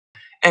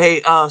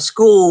a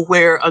school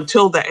where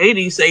until the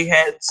 80s they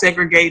had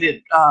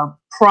segregated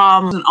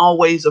proms and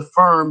always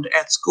affirmed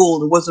at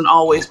school. It wasn't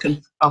always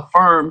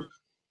affirmed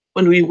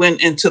when we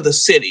went into the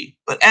city.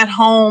 But at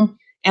home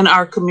in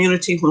our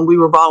community, when we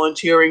were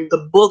volunteering,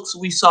 the books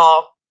we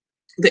saw,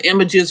 the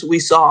images we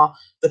saw,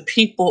 the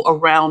people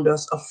around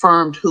us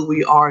affirmed who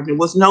we are. And there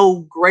was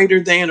no greater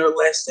than or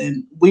less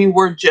than. We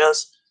were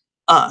just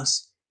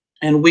us.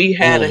 And we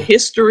had a Mm,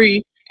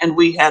 history and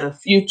we had a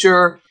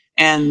future.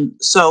 And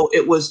so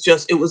it was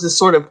a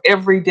sort of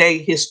everyday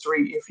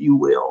history, if you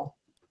will.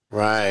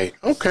 right.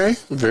 Okay.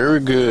 Very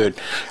good.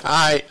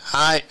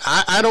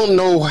 I don't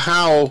know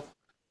how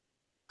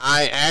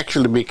I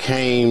actually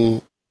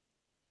became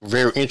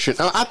very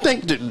interested. I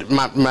think that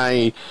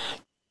my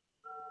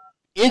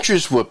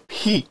interest was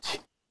peaked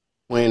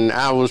when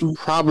I was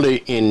probably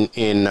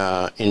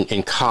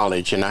in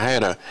college, and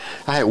I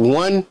had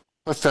one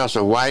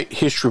professor, white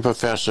history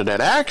professor, that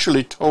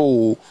actually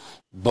told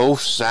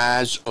both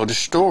sides of the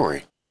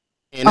story.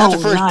 And Oh,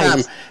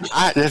 nice.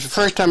 that's the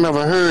first time I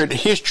ever heard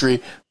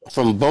history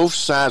from both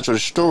sides of the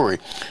story.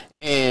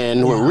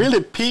 And what Yeah.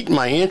 really piqued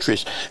my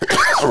interest,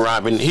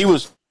 Robin, he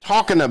was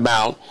talking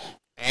about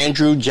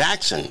Andrew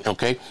Jackson.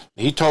 Okay,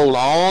 he told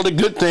all the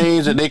good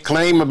things that they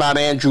claim about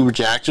Andrew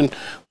Jackson,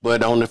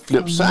 but on the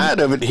flip Mhm. side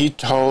of it, he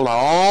told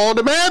all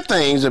the bad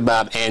things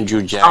about Andrew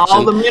All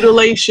Jackson. the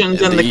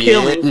mutilations and the Yeah,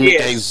 killing. Yes.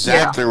 Yeah.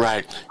 exactly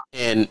right.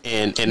 And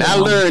I Yeah.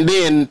 learned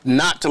then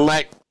not to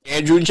like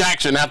Andrew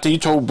Jackson after he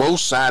told both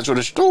sides of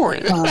the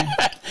story. Uh,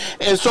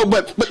 And so,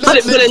 but but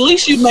that's but it. at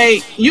least you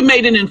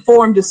made an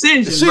informed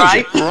decision, Decision,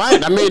 right?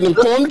 right? I made an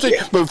informed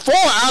decision. Yeah.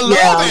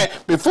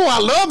 Before I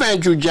love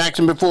Andrew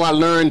Jackson, before I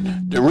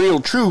learned the real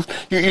truth.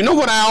 You know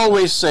what I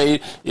always say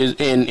is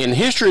in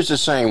history it's the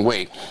same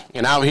way.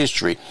 In our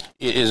history,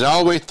 it is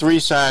always three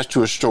sides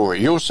to a story: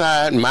 your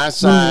side, my Mm,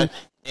 side,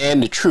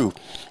 and the truth.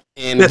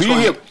 And that's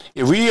right.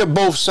 if we hear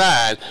both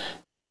sides,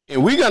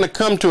 and we're gonna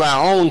come to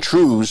our own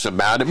truths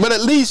about it. But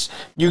at least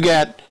you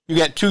got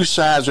two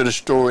sides of the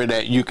story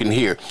that you can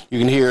hear. You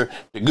can hear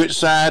the good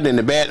side and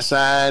the bad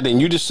side,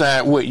 and you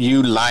decide what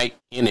you like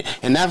in it.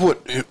 And that's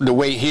what the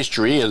way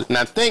history is. And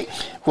I think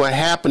what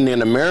happened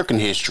in American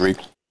history,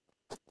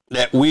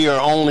 that we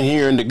are only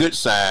hearing the good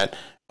side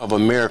of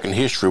American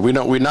history.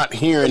 We're not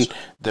hearing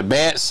the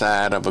bad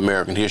side of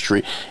American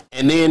history,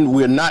 and then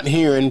we're not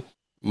hearing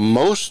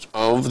most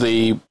of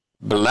the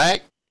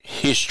black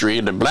history,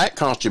 the black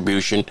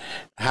contribution,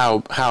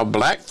 how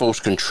black folks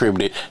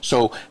contributed.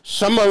 So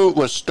some of it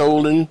was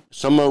stolen,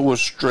 some of it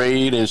was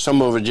strayed, and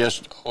some of it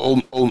just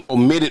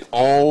omitted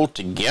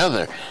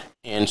altogether.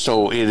 And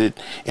so and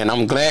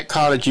I'm glad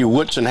Carter G.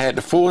 Woodson had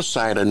the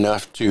foresight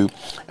enough to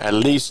at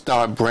least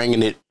start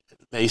bringing it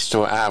based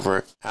on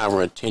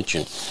our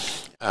attention.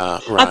 I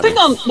think Robin.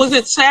 on was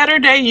it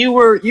Saturday you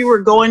were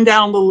going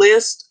down the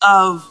list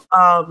of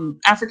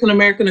African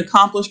American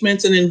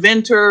accomplishments and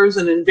inventors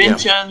and Yeah.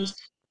 inventions,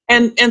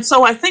 and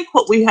so I think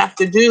what we have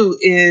to do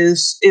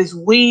is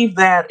weave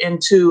that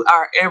into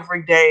our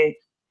everyday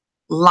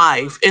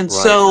life, and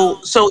Right.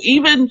 so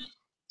even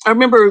I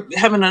remember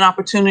having an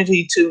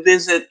opportunity to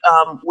visit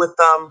with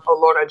oh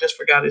Lord, I just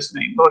forgot his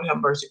name. Lord have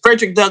mercy,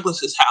 Frederick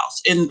Douglass's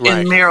house in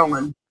Right.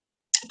 Maryland.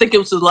 I think it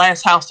was the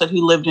last house that he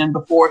lived in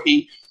before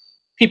he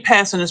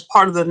passed and is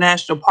part of the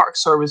National Park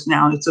Service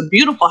now. And it's a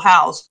beautiful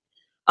house,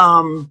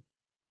 um,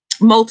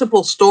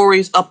 multiple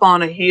stories up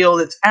on a hill.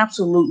 It's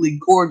absolutely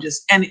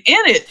gorgeous. And in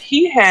it,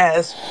 he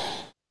has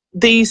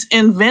these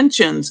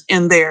inventions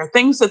in there,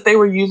 things that they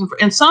were using for,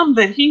 and some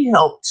that he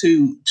helped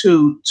to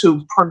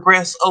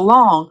progress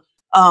along,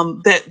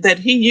 that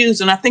he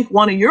used. And I think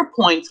one of your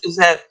points is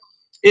that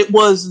it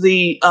was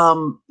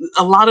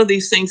a lot of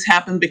these things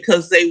happened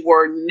because they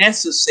were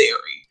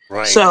necessary.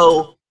 Right.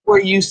 So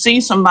where you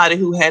see somebody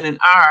who had an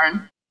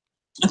iron,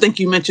 I think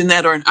you mentioned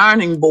that, or an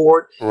ironing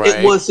board, it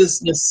Right. was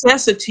this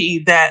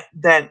necessity that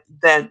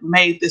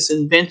made this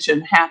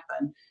invention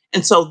happen.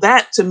 And so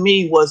that to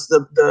me was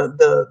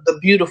the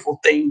beautiful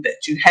thing,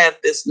 that you had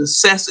this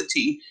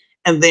necessity,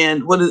 and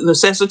then what is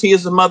necessity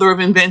is the mother of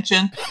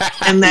invention, Yeah.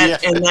 and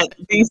that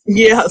these,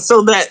 yeah,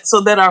 so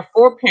that our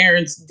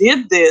foreparents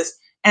did this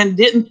and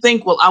didn't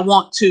think, well, I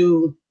want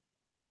to,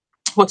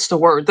 what's the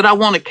word, that I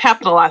want to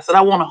capitalize, that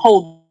I want to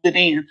hold it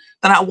in,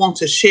 that I want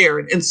to share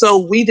it. And so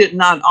we did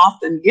not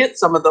often get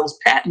some of those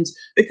patents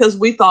because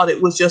we thought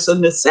it was just a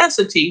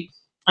necessity.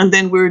 And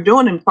then we were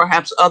doing it, and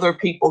perhaps other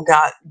people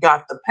got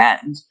the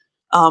patents.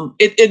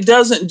 It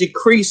doesn't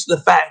decrease the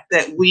fact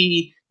that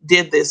we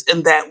did this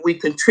and that we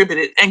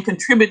contributed and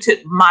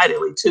contributed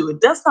mightily to.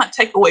 It does not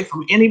take away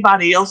from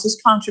anybody else's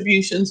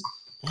contributions.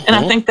 And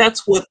I Mhm. think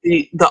that's what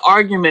the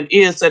argument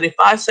is, that if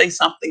I say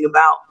something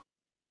about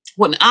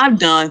what I've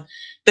done,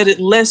 that it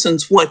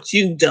lessens what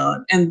you've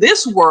done. And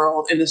this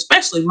world, and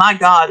especially my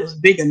God, is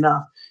big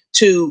enough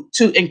to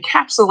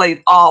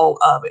encapsulate all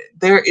of it.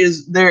 There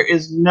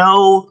is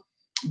no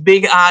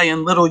big I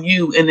and little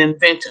u in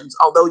inventions.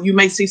 Although you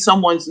may see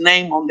someone's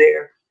name on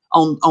there,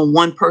 on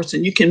one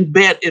person, you can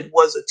bet it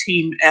was a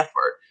team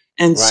effort.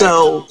 And Right.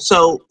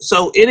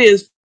 so it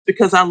is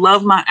because I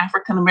love my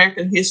African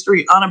American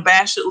history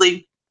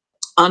unabashedly,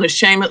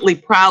 unashamedly,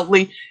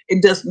 proudly.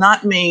 It does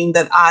not mean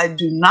that I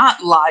do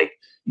not like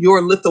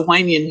your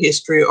Lithuanian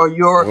history or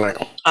your Right.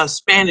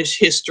 Spanish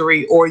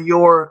history or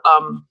your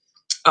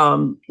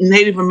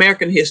Native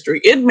American history.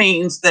 It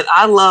means that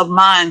I love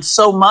mine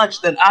so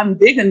much that I'm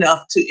big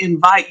enough to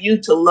invite you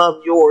to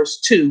love yours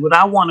too. But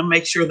I want to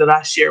make sure that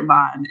I share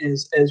mine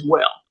as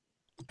well.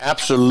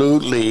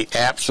 Absolutely,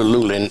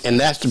 absolutely, and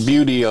that's the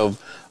beauty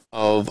of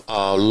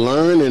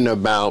learning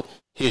about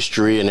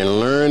history and then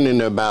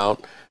learning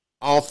about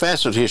all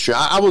facets of history.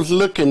 I was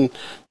looking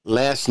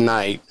last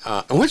night,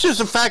 which is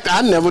a fact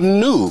I never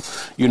knew.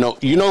 You know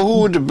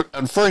who was the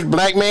first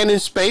black man in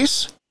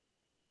space?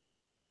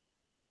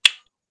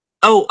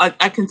 Oh,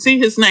 I can see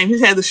his name.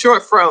 He's had the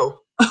short fro.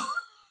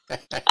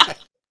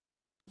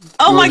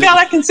 Oh my God,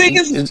 I can see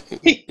his.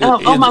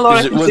 Oh my Lord,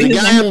 I can see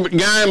his name.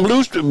 Guy in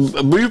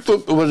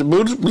Buford? Was it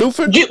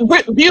Buford?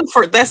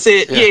 Buford, that's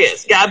it. Yeah.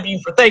 Yes, Guy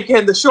Buford. Thank you.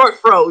 Had the short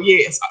fro.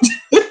 Yes,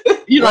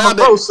 my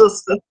fro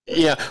sister.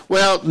 Yeah.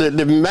 Well,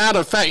 the matter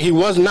of fact, he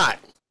was not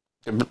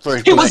the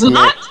first. He was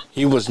not.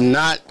 He was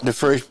not the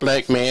first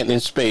black man in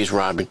space,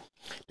 Robin.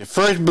 The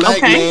first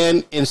black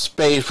man in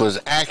space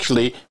was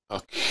actually a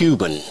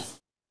Cuban.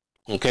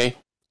 Okay,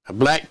 a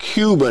black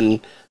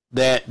Cuban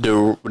that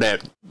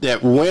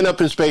went up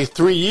in space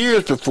 3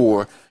 years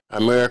before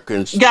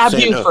Americans. Guy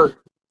Buford.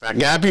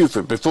 Guy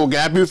Buford. Before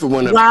Guy Buford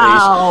went up space.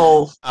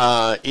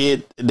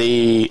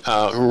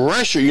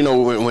 Russia.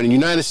 When the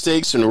United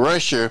States and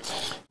Russia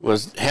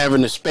was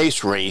having a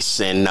space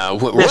race, and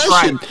what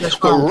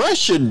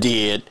Russia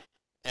did,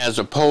 as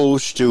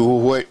opposed to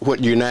what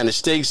the United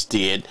States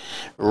did,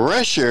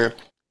 Russia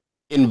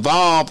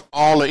involved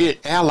all of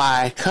its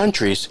allied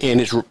countries in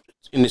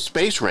the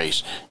space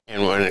race,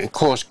 and of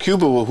course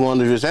Cuba was one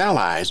of his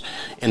allies,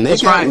 and they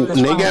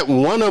got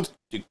one of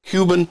the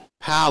Cuban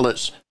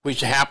pilots,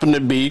 which happened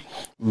to be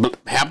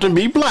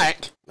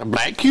black, a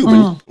black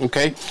Cuban,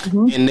 okay,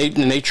 and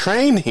they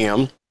trained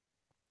him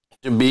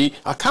to be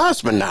a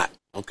cosmonaut,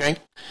 okay,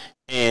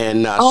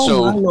 and my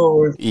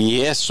Lord.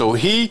 Yes, so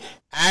he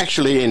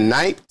actually in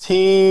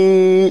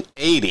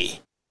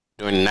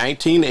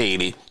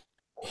 1980,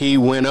 he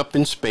went up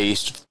in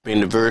space,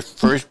 being the very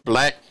first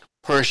black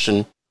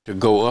person to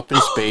go up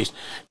in space.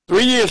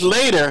 3 years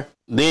later,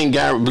 then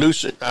Guy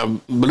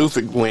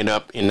Buford went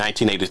up in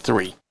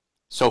 1983.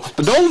 So,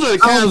 but those are the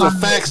kinds of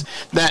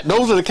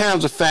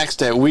facts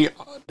that we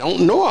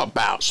don't know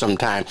about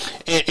sometimes.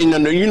 And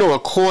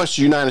of course,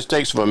 the United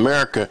States of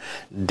America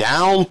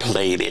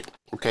downplayed it.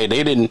 Okay,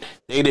 they didn't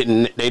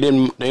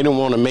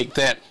want to make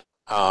that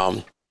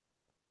a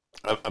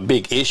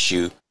big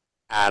issue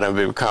out of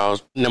it,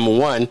 because number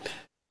one,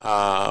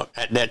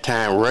 at that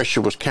time, Russia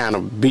was kind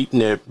of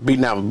beating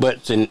our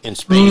butts in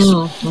space,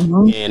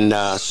 and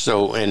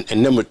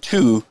number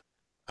two,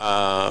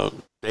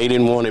 they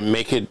didn't want to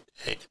make it.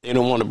 They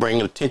don't want to bring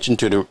attention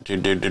to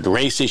the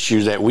race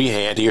issues that we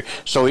had here.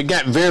 So it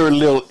got very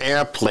little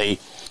airplay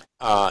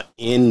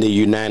in the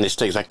United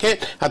States. I can't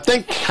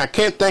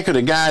think of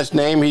the guy's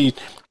name. He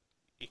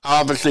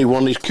obviously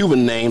one of these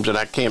Cuban names that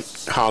I can't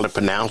hardly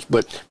pronounce,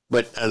 but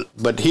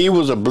he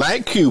was a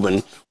black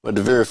Cuban, but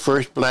the very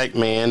first black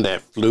man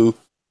that flew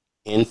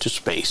into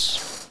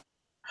space.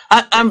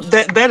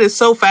 That is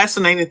so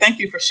fascinating. Thank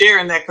you for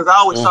sharing that, because I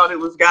always thought it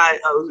was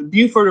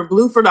Buford or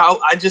Bluford.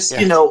 I just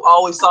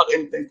always thought,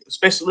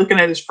 especially looking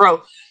at his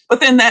fro.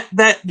 But then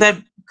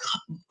that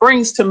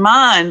brings to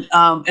mind,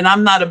 and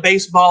I'm not a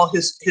baseball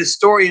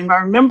historian, but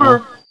I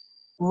remember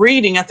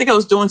reading. I think I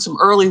was doing some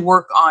early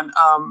work on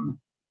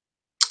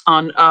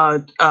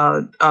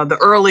the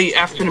early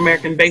African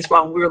American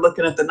baseball, and we were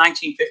looking at the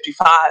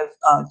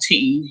 1955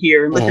 team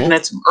here, and looking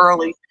at some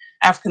early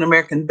African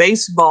American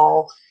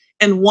baseball.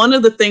 And one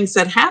of the things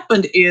that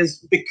happened is,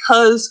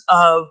 because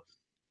of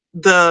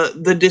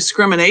the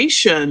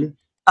discrimination,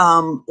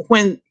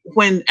 when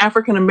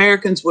African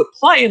Americans would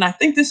play, and I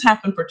think this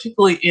happened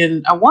particularly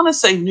in, I want to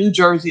say New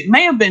Jersey, it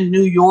may have been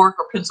New York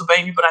or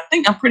Pennsylvania, but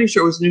I'm pretty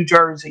sure it was New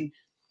Jersey,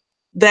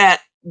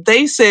 that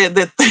they said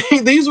that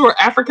these were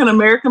African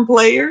American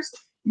players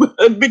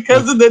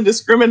because of the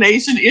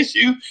discrimination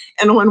issue.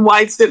 And when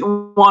whites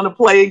didn't want to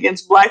play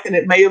against black, and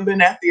it may have been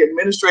at the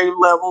administrative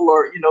level,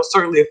 or,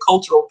 certainly a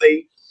cultural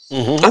thing,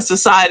 a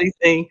society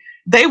thing,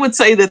 they would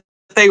say that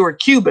they were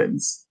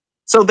Cubans.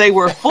 So they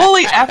were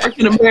fully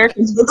African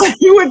Americans, but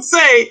you would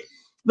say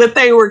that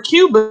they were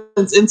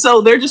Cubans. And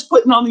so they're just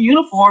putting on the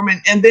uniform,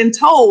 and then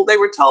they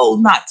were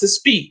told not to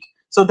speak.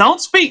 So don't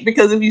speak,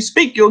 because if you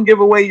speak, you'll give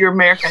away your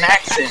American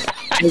accent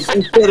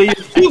instead of your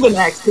Cuban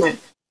accent.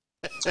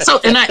 So,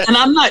 and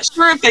I'm not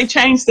sure if they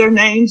changed their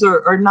names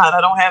or not.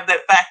 I don't have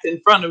that fact in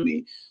front of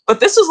me.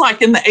 But this was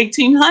like in the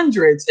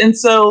 1800s. And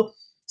so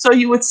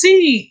you would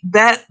see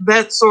that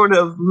sort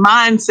of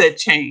mindset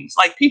change.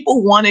 Like,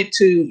 people wanted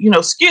to,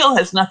 skill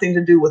has nothing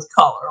to do with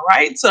color,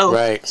 right? So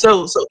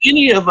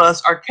any of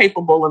us are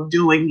capable of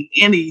doing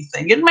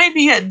anything. It may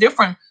be at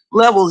different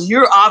levels.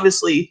 You're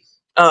obviously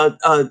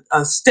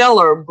a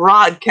stellar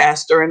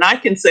broadcaster, and I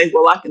can say,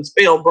 well, I can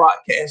spell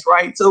broadcast,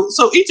 right? So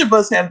each of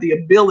us have the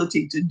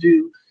ability to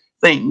do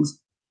things,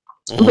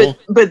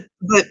 Mm-hmm. but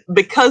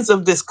because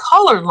of this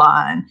color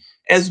line,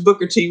 as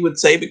Booker T would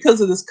say, because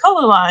of this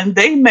color line,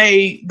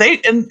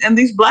 and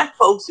these black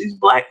folks, these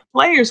black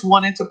players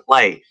wanted to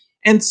play,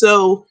 and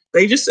so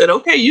they just said,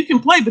 okay, you can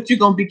play, but you're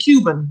gonna be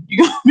Cuban.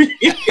 You're gonna be,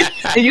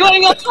 and you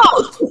ain't gonna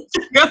talk.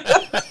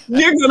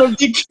 You're gonna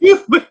be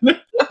Cuban.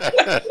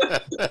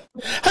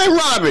 Hey,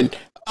 Robin.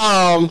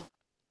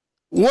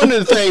 One of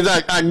the things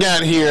I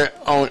got here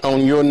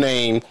on your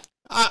name,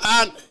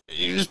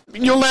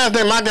 your last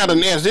name, I got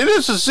an S. Is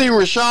this a C,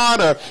 Rashad,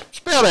 or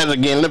spell that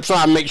again? So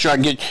I make sure I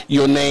get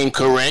your name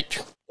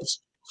correct.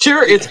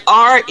 Sure, it's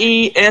Reshard.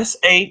 R-E-S.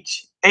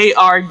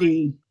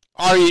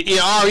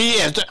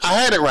 I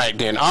had it right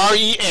then.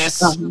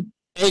 Reshard.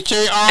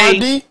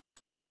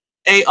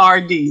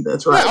 ARD,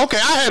 that's right. Okay,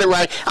 I had it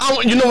right.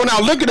 When I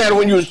was looking at it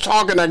when you was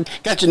talking, I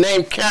got your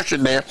name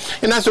captured there,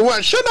 and I said, "Well,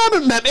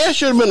 that S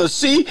should have been a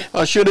C,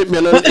 or should it have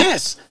been an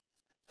S?"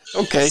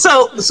 Okay.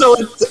 So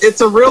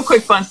it's a real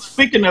quick fun.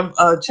 Speaking of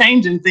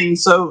changing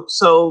things, so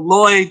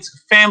Lloyd's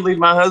family,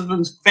 my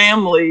husband's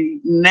family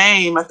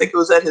name, I think it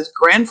was at his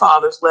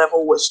grandfather's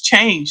level, was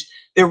changed.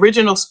 The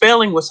original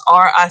spelling was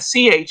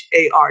Richard,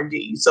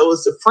 so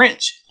it's the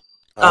French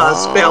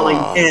spelling,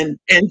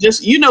 and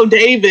just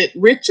David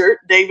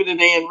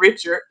and Ann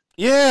Richard.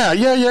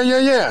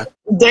 Yeah.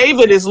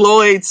 David is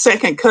Lloyd's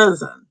second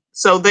cousin,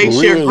 so they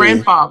shared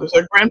grandfathers.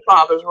 Their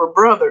grandfathers were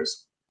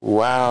brothers.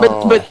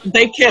 Wow. But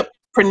they kept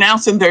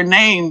pronouncing their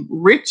name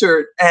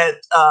Richard at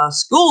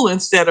school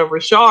instead of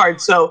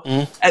Richard. So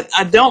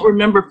I don't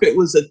remember if it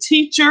was a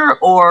teacher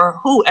or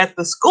who at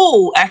the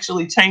school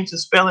actually changed the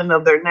spelling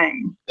of their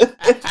name.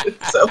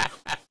 So.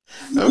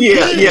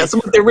 Okay. Yeah.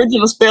 So the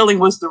original spelling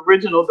was the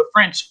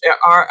French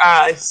Richard.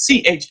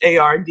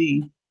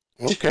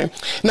 Okay.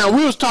 Now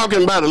we was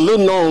talking about a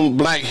little known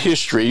black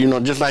history,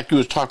 just like you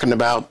was talking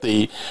about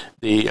the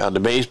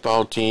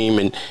baseball team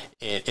and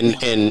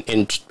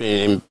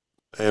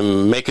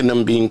making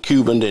them being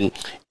Cuban, and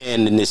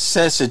the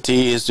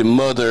necessity is the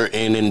mother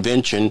in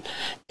invention,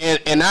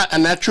 and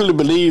I truly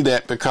believe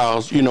that,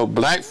 because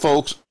black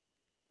folks,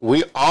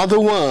 we are the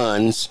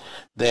ones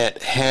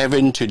that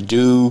having to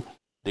do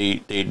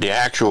the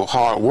actual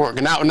hard work.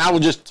 And I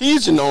was just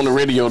teasing on the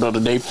radio the other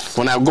day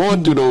when I was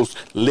going through those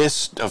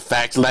lists of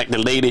facts, like the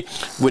lady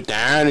with the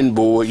ironing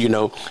board,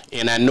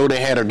 and I know they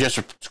had just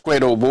a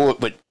square old board,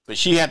 but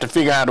she had to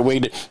figure out a way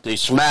to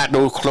slide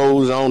those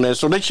clothes on there,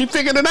 so that she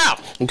figured it out.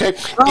 Okay.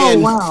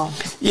 Wow.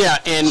 Yeah,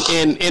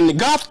 and the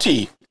golf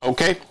tee.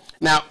 Okay.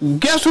 Now,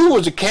 guess who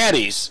was the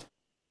caddies?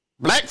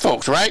 Black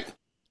folks, right?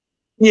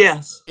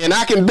 Yes. And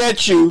I can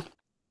bet you,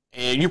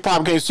 and you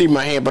probably can't see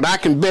my hand, but I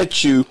can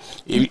bet you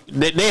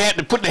they had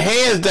to put the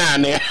hands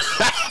down there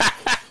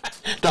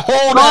to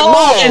hold that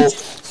ball.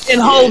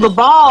 And hold the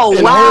ball.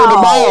 And wow. hold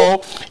the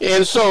ball.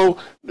 And so,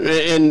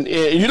 and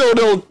you know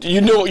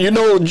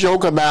the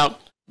joke about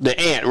the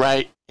ant,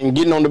 right? And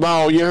getting on the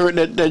ball. You heard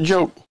that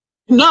joke?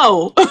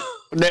 No.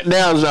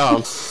 There's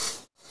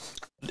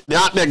they're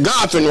out there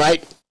golfing,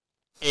 right?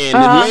 And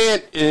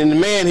the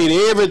man hit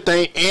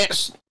everything.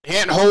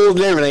 Ant holes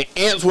and everything.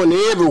 Ants went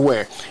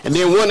everywhere. And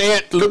then one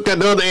ant looked at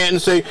the other ant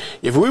and said,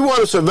 if we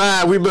want to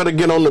survive, we better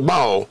get on the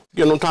ball.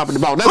 Get on top of the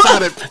ball. That's how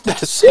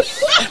that's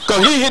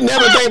because he hitting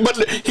everything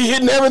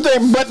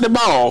but the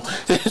ball.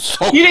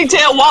 So, you didn't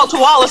tell Walter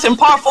Wallace and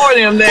Par 4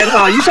 them that,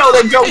 huh? You told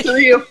that joke to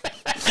him.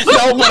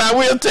 No, but I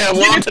will tell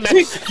Walter that.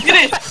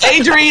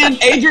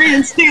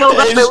 Adrian Steele,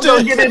 we're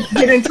going to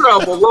get in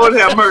trouble. Lord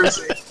have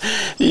mercy.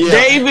 Yeah.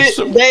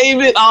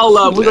 David, all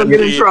of them, we're going to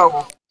get in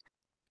trouble.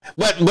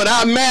 But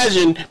I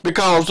imagine,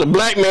 because a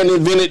black man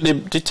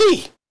invented the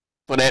T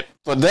for golf.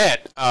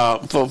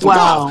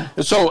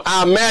 And so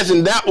I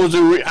imagine that was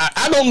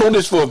I don't know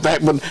this for a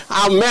fact, but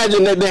I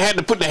imagine that they had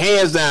to put the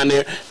hands down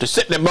there to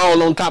set the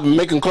ball on top and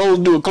make them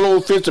do a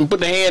close fist and put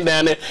the hand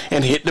down there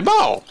and hit the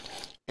ball.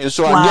 And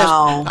so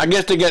I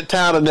guess they got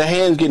tired of the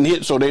hands getting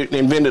hit, so they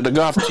invented the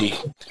golf tee.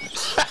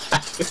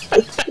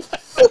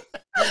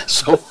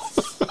 So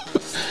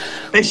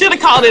they should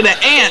have called it an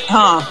ant,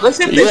 huh? Let's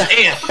hit this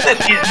ant. Put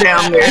that ant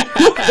down there.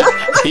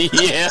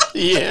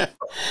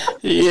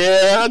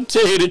 Yeah, I'll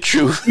tell you the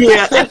truth.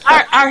 Yeah, and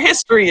our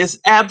history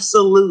is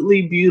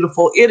absolutely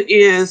beautiful. It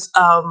is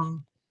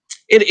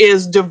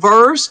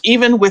diverse.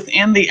 Even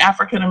within the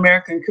African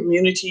American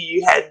community,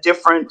 you had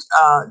different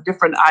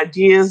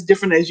ideas,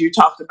 different, as you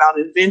talked about,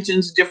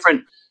 inventions,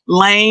 different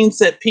lanes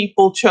that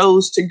people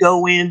chose to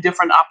go in,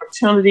 different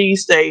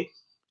opportunities they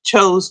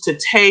chose to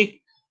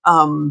take.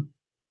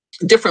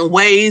 Different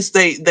ways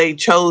they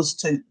chose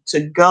to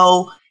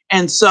go.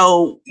 And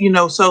so,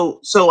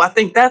 so I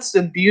think that's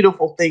the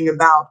beautiful thing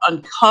about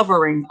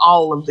uncovering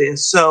all of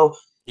this. So,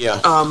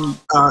 and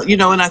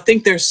I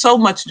think there's so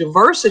much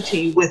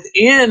diversity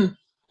within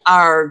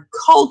our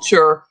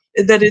culture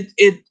that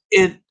it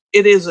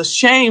is a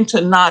shame to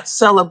not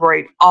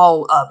celebrate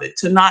all of it,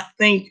 to not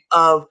think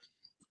of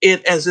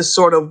it as this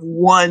sort of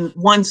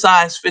one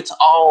size fits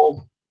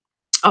all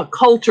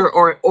culture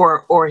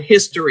or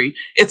history.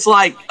 It's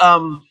like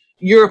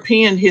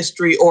European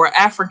history or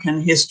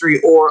African history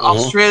or Mm-hmm.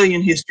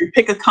 Australian history.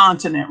 Pick a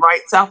continent,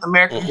 right? South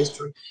American Mm-hmm.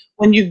 history.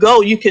 When you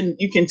go, you can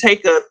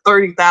take a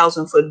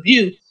 30,000 foot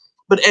view,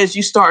 but as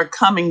you start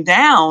coming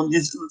down,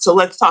 so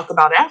let's talk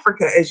about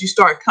Africa. As you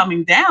start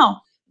coming down,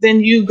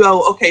 then you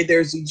go, okay,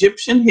 there's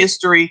Egyptian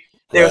history,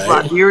 there's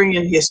Right.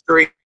 Liberian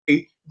history,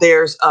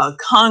 there's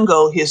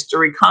Congo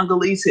history,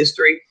 Congolese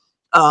history,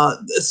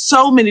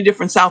 so many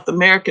different South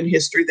American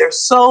history.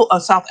 There's so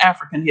South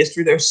African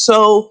history. There's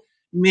so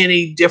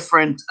many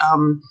different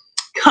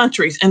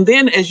countries. And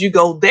then as you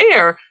go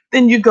there,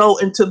 then you go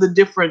into the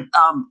different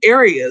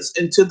areas,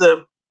 into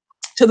the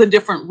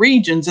different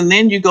regions, and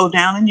then you go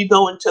down and you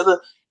go into the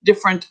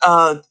different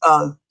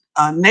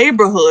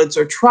neighborhoods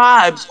or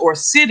tribes or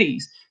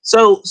cities.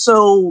 So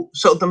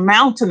the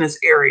mountainous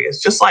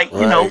areas, just like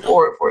Right.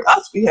 for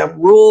us, we have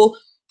rural,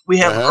 we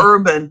have Uh-huh.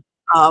 urban,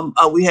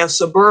 we have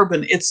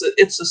suburban. It's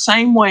the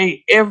same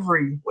way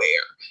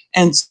everywhere,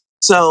 and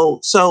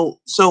so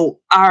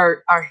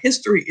our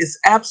history is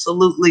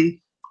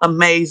absolutely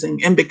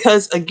amazing. And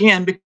because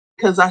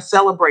I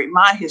celebrate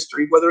my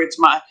history, whether it's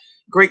my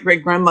great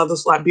great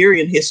grandmother's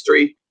Liberian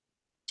history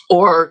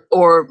or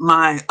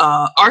my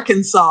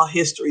Arkansas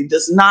history,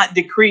 does not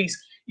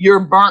decrease your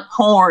burnt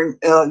corn.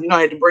 I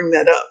had to bring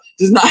that up.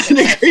 Does not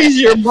decrease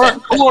your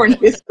burnt corn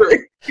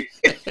history.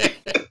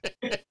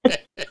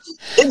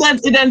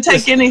 It doesn't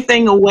take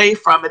anything away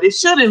from it. It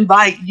should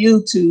invite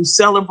you to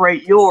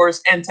celebrate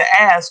yours and to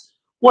ask,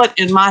 what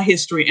in my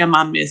history am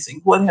I missing?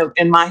 What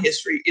in my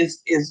history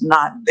is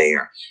not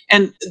there?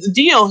 And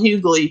D.L.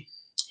 Hughley,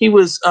 he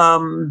was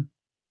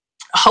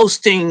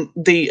hosting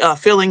the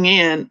filling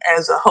in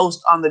as a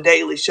host on the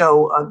Daily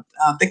Show.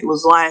 I think it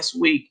was last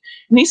week,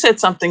 and he said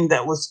something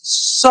that was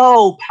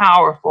so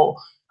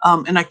powerful.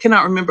 And I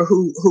cannot remember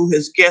who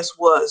his guest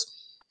was,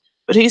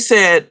 but he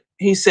said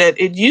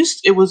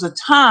it was a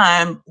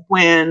time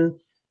when,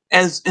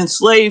 as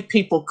enslaved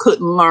people,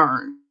 couldn't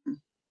learn,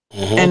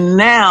 Mm-hmm. and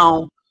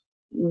now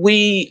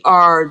we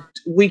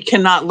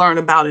cannot learn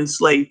about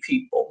enslaved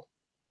people.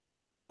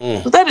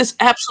 Mm. So that is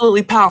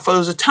absolutely powerful. There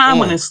was a time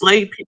when Mm.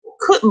 enslaved people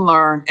couldn't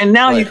learn, and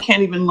now you Right.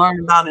 can't even learn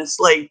about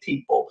enslaved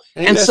people.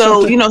 Ain't And that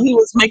so, something? he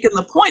was making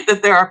the point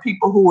that there are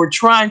people who are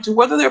trying to,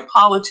 whether they're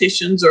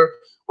politicians or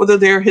whether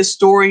they're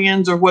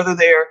historians or whether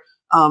they're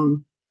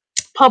um,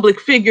 public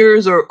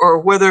figures or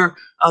whether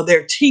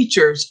they're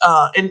teachers,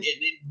 and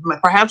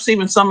perhaps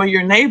even some of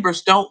your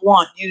neighbors don't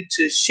want you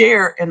to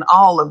share in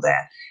all of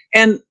that.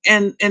 And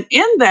in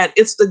that,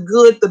 it's the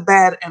good, the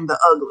bad, and the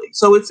ugly.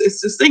 So it's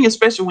this thing,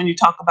 especially when you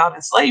talk about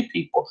enslaved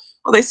people.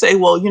 Well, they say,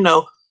 most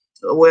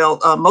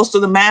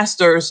of the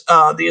masters,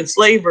 the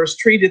enslavers,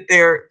 treated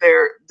their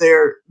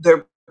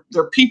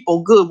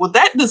people good. Well,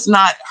 that does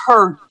not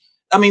hurt.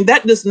 I mean,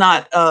 that does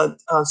not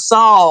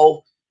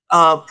solve,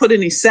 put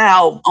any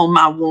salve on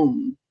my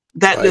wound.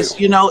 That Right. does,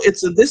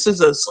 this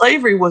is a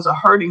slavery was a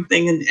hurting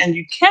thing, and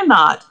you can't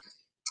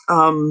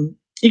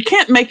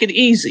make it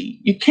easy.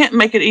 You can't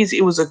make it easy.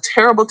 It was a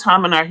terrible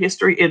time in our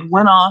history. It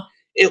went on.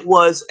 It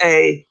was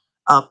a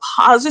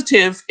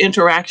positive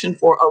interaction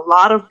for a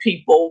lot of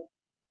people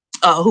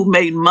who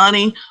made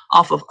money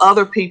off of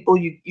other people.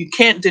 You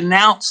can't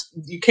denounce.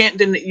 You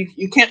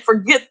can't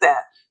forget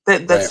that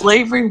Right.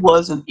 slavery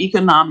was an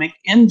economic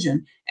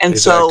engine, and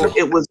Exactly. so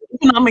it was an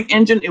economic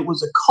engine. It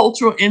was a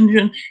cultural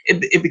engine.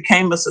 It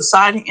became a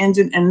society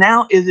engine, and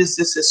now it is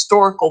this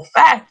historical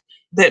fact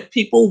that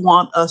people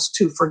want us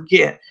to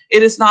forget.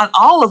 It is not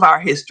all of our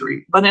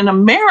history, but in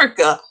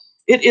America,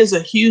 it is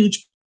a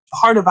huge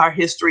part of our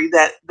history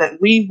that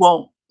we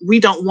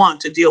don't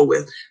want to deal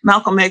with.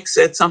 Malcolm X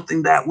said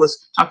something that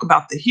was talk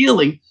about the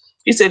healing.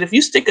 He said, if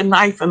you stick a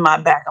knife in my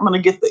back, I'm going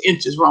to get the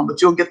inches wrong,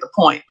 but you'll get the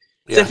point.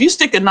 So Yeah. if you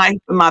stick a knife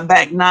in my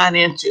back 9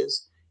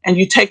 inches and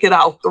you take it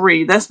out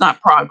 3, that's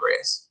not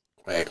progress.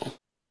 Right.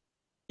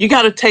 You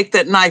got to take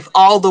that knife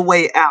all the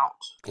way out,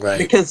 Right.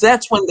 because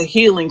that's when the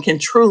healing can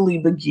truly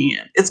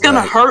begin. It's going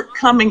to Right. hurt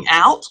coming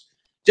out,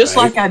 just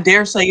Right. like I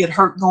dare say it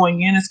hurt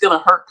going in. It's going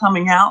to hurt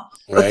coming out,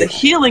 but the Right.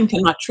 healing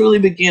cannot truly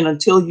begin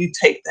until you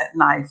take that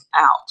knife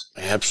out.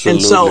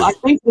 And so Absolutely. I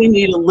think we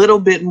need a little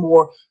bit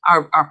more,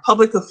 our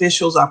public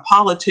officials, our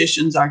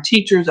politicians, our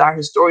teachers, our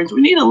historians,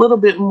 we need a little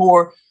bit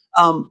more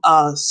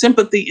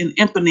sympathy and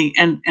empathy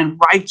and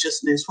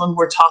righteousness when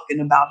we're talking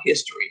about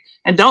history.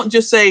 And don't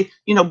just say,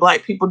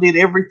 Black people did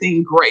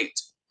everything great.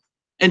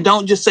 And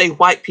don't just say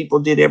white people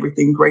did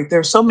everything great. There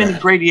are so many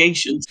Right.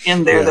 gradations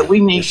in there that Yeah.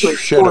 we need It's to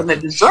explore and that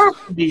deserve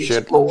to be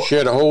explored.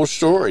 share the whole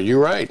story. You're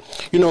right.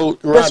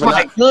 That's Robin,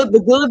 right.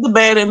 The good, the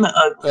bad, and the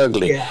ugly.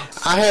 ugly. Yeah.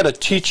 I had a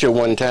teacher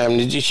one time.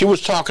 She was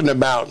talking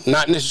about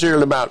not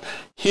necessarily about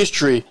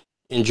history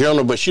in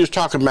general, but she was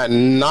talking about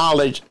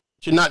knowledge.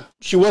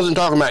 She wasn't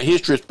talking about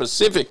history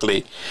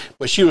specifically,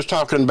 but she was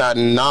talking about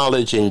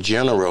knowledge in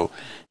general.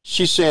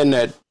 She's saying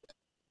that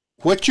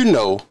what you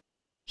know,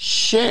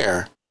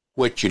 share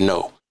what you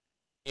know,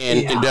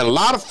 and that a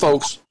lot of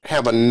folks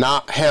have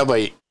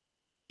a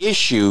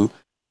issue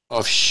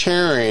of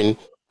sharing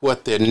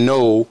what they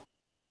know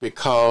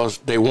because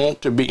they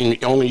want to be,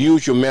 and only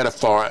use your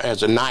metaphor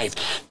as a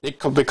knife,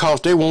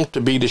 because they want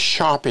to be the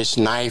sharpest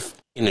knife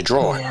in the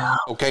drawer. Yeah.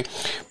 Okay.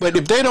 But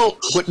if they don't,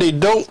 what they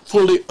don't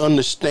fully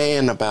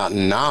understand about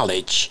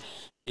knowledge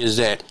is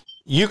that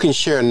you can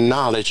share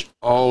knowledge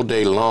all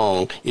day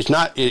long. It's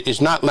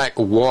not like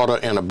water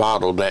in a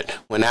bottle that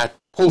when I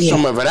pour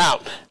some of it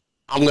out,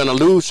 I'm going to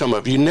lose some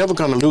of it. You're never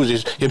going to lose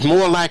it. It's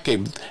more like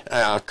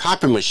a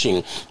copy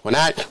machine. When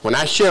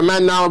I share my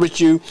knowledge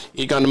with you,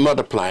 it's going to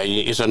multiply.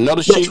 It's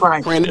another sheet,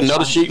 print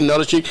another sheet,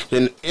 another sheet,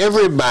 then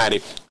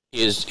everybody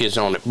is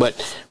on it.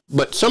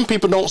 But some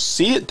people don't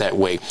see it that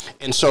way.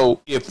 And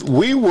so if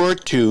we were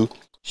to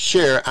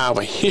share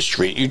our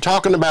history, you're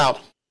talking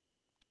about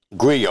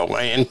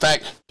griot. In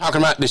fact,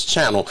 talking about this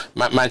channel,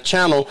 my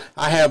channel,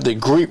 I have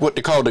what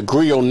they call the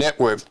griot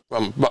network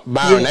from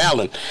Byron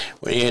Allen,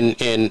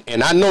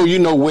 and I know you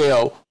know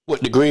well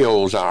what the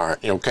griots are.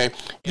 Okay,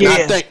 and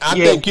I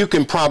think you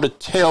can probably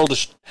tell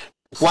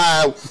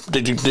why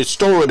the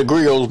story of the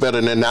griots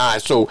better than I.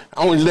 So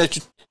I want to let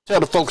you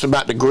tell the folks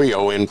about the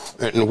griot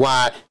and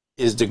why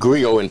is the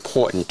griot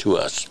important to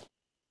us.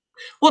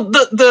 Well,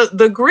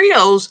 the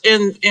griots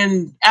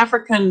in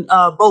African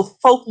both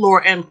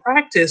folklore and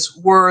practice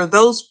were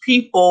those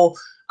people,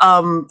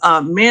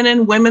 men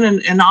and women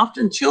and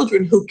often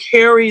children, who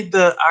carried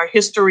our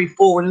history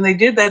forward, and they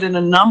did that in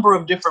a number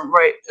of different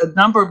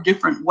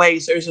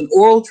ways. There's an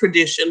oral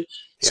tradition,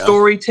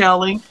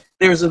 storytelling.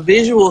 There's a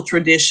visual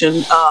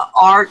tradition,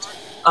 art,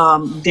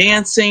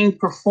 dancing,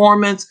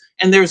 performance,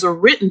 and there's a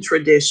written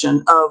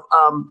tradition of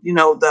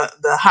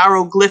the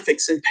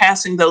hieroglyphics and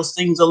passing those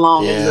things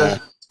along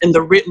in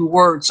the written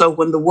word. So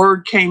when the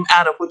word came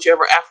out of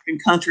whichever African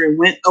country and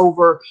went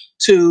over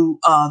to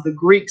the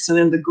Greeks, and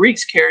then the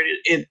Greeks carried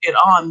it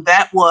on,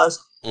 that was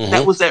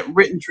that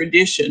written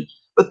tradition.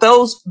 But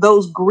those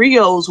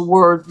griots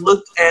were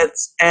looked at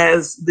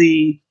as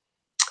the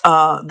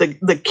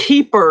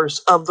keepers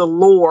of the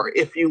lore,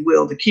 if you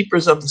will, the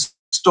keepers of the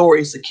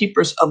stories, the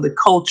keepers of the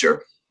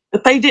culture.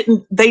 But they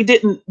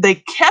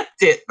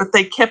kept it, but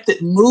they kept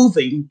it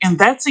moving. And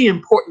that's the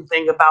important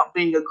thing about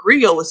being a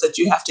griot, is that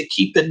you have to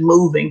keep it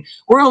moving.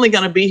 We're only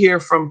going to be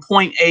here from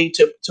point A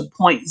to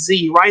point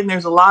Z, right? And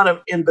there's a lot of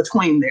in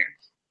between there.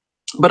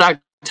 But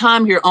our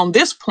time here on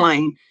this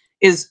plane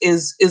is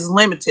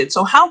limited.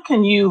 So how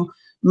can you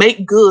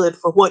make good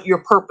for what your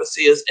purpose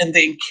is and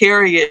then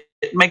carry it,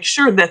 make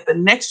sure that the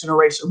next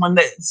generation, when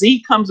that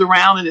Z comes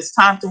around and it's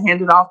time to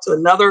hand it off to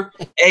another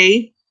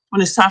A,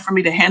 when it's time for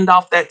me to hand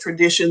off that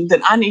tradition,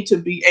 then I need to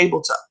be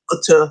able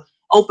to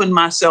open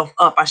myself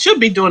up. I should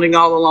be doing it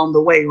all along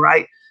the way,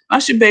 right? I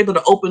should be able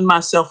to open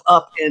myself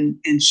up and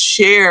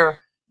share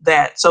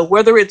that. So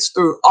whether it's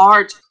through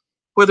art,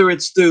 whether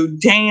it's through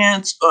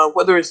dance,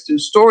 whether it's through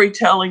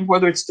storytelling,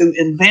 whether it's through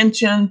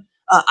invention,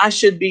 I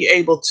should be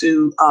able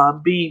to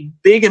be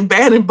big and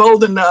bad and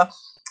bold enough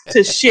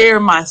to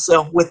share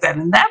myself with that.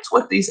 And that's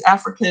what these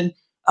African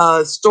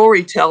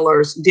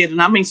storytellers did.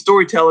 And I mean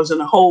storytellers in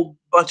a whole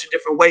bunch of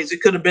different ways.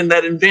 It could have been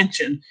that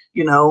invention,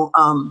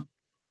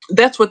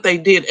 that's what they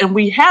did. And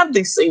we have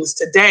these things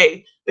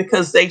today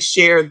because they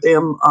shared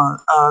them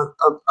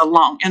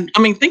along. And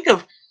I mean, think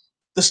of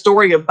the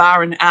story of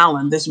Byron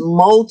Allen, this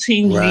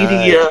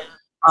multimedia.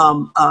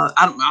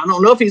 I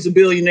don't know if he's a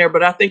billionaire,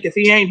 but I think if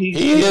he ain't, he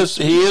is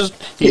a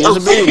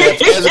billionaire.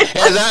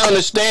 As I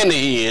understand it,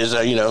 he is.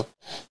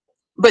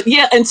 But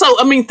yeah, and so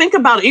I mean, think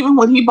about it. Even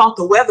when he bought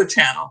the Weather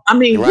Channel, I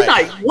mean, you're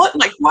like, what?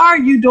 Like, why are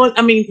you doing?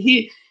 I mean,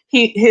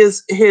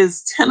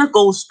 his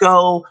tentacles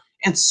go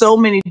in so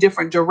many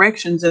different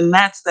directions, and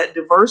that's that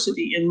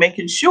diversity in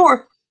making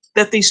sure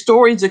that these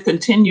stories are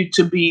continued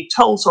to be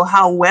told. So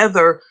how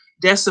weather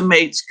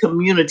decimates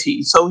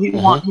communities. So he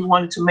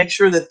wanted to make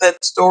sure that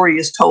story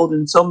is told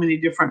in so many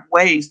different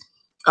ways.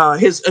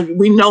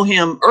 We know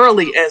him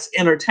early as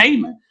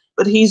entertainment,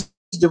 but he's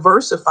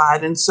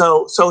diversified, and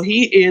so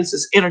he is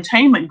this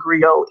entertainment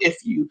griot,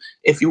 if you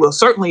will,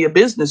 certainly a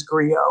business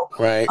griot,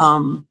 right?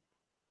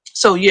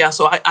 So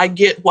I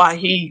get why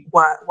he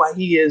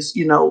is,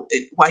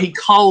 why he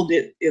called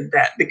it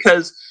that,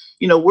 because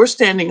we're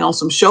standing on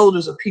some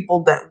shoulders of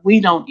people that we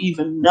don't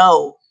even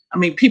know. I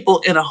mean,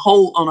 people on a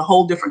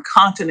whole different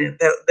continent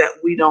that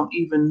we don't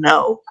even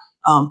know.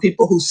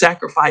 People who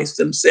sacrificed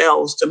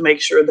themselves to make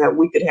sure that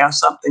we could have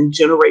something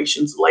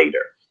generations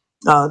later.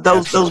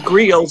 Those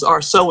griots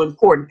are so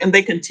important, and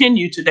they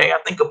continue today. I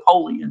think of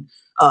Napoleon,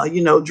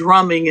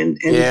 drumming and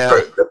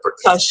the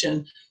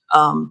percussion.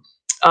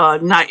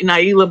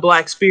 Naila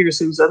Black Spears,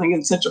 who's I think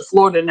in Central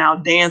Florida now,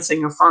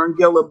 dancing, or Fern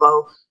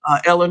Gillibo,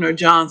 Eleanor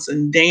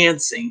Johnson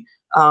dancing.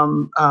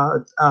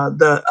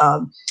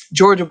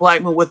 Georgia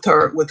Blackman with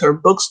her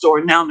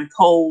bookstore now,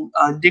 Nicole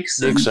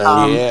Dixon,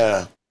 and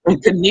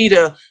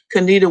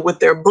Kanita with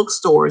their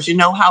bookstores. You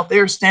know how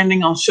they're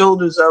standing on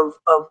shoulders of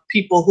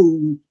people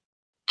who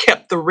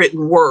kept the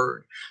written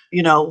word.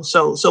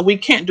 So we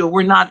can't do it.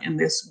 We're not in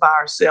this by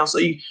ourselves. So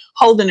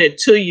holding it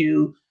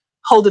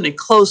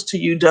close to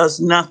you does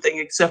nothing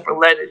except for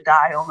let it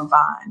die on the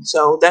vine.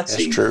 So that's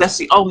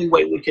the only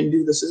way we can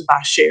do this, is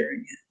by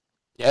sharing it.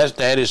 Yes,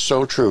 that is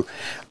so true.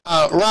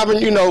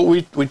 Robin, you know,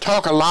 we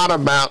talk a lot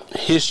about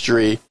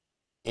history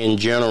in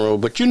general,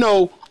 but you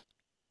know,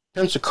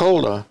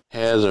 Pensacola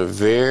has a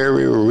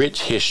very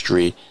rich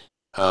history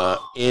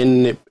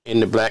in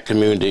the black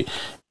community,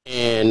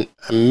 and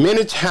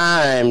many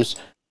times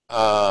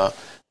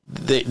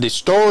the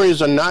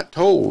stories are not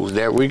told.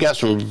 That we got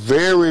some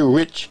very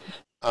rich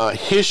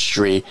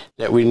history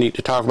that we need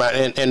to talk about,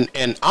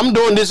 and I'm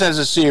doing this as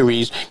a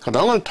series because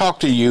I'm going to talk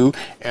to you,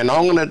 and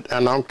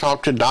I'll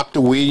talk to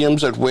Dr.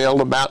 Williams as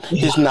well about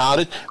his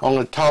knowledge. I'm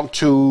going to talk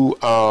to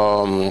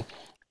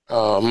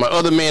my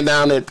other man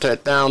down at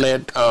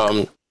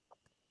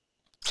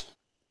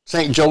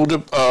St.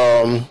 Joseph.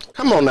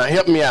 Come on now,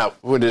 help me out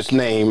with his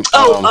name.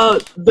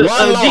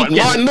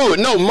 Martin Lewis.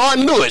 No,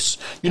 Martin Lewis.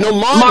 You know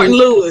Martin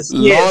Lewis.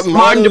 Yes,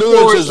 Martin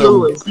Lewis is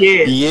Lewis.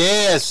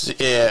 Yes.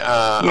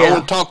 I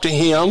want to talk to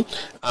him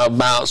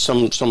about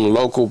some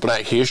local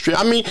black history.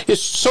 I mean,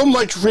 it's so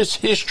much rich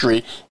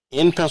history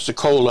in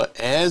Pensacola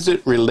as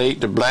it relates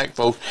to black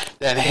folks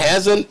that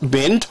hasn't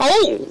been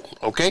told.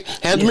 Okay,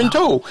 hasn't been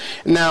told.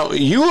 Now,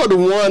 you are the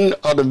one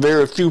of the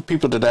very few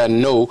people that I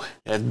know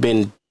that have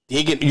been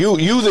digging. You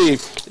the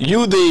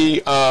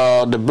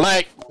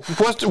black.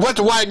 What's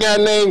the white guy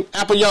named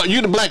Appleyard?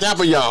 You the black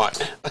Appleyard.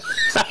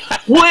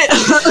 What?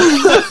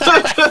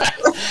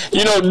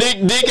 You know,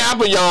 Dick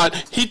Appleyard,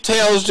 he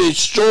tells the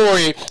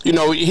story. You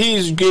know,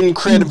 he's getting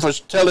credit for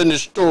telling the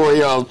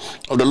story of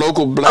the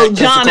local black. Oh,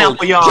 John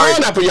Appleyard.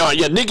 John Appleyard,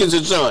 yeah, Dick is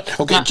his son.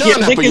 Okay,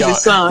 John Appleyard. Dick is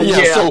his son.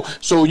 Yeah.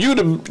 So you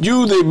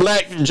the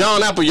black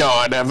John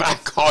Appleyard, if I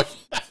call you.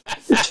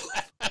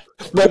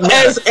 But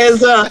as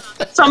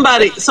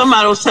somebody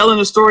was telling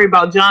a story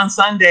about John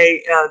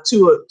Sunday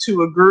to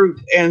a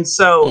group, and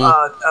so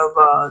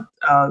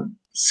of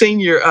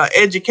senior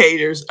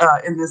educators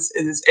in this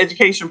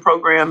education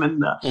program,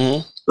 and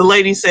the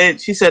lady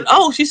said,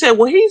 well, he's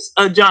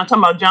John, talking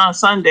about John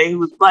Sunday, who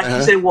was black.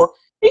 She said, well,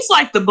 he's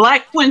like the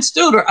black Quint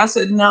Studer. I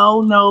said,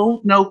 no,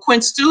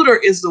 Quint Studer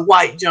is the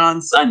white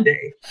John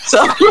Sunday.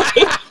 So, so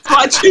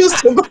I choose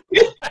to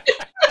believe.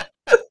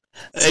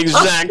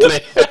 Exactly.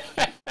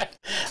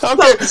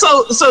 Okay.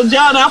 So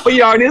John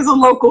Appleyard is a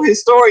local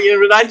historian,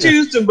 but I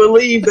choose to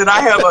believe that I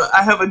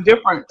have a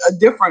different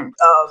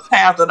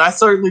path, and I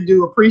certainly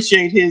do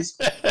appreciate his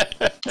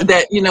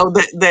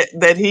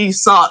that he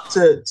sought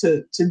to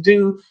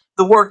do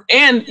the work,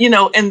 and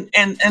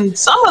and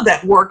some of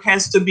that work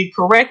has to be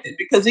corrected,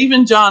 because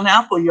even John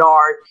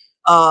Appleyard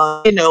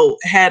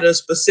had a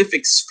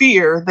specific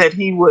sphere that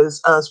he was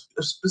a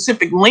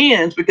specific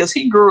lens, because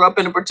he grew up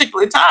in a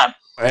particular time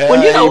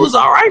when it was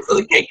all right for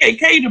the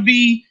KKK to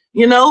be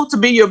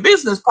your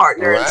business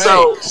partner. Right. And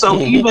so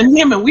even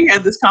him, and we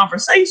had this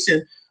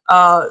conversation.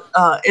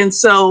 And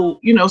so,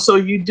 you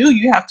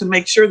have to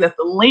make sure that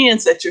the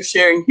lens that you're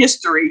sharing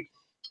history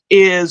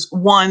is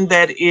one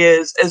that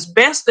is as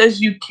best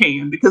as you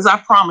can, because I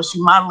promise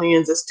you, my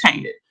lens is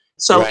tainted.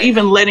 So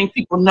even letting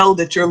people know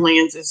that your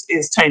lens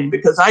is tainted,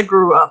 because I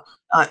grew up,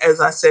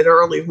 as I said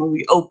earlier, when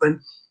we opened,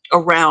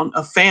 around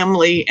a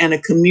family and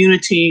a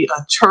community,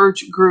 a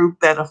church group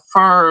that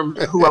affirmed,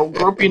 who I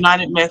grew up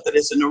United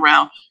Methodist, and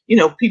around,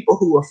 people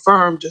who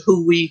affirmed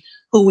who we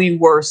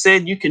were,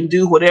 said you can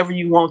do whatever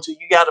you want to.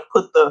 You got to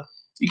put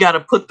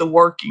the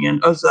work in.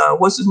 As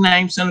what's his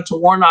name? Senator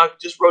Warnock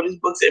just wrote his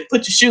book, said,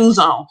 put your shoes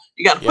on.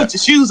 You got to put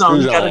your shoes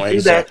on. You got to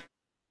do that.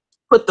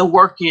 Put the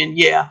work in.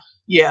 Yeah.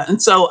 And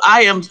so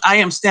I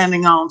am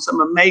standing on some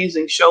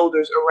amazing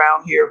shoulders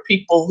around here.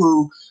 People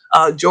who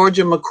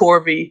Georgia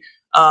McCorvey,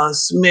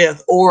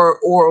 Smith,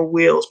 or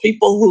Wills,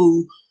 people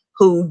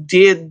who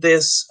did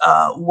this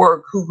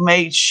work, who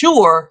made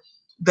sure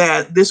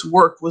that this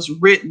work was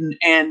written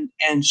and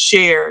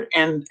shared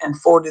and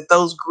forwarded.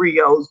 Those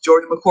griots,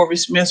 Georgia McCorvey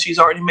Smith, she's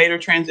already made her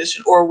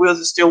transition. Or Wills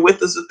is still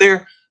with us.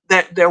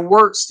 That their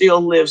work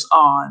still lives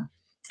on,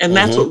 and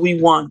that's what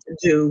we want to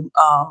do.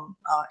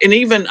 And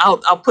even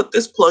I'll put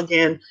this plug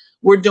in.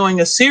 We're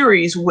doing a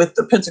series with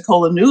the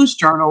Pensacola News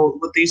Journal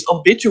with these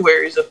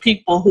obituaries of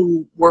people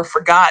who were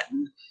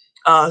forgotten.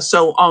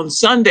 So on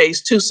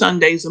Sundays, 2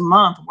 Sundays a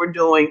month, we're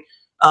doing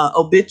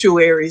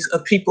obituaries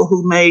of people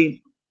who made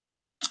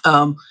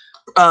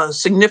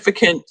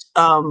significant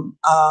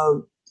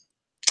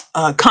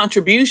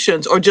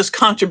contributions, or just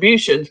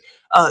contributions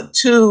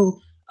to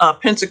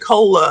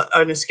Pensacola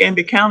and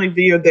Escambia County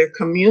via their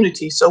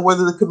community. So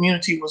whether the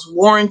community was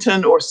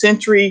Warrenton or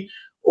Century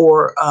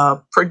or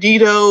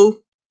Perdido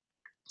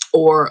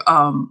or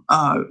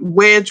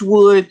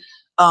Wedgwood,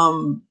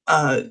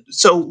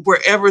 so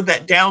wherever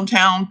that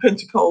downtown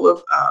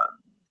Pensacola,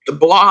 the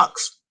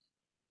blocks,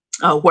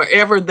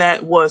 wherever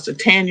that was, the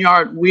tan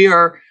yard, we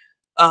are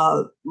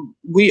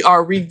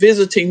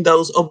revisiting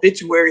those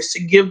obituaries to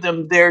give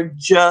them their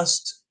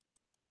just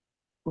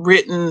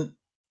written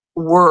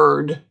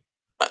word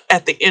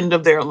at the end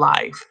of their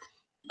life.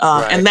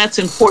 And that's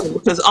important,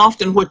 because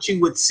often what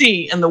you would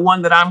see, and the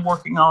one that I'm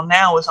working on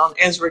now is on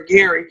Ezra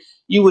Gary,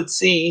 you would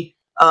see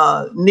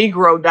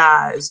Negro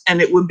dies,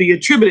 and it would be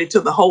attributed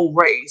to the whole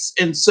race.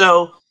 And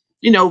so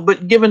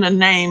but given a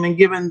name and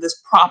given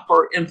this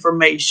proper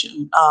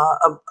information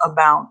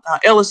about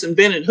Ellison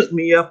Bennett hooked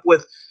me up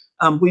with.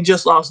 We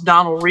just lost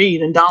Donald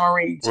Reed, and Donald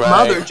Reed's Right.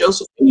 mother,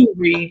 Josephine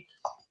Reed,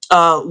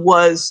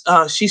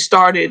 she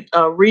started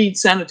Reed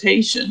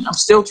Sanitation. I'm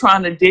still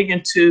trying to dig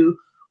into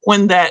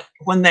when that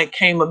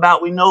came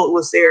about. We know it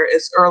was there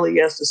as early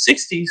as the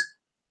 60s,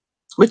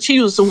 but she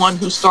was the one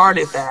who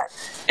started that.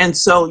 And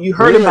so you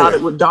heard about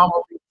Really? it with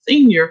Donald Reed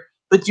Sr.,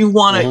 but you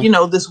want to,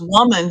 Mm-hmm. this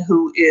woman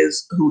who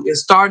is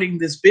starting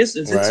this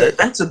business. Right.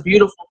 That's a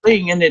beautiful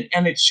thing, and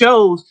it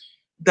shows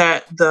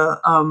that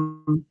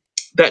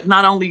that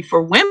not only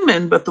for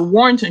women, but the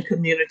Warrenton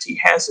community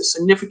has a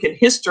significant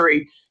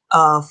history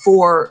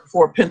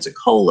for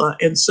Pensacola.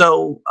 And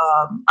so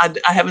I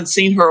haven't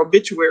seen her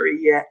obituary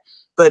yet,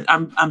 but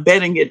I'm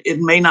betting it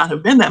may not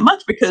have been that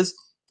much, because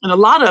in a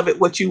lot of it,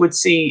 what you would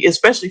see,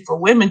 especially for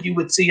women, you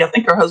would see, I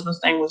think her husband's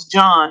name was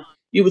John.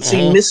 You would see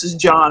Mm-hmm. Mrs.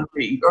 John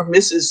Reed or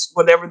Mrs.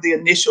 whatever the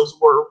initials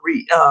were,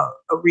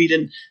 Reed.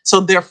 And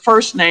so their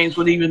first names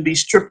would even be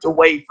stripped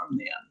away from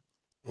them.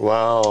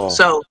 Wow.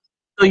 So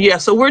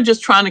we're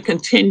just trying to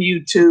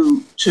continue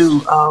to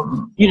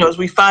as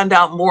we find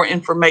out more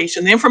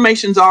information. The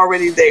information's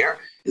already there.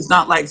 It's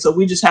not like, so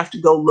we just have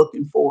to go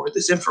looking for it.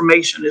 This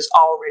information is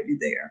already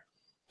there.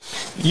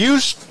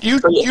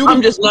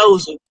 I'm just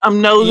nosy.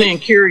 I'm nosy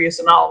and curious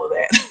and all of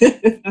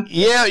that.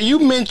 Yeah, you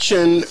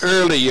mentioned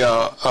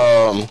earlier,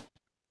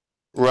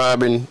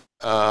 Robin,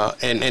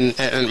 and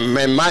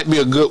it might be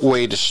a good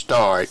way to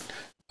start.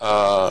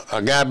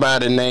 A guy by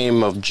the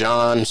name of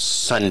John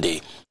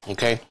Sunday.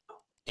 Okay.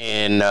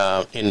 And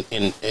I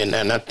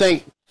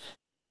think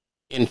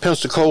in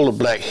Pensacola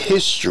Black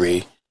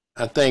history,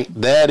 I think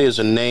that is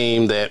a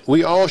name that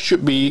we all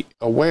should be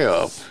aware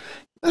of.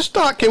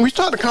 Can we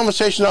start the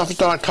conversation off and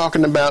start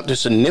talking about the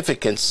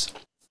significance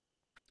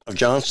of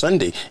John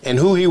Sunday and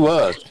who he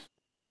was?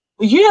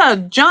 Yeah,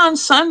 John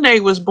Sunday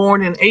was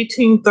born in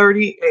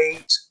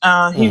 1838.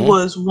 He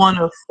was one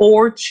of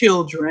 4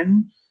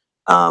 children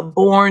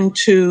born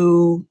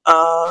to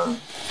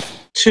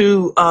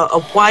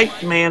a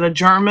white man, a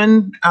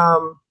German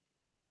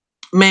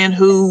man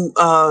who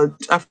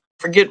I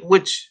forget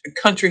which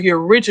country he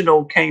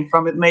original came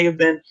from. It may have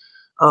been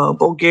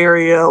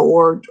Bulgaria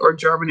or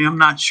Germany. I'm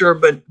not sure,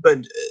 but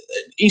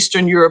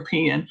Eastern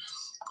European.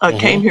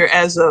 Came here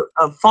as a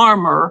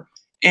farmer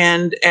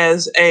and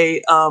as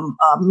a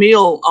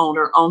mill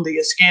owner on the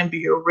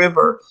Escambia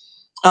River.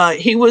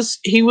 He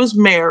was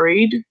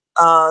married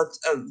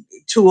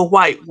to a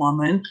white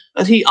woman,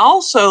 but he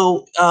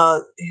also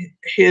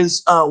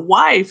his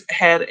wife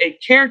had a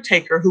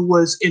caretaker who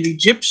was an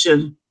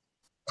Egyptian,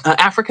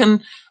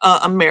 African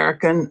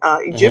American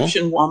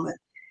Egyptian woman,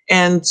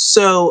 and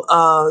so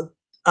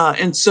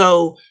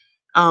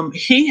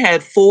he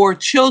had 4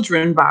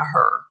 children by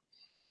her.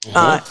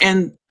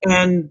 And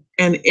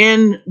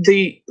in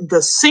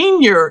the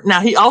senior, now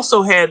he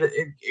also had,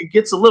 it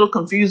gets a little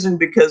confusing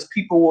because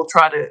people will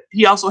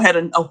he also had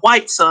a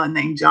white son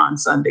named John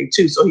Sunday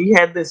too. So he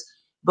had this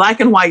black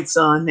and white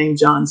son named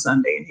John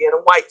Sunday, and he had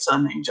a white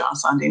son named John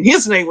Sunday, and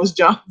his name was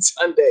John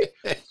Sunday.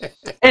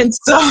 And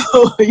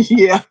so,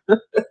 yeah.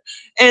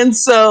 And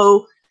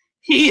so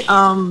he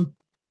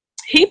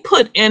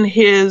put in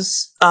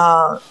his,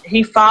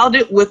 he filed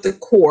it with the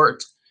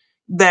court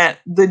that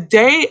the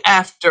day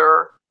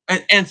after,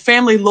 and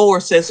family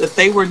lore says that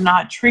they were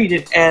not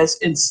treated as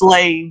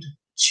enslaved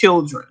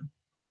children.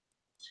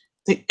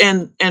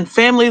 And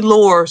family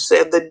lore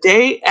said the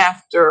day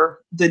after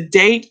the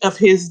date of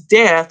his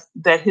death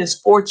that his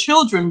 4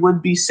 children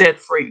would be set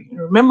free. And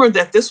remember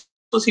that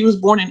he was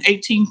born in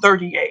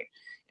 1838,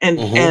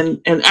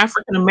 and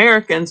African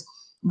Americans,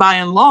 by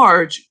and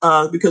large,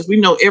 because we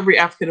know every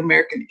African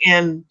American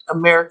in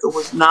America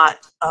was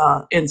not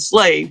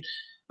enslaved.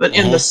 But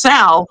in the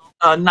South,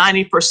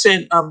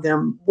 90% of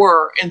them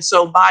were. And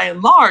so by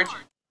and large,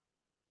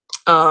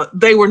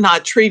 they were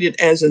not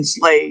treated as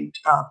enslaved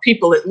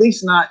people, at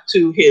least not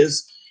to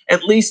his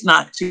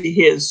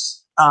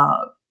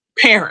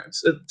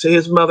parents, to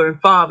his mother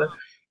and father.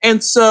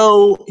 And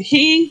so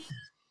he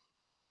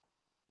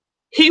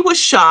was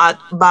shot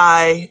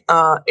by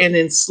an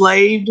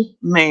enslaved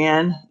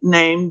man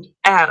named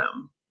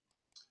Adam.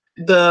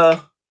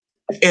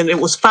 And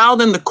it was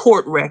filed in the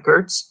court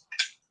records.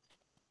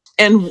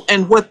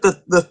 And what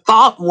the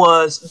thought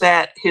was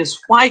that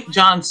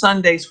John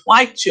Sunday's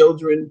white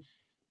children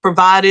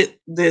provided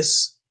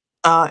this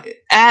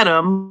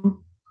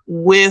Adam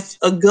with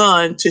a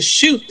gun to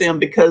shoot them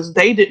because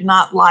they did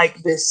not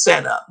like this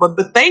setup.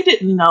 But they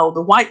didn't know,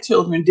 the white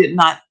children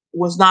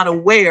was not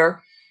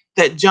aware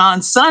that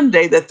John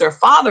Sunday, that their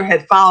father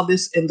had filed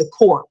this in the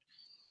court.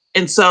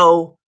 And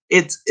so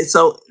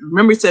so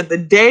remember, he said, the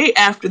day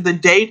after the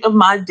date of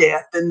my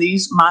death, then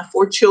my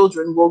 4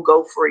 children will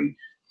go free.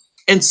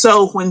 And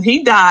so when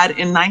he died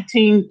in I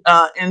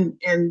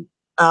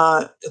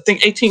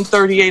think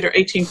 1838 or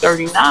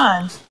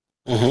 1839,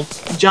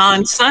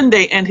 John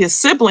Sunday and his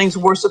siblings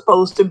were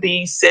supposed to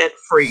be set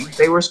free.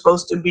 They were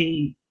supposed to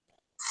be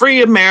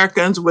free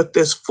Americans with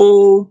this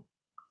full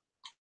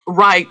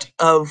right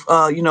of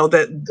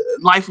that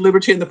life,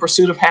 liberty, and the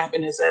pursuit of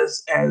happiness,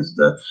 as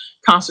the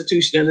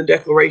Constitution and the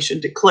Declaration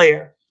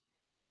declare.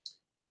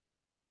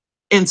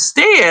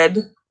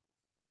 Instead,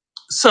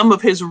 some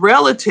of his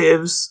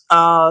relatives,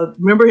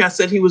 remember I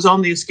said he was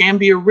on the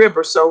Escambia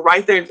River, so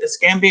right there,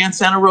 Escambia and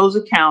Santa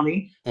Rosa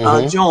County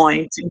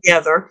joined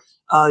together.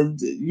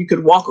 You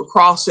could walk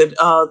across it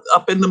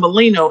up in the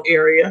Molino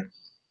area.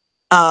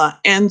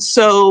 And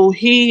so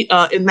he,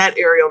 in that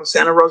area on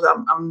Santa Rosa,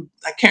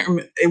 I can't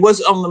remember, it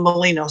was on the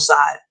Molino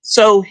side.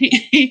 So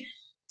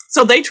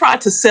so they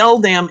tried to sell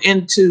them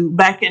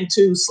back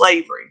into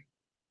slavery.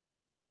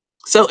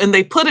 So, and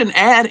they put an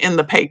ad in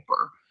the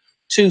paper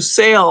to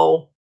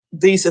sell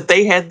that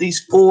they had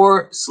these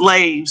 4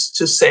 slaves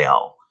to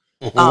sell.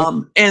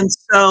 And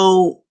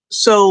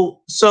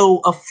so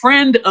a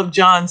friend of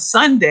John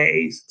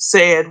Sunday's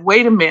said,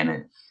 wait a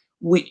minute,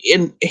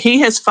 he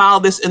has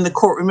filed this in the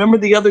court. Remember,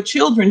 the other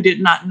children did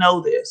not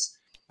know this.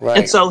 Right.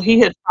 And so he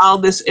had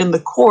filed this in the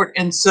court.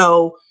 And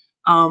so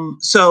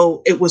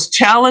it was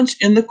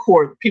challenged in the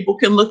court. People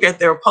can look at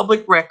their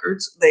public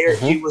records there.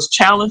 He was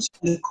challenged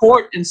in the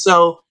court. And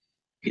so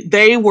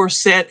they were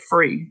set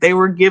free. They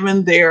were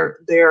given their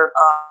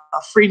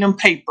freedom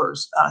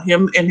papers.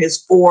 Him and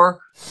his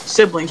 4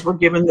 siblings were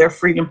given their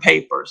freedom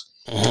papers.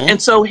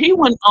 And so he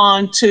went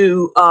on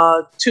to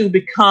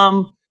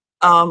become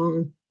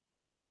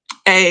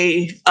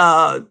he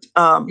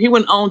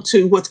went on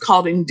to what's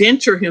called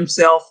indenture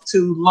himself,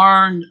 to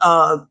learn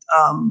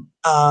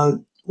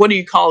what do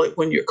you call it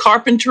when you're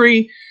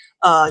carpentry,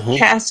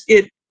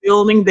 casket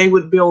building. They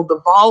would build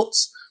the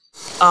vaults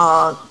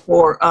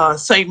for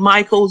St.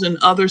 Michael's and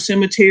other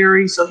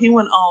cemeteries. So he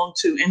went on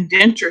to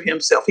indenture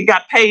himself. He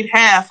got paid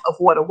half of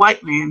what a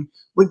white man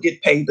would get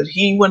paid, but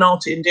he went on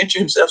to indenture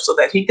himself so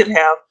that he could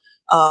have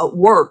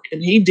work,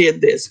 and he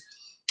did this.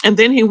 And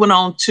then he went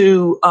on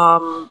to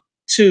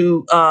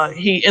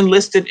he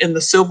enlisted in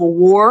the Civil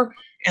War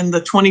in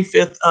the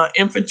 25th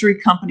Infantry,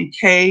 Company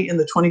K in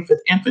the 25th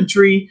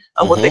Infantry,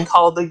 what they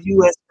call the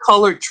U.S.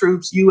 Colored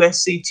Troops,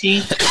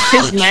 USCT.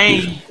 His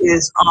name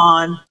is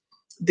on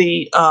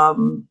the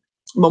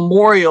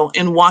memorial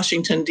in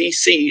Washington,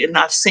 D.C., and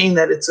I've seen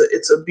that.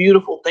 It's a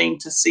beautiful thing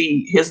to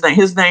see his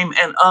name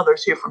and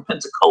others here from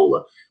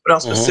Pensacola, but I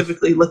was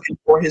specifically looking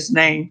for his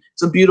name.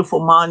 It's a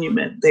beautiful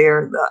monument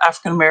there, the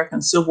African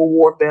American Civil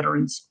War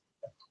veterans.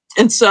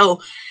 And so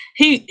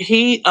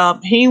he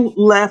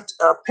left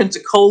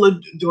Pensacola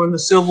during the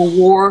Civil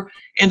War,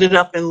 ended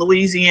up in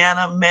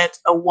Louisiana, met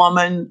a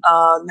woman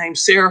named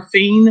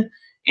Seraphine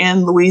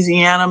in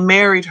Louisiana,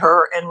 married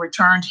her, and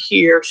returned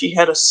here. She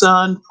had a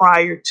son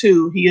prior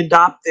to. He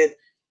adopted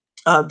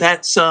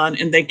that son,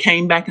 and they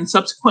came back and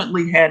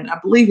subsequently had, I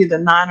believe, either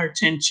 9 or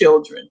 10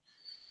 children.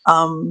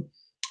 So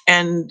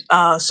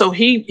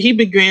he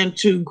began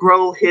to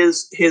grow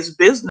his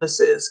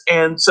businesses,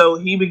 and so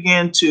he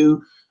began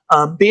to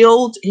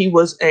build. He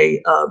was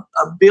a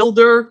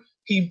builder.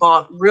 He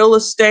bought real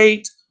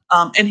estate,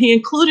 and he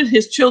included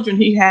his children.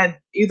 He had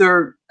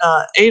either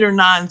 8 or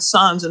 9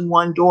 sons and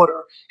 1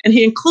 daughter, and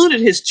he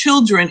included his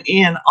children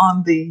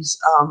on these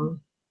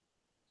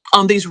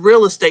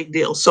real estate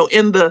deals. So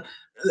in the,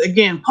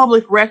 again,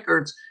 public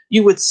records,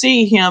 you would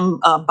see him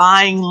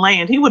buying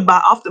land. He would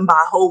often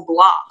buy whole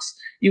blocks.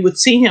 You would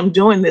see him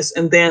doing this,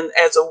 and then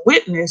as a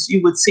witness,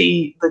 you would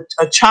see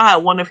a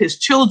child, one of his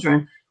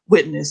children,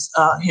 witness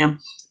him.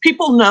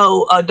 People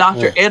know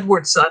Dr.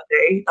 Edward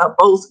Sunday,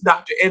 both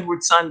Dr.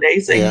 Edward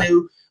Sundays. They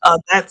knew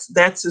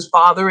that's his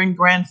father and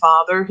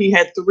grandfather. He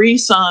had 3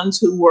 sons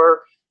who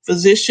were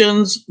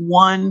physicians,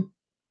 1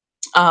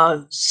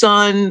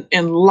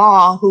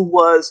 son-in-law who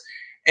was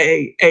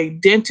a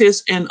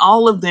dentist, and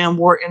all of them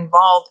were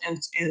involved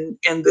in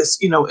this,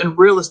 in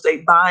real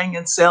estate, buying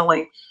and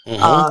selling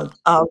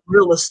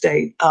real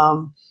estate.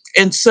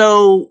 And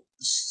so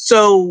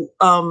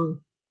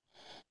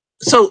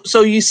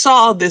you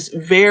saw this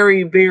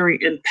very, very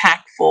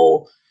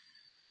impactful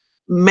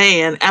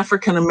man,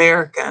 African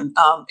American.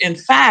 In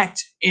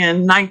fact,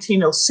 in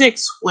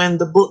 1906, when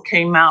the book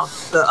came out,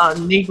 the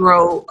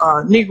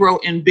Negro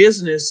in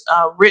Business,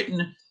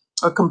 written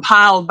or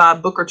compiled by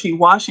Booker T.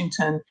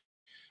 Washington,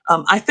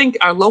 I think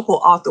our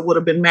local author would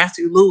have been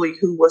Matthew Louis,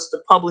 who was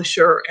the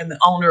publisher and the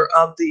owner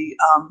of the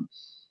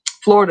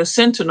Florida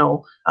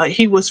Sentinel.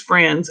 He was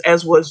friends,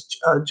 as was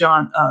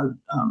John.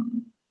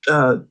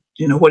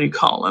 What do you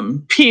call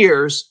him?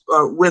 Peers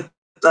with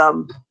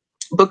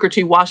Booker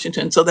T.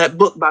 Washington. So that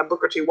book by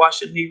Booker T.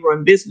 Washington, Negro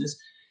in Business,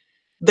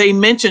 they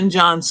mention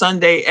John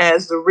Sunday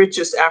as the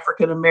richest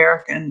African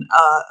American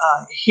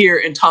here,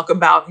 and talk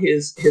about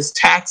his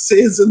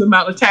taxes and the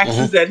amount of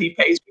taxes that he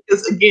pays,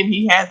 because again,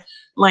 he had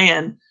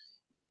land.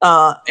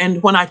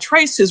 And when I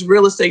trace his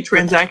real estate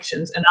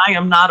transactions, and I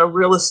am not a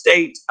real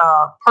estate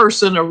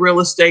person, a real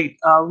estate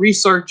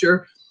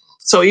researcher,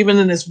 so even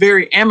in this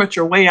very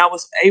amateur way, I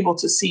was able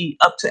to see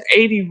up to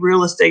 80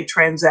 real estate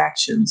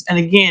transactions. And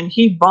again,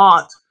 he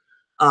bought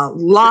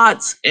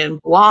lots and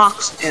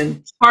blocks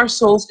and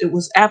parcels. It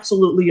was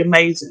absolutely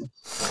amazing.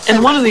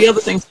 And one of the other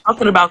things,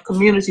 talking about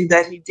community,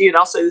 that he did,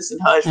 I'll say this in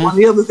hush, one of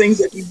the other things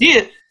that he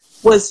did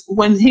was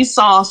when he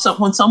saw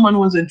when someone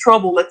was in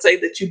trouble, let's say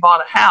that you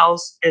bought a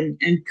house and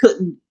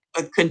couldn't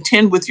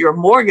contend with your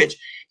mortgage,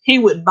 he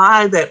would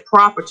buy that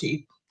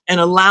property and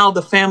allow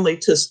the family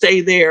to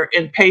stay there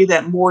and pay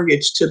that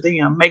mortgage to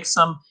them, make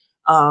some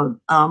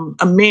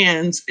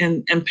amends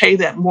and pay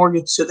that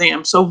mortgage to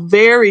them. So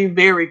very,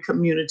 very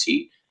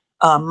community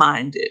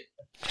minded.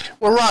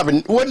 Well,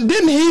 Robin,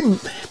 didn't he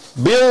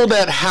build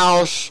that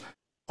house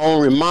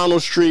on Romano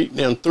Street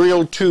in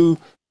 302?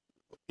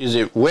 Is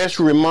it West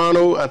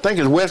Romano? I think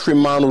it's West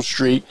Romano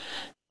Street.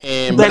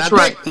 And that's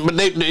right. But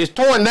it's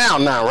torn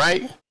down now,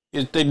 right?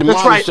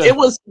 That's right. It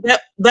was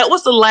that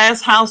was the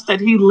last house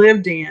that he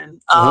lived in,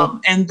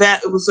 and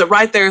that it was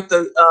right there at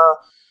the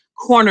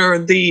corner,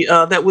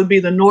 that would be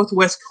the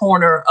northwest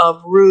corner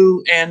of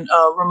Rue and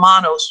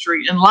Romano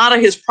Street. And a lot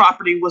of his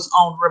property was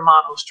on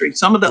Romano Street.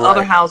 Some of the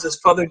other houses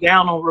further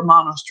down on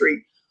Romano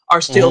Street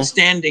are still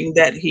standing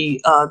that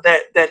he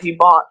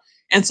bought.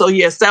 And so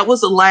yes, that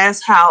was the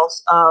last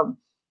house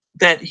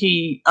that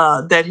he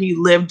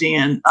lived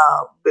in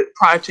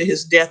prior to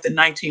his death in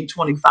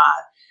 1925.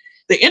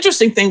 The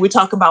interesting thing, we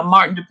talk about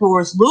Martin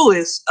DePorres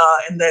Lewis,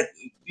 and that,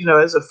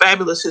 as a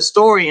fabulous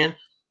historian,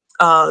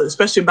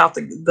 especially about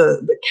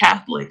the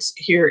Catholics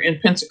here in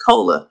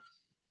Pensacola.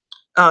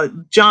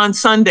 John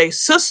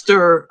Sunday's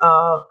sister,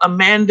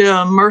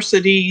 Amanda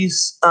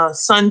Mercedes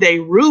Sunday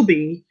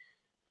Ruby,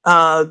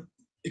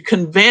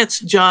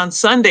 convinced John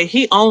Sunday,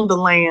 he owned the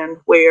land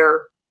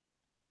where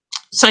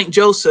St.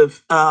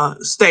 Joseph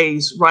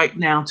stays right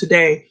now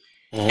today.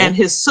 And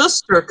his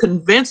sister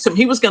convinced him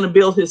he was going to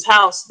build his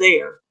house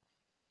there.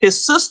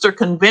 His sister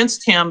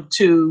convinced him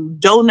to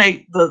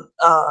donate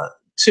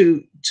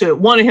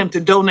wanted him to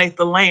donate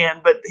the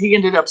land, but he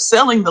ended up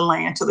selling the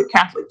land to the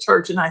Catholic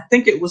Church, and I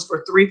think it was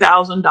for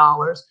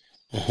 $3,000.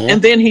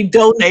 And then he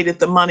donated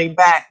the money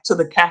back to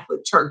the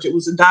Catholic Church. It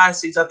was a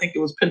diocese, I think it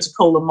was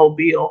Pensacola,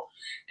 Mobile,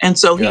 and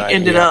so he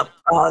ended up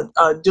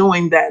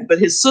doing that. But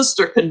his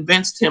sister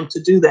convinced him to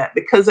do that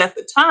because at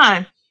the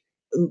time,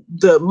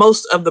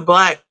 most of the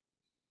Black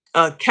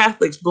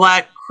Catholics,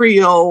 Black,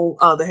 Creole,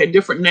 they had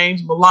different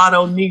names,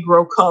 mulatto,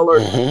 Negro,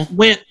 colored,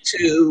 went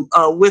to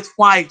with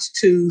whites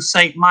to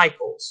St.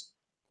 Michael's,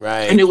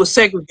 and it was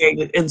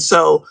segregated. And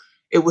so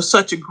it was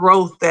such a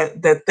growth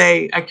that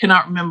I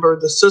cannot remember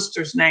the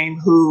sister's name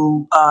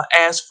who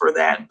asked for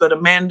that, but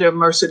Amanda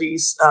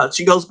Mercedes,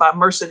 she goes by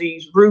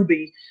Mercedes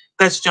Ruby.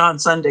 That's John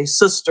Sunday's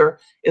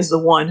sister, is the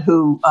one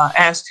who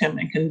asked him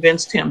and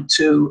convinced him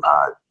to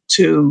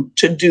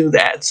do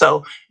that.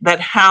 So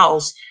that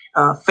house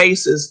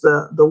faces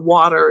the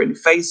water and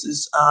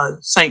faces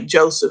St.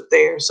 Joseph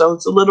there. So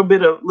it's a little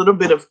bit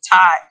of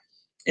tie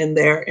in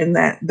there in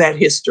that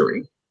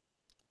history.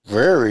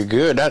 Very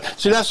good.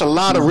 That's a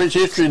lot of rich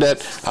history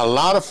that a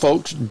lot of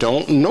folks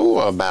don't know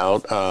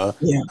about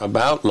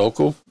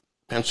local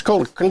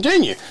Pensacola.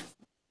 Continue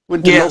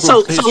with the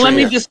so let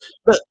me just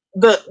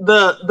the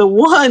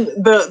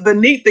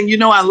neat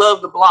thing, I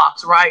love the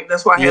blocks, right?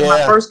 That's where I had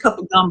my first cup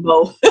of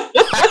gumbo.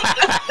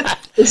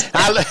 Was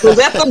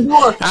at the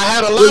door. I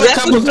had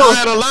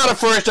a lot of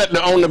first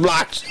on the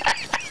blocks.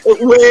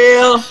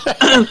 Well,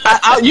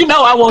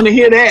 I want to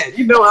hear that.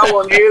 I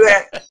want to hear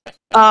that.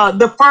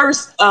 The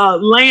first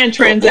land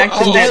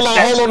transaction.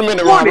 Hold on a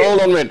minute, Ron.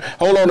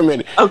 Hold on a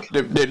minute.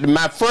 Okay.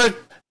 My first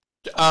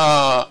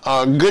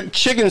good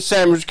chicken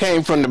sandwich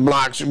came from the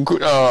blocks.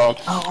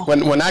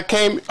 When I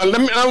came, I'm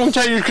gonna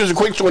tell you because a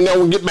quick story. Then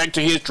we'll get back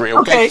to history.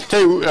 Okay.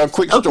 Tell you a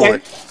quick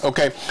story.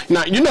 Okay.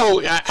 Now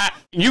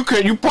you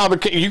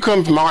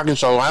come from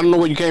Arkansas. I don't know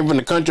where you came from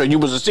the country. You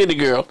was a city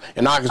girl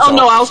in Arkansas. Oh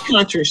no, I was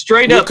country.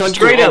 Straight up.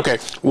 Okay.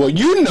 Well,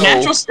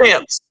 natural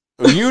steps.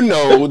 You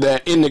know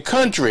that in the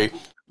country,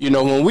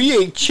 when we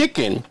ate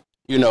chicken,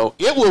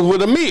 it was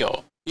with a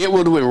meal. It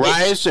was with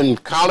rice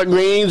and collard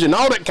greens and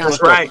all that kind of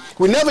stuff. Right.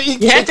 We never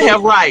eat. You had to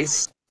have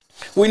rice.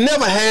 We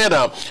never had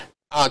a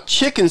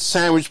chicken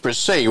sandwich per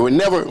se. We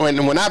never.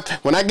 When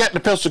I got to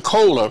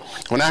Pensacola,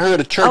 when I heard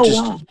the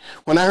churches,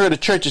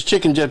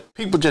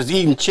 people just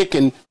eating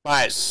chicken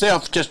by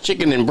itself, just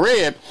chicken and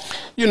bread.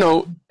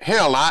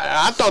 Hell,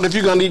 I thought if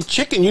you're gonna eat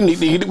chicken, you need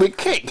to eat it with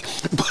cake.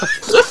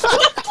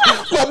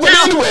 but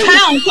anyway,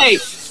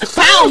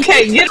 pound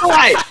cake. Get it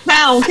right.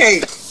 Pound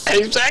cake.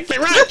 Exactly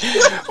right.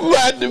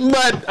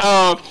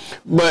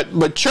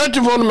 but church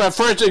was one of my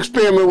first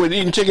experiment with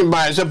eating chicken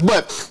by itself.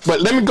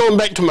 But let me go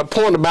back to my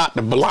point about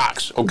the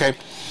blocks. Okay,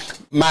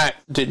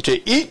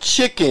 to eat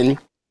chicken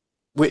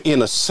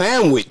in a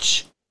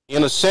sandwich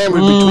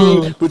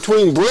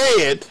between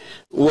bread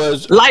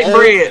was light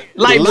bread,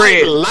 white,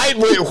 light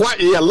bread,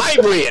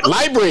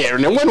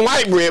 and it wasn't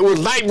white bread, it was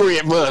light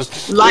bread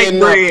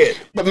bread.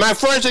 But my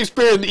first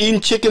experience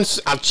eating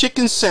a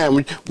chicken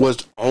sandwich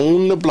was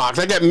on the blocks.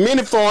 I got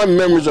many fond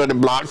memories of the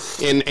block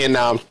in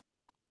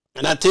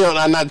And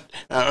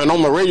and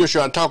on my radio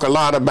show, I talk a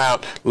lot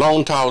about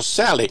Long Tall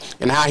Sally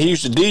and how he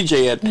used to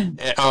DJ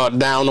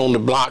down on the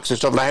blocks and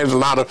stuff. And I have a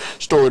lot of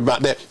stories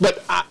about that.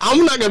 But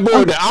I'm not going to bore you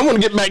with that. I want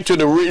to get back to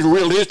the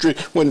real history.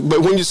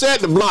 But when you said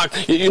the block,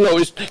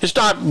 it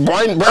started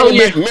bringing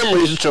back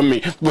memories to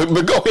me.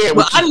 But go ahead.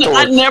 Well,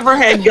 I never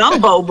had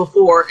gumbo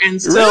before, and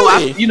so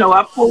really?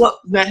 I pull up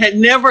that had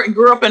never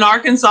grew up in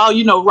Arkansas.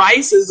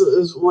 Rice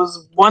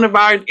was one of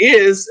our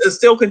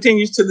still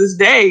continues to this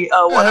day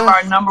one of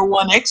our number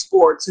one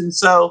exports, and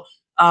so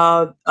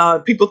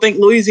people think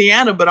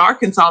Louisiana, but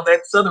Arkansas,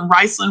 that Southern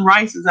Riceland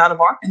rice is out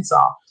of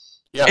Arkansas.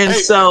 Yeah. And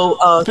so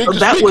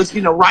that was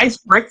rice,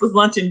 breakfast,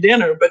 lunch, and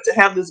dinner. But to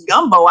have this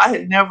gumbo,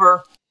 I'd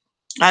never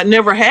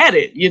had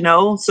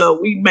it,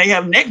 so we may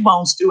have neck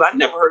bone stew. I'd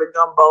never heard of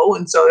gumbo.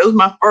 And so it was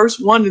my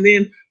first one. And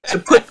then to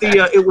put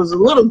it was a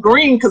little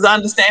green because I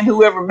understand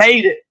whoever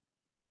made it,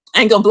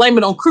 I ain't gonna blame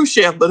it on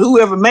Khrushchev, but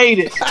whoever made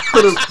it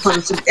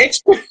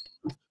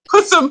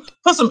put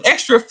some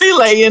extra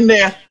filet in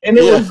there, and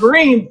it was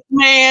green.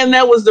 Man,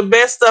 that was the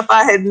best stuff.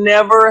 I had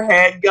never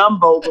had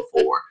gumbo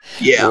before.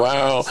 Yeah.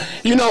 Wow.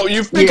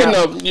 You're speaking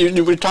of,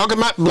 you were talking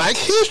about Black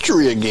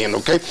history again,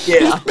 okay? Yeah.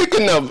 You're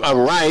speaking of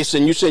rice,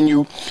 and you said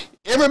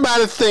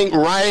everybody think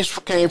rice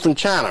came from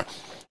China,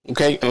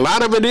 okay? A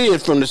lot of it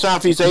is from the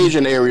Southeast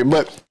Asian area,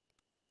 but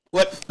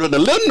what the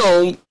little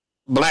known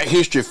Black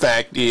history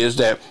fact is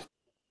that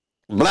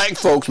Black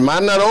folks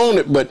might not own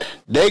it, but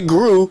they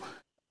grew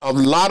a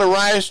lot of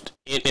rice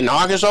in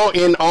Arkansas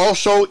and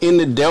also in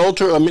the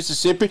Delta of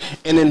Mississippi.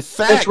 And in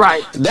fact,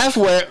 that's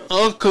where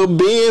Uncle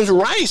Ben's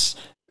rice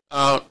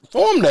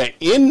formed at,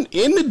 in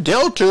the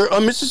Delta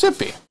of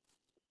Mississippi.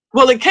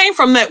 Well, it came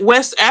from that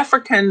West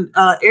African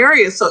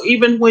area. So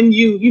even when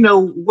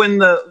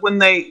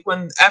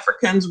when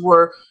Africans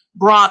were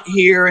brought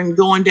here and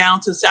going down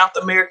to South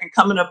America and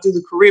coming up through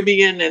the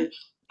Caribbean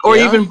or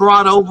even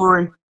brought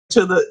over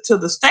to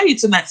the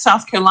States in that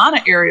South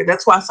Carolina area,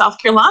 that's why South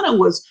Carolina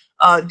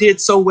did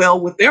so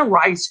well with their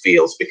rice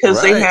fields, because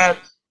they had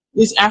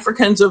these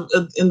Africans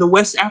in the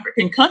West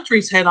African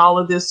countries had all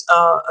of this,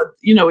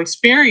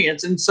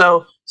 experience. And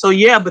so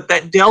but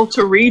that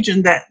Delta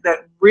region, that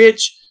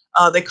rich,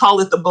 they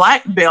call it the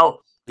Black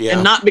Belt,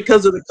 and not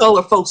because of the color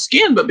of folks'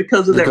 skin, but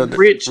because of that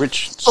rich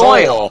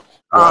soil.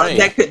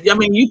 That could,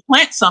 you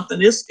plant something,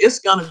 it's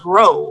going to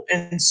grow.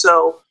 And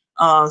so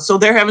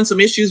they're having some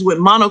issues with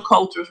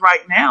monocultures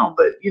right now,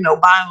 but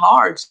by and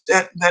large,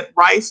 that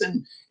rice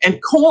and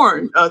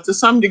corn to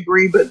some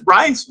degree, but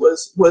rice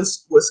was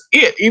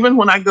it. Even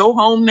when I go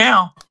home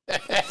now,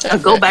 I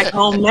go back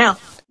home now,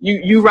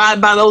 you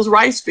ride by those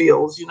rice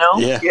fields,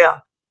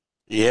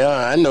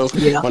 Yeah, I know.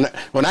 Yeah.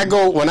 When I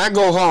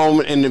go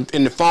home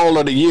in the fall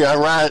of the year, I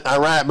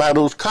ride by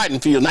those cotton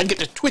fields and I get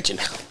to twitching.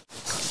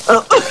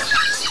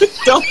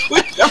 Don't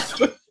twitch.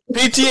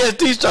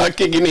 PTSD start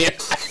kicking in.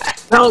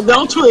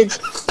 Don't twitch.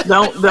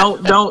 Don't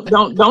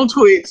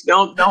twitch.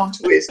 Don't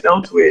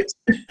twitch.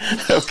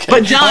 Okay.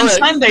 But John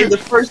Sunday, the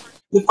first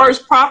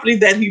property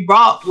that he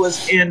bought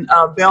was in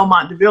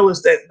Belmont de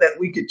Villas that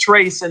we could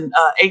trace in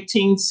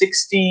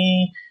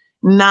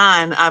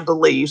 1869, I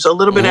believe. So a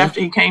little bit after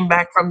he came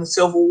back from the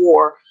Civil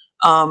War,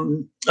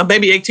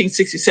 maybe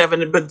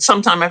 1867, but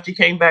sometime after he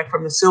came back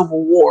from the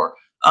Civil War,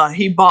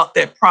 he bought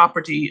that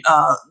property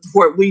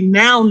where we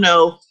now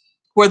know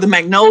where the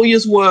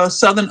Magnolias were,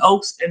 Southern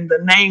Oaks, and the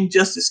name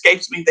just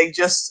escapes me. They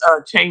just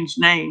changed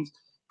names.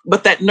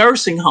 But that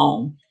nursing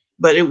home,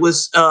 but it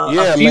was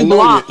a few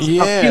blocks.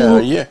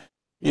 Yeah.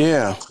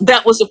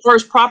 That was the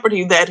first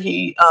property that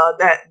he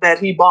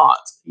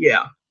bought.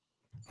 Yeah.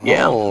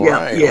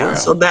 Wow.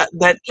 So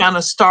that kind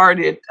of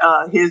started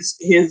his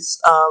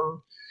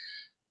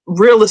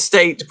real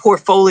estate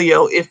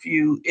portfolio, if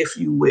you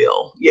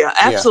will. Yeah,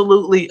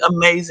 absolutely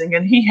amazing.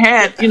 And he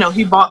had,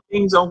 he bought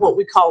things on what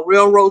we call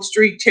Railroad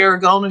Street,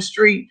 Tarragona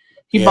Street.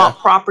 He bought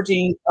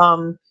property.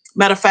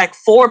 Matter of fact,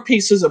 4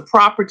 pieces of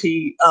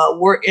property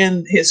were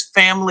in his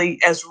family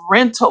as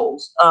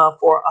rentals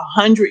for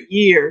 100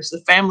 years.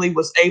 The family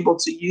was able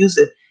to use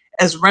it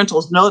as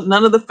rentals.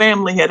 None of the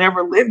family had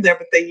ever lived there,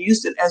 but they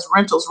used it as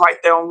rentals right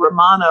there on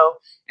Romano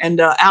and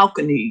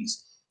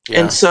Alcanese.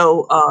 Yeah. And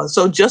so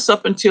just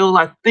up until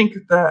I think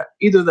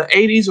either the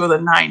 80s or the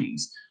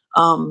 90s.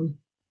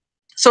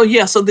 So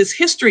this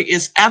history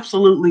is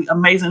absolutely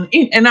amazing.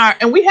 And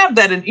we have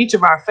that in each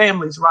of our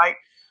families, right?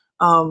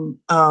 And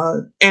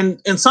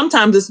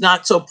sometimes it's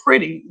not so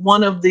pretty.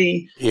 One of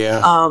the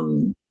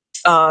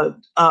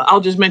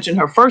I'll just mention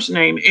her first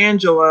name,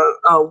 Angela.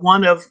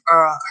 One of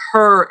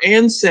her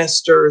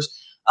ancestors,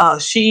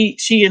 she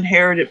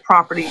inherited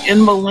property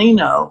in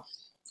Molino.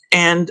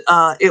 And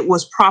it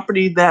was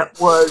property that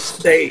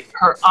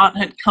her aunt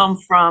had come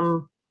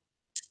from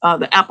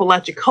the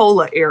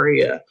Apalachicola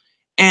area.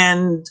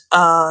 And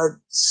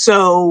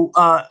so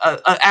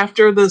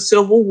after the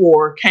Civil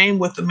War came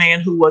with the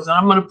man who was, and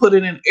I'm going to put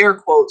it in air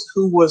quotes,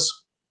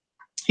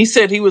 he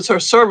said he was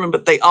her servant,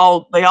 but they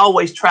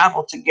always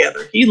traveled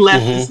together. He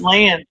left this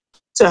land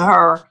to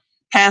her,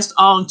 passed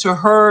on to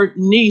her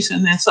niece,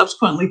 and then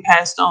subsequently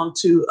passed on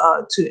to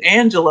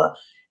Angela.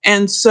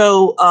 And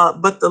so,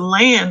 but the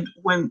land,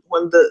 when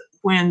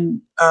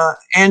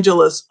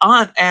Angela's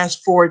aunt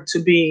asked for it to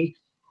be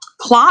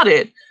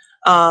plotted,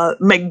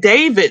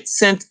 McDavid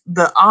sent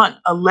the aunt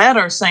a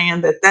letter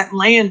saying that that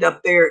land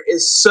up there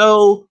is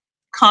so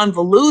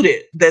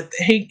convoluted that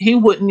he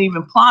wouldn't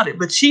even plot it.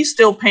 But she's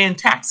still paying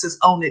taxes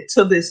on it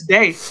to this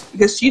day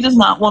because she does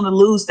not want to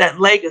lose that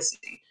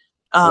legacy.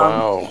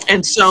 Wow.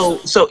 And so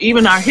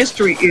even our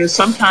history is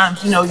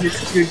sometimes,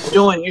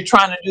 you're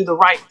trying to do the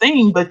right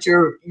thing, but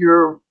you're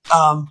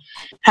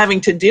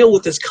having to deal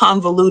with this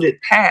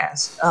convoluted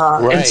past.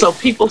 And Right. so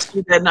people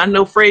see that, and I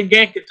know Fred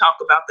Gantt could talk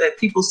about that.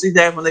 People see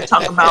that when they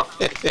talk about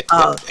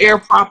air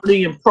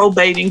property and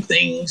probating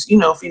things.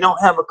 If you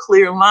don't have a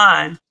clear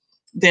line,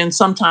 then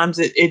sometimes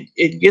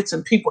it gets,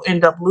 and people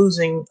end up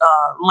losing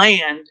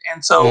land.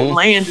 And so Hmm.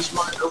 land is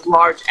one of those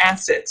large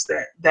assets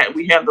that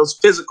we have, those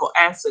physical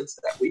assets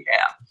that we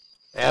have.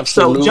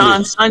 So Absolutely.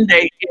 John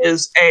Sunday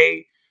is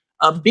a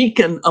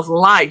beacon of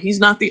light. He's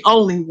not the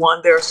only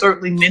one. There are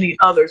certainly many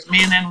others,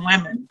 men and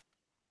women,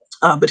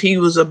 but he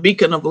was a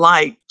beacon of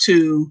light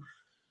to,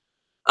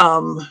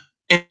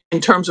 in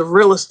terms of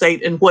real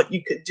estate and what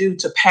you could do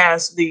to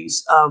pass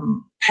these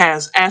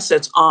pass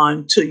assets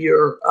on to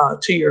your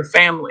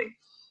family.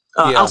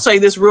 I'll Yeah. say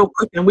this real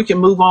quick, and we can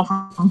move on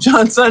from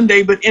John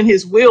Sunday. But in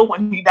his will,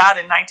 when he died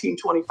in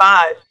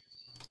 1925,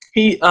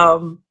 he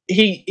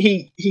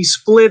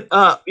split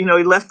up. He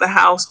left the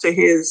house to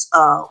his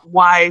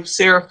wife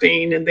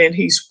Seraphine, and then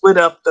he split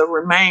up the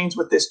remains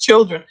with his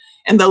children.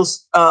 And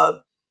those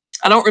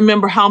I don't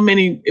remember how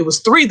many. It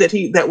was three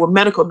that were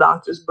medical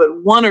doctors,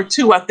 but one or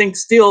two I think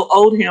still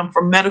owed him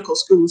from medical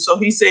school. So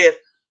he said,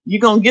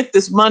 "You're gonna get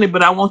this money,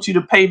 but I want you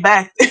to pay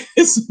back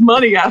this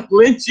money I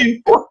lent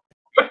you for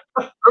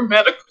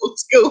medical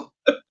school."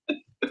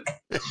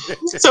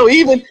 So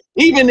even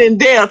in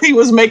death, he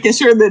was making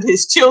sure that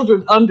his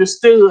children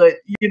understood,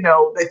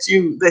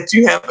 that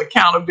you have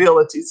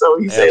accountability. So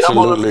he said,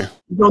 Absolutely.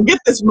 you're gonna get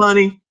this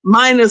money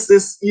minus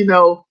this,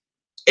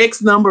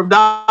 X number of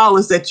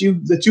dollars that you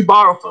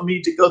borrow from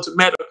me to go to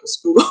medical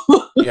school.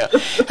 Yeah.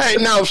 Hey,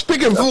 now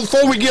speaking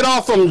before we get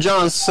off from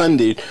John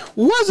Sunday,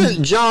 wasn't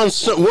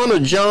one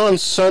of John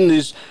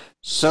Sunday's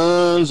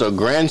sons or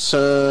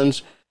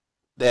grandsons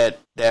that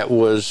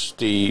was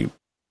the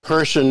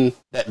person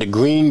that the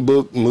Green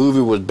Book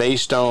movie was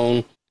based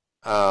on,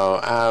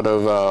 out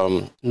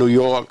of New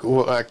York?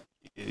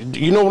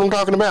 You know what I'm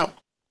talking about?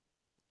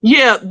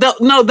 Yeah,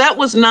 no, that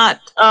was not.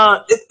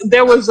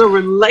 There was a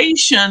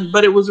relation,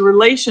 but it was a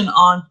relation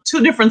on two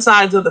different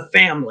sides of the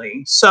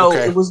family. So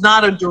Okay. it was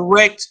not a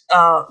direct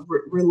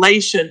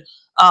relation.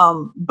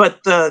 But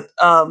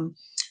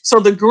so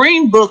the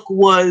Green Book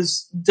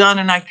was done,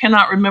 and I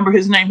cannot remember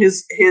his name.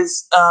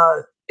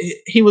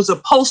 He was a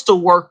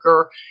postal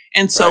worker,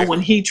 and so Right.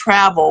 when he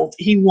traveled,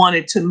 he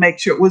wanted to make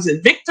sure. Was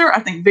it Victor? I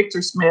think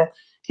Victor Smith.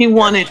 He Yeah.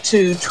 wanted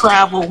to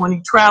travel. When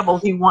he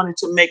traveled, he wanted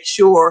to make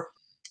sure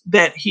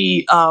that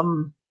he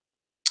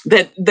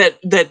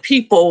that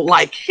people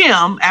like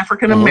him,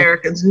 African Mm-hmm.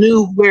 Americans,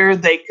 knew where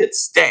they could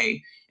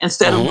stay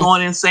instead of Mm-hmm.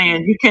 going and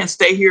saying you can't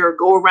stay here or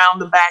go around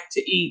the back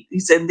to eat. He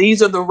said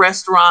these are the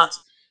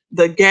restaurants,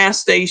 the gas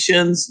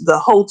stations, the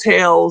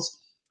hotels,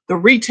 the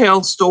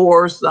retail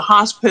stores, the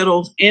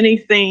hospitals,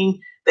 anything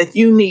that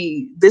you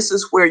need. This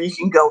is where you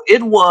can go.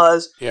 It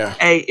was Yeah.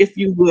 if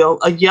you will,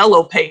 a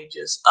yellow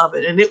pages of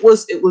it, and it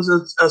was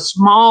a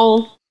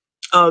small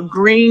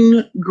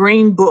green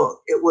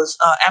book. It was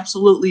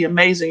absolutely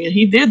amazing, and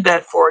he did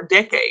that for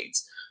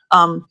decades.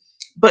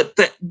 But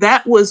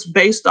that was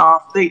based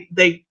off.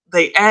 They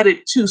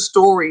added two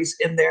stories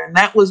in there, and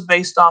that was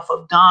based off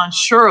of Don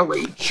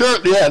Shirley, Sure.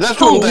 Yeah,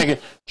 that's what I'm who thinking.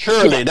 yeah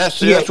Surely,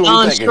 that's yeah what I'm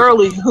Don thinking.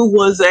 Shirley, who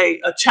was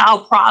a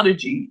child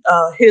prodigy.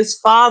 His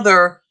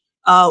father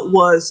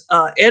was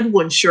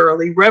Edwin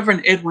Shirley,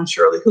 Reverend Edwin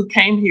Shirley, who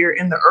came here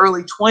in the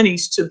early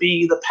 20s to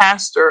be the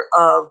pastor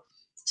of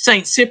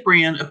St.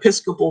 Cyprian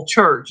Episcopal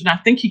Church. And I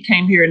think he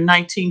came here in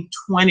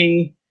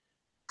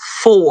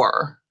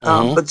 1924,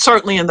 Mm-hmm. but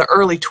certainly in the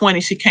early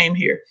 20s, he came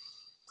here.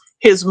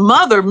 His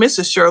mother,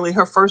 Mrs. Shirley,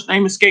 her first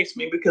name escapes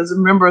me because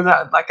remember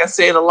that, like I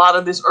said, a lot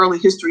of this early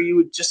history, you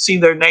would just see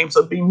their names. So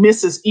it'd be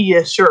Mrs.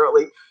 E.S.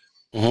 Shirley.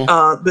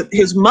 Mm-hmm. But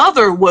his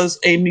mother was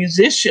a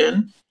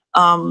musician,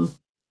 a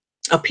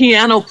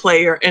piano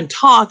player, and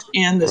taught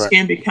in the Right.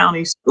 Escambia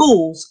County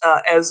schools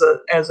as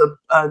a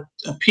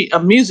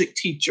music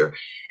teacher.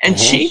 And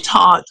Mm-hmm. she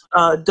taught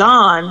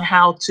Don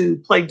how to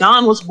play.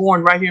 Don was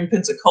born right here in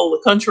Pensacola,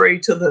 contrary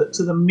to the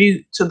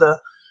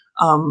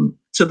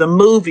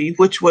movie,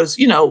 which was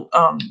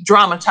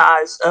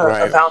dramatized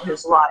Right. about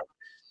his life.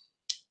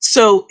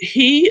 So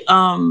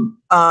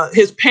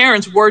his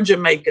parents were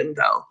Jamaican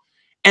though,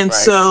 and Right.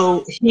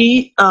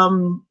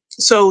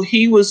 so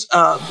he was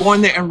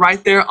born there and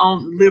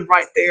lived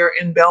right there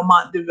in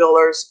Belmont de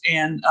Villiers,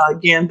 and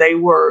again they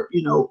were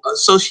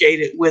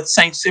associated with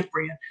Saint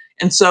Cyprian,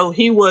 and so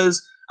he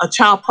was a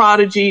child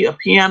prodigy, a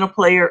piano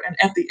player, and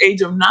at the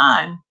age of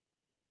 9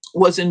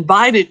 was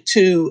invited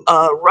to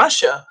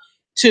Russia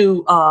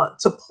to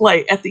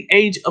play at the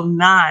age of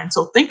 9.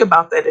 So think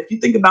about that. If you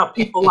think about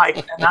people like,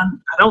 and I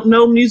don't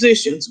know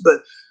musicians,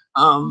 but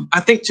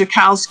I think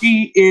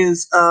Tchaikovsky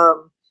is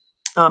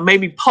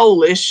maybe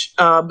Polish,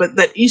 but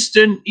that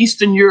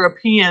Eastern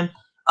European,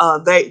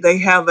 they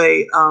have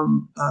a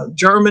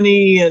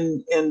Germany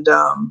and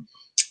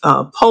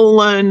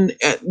Poland.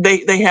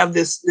 They have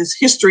this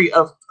history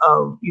of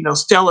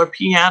stellar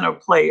piano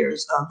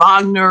players,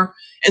 Wagner,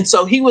 and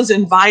so he was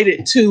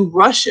invited to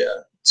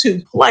Russia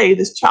to play,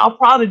 this child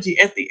prodigy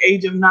at the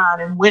age of 9,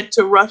 and went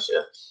to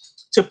Russia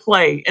to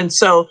play. And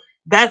so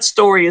that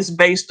story is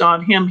based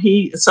on him.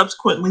 He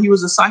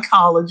was a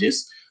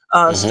psychologist,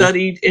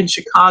 studied in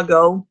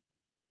Chicago,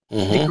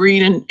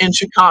 degreed in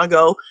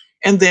Chicago,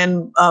 and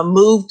then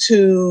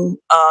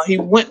he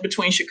went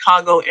between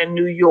Chicago and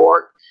New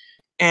York,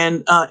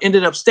 and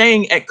ended up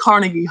staying at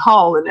Carnegie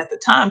Hall. And at the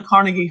time,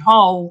 Carnegie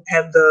Hall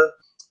had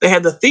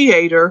the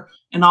theater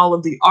and all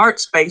of the art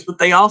space, but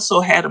they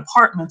also had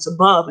apartments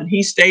above. And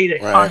he stayed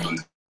at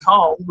Carnegie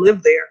Hall,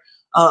 lived there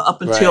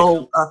up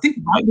until I think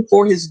right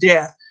before his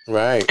death.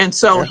 Right. And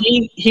so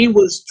he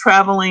was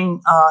traveling.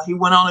 He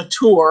went on a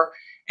tour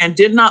and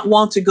did not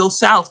want to go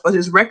south, but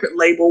his record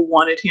label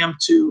wanted him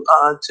to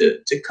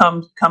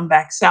come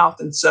back south,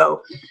 and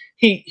so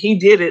he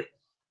did it.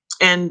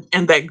 And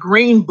that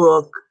Green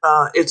Book,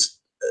 it's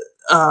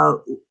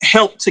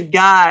helped to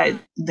guide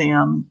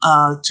them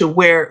to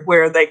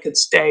where they could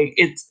stay.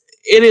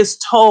 It is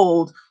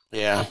told,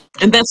 and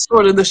that's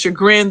sort of the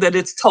chagrin that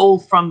it's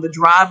told from the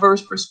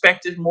driver's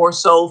perspective, more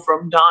so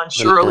from Don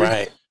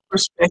Shirley's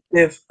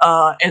perspective.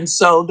 And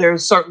so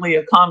there's certainly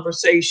a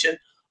conversation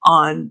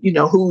on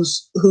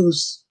whose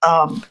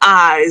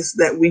eyes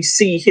that we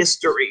see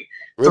history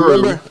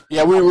through.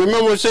 We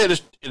remember it said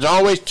it's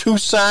always two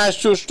sides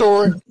to a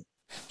story.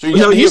 So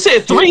you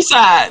said three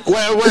sides.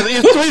 Well,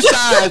 it's three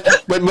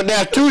sides, but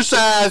there's two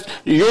sides,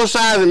 your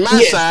side and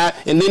my side,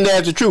 and then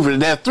there's the truth.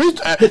 There's three.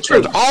 The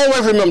truth.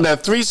 Always remember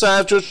there's three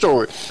sides to a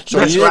story.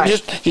 So you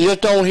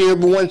just don't hear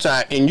but one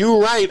side. And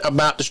you're right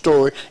about the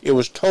story. It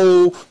was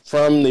told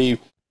from the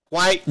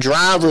white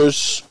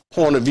driver's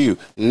point of view,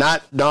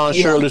 not Don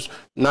Shirley's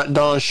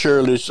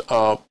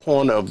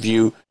point of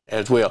view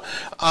as well.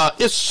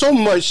 It's so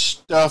much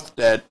stuff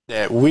that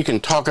we can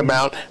talk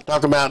about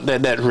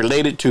that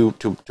related to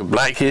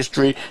Black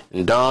history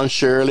and Don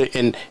Shirley,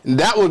 and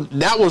that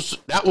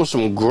was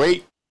some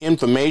great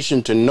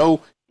information to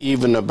know,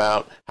 even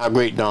about how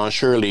great Don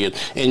Shirley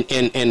is,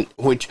 and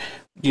which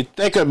you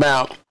think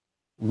about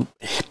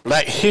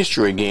Black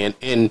history again,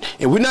 and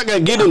we're not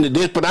going to get into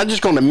this, but I'm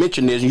just going to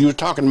mention this. You were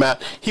talking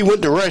about he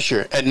went to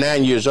Russia at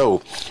 9 years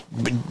old,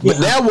 but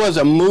that was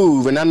a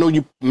move, and I know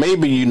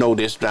maybe you know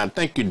this, but I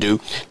think you do.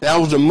 That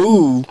was a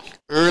move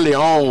early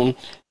on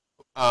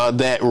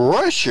that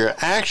Russia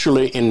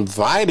actually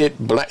invited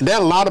Black. There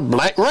are a lot of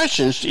Black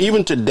Russians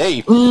even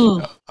today. A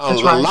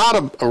lot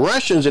of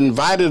Russians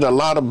invited a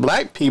lot of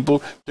Black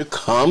people to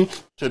come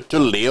to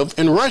live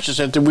in Russia,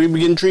 since we were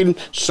getting treated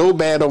so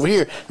bad over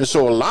here. And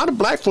so a lot of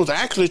Black folks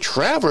actually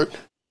traveled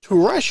to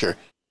Russia,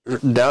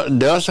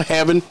 thus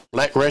having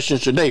Black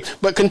Russians today.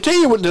 But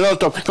continue with the other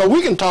stuff, because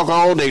we can talk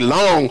all day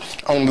long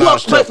on a lot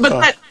of stuff.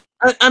 But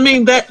I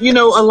mean, that,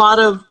 a lot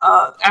of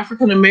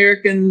African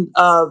American,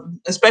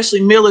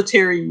 especially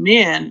military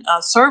men,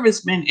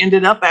 servicemen,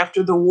 ended up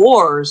after the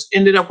wars,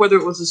 whether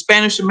it was the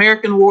Spanish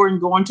American War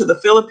and going to the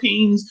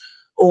Philippines,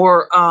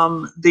 or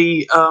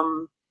the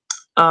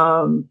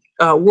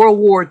World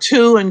War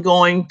II and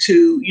going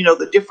to,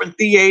 the different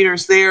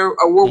theaters there,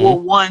 or World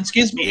War I,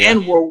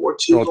 and World War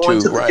II, going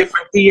to the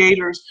different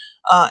theaters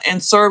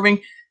and serving.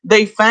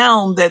 They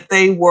found that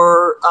they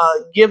were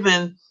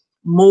given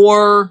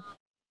more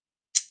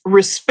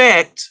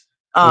respect,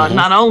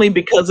 not only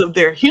because of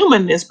their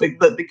humanness,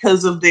 but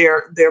because of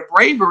their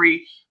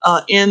bravery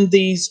in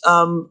these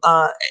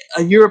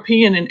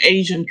European and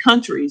Asian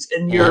countries.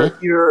 And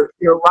you're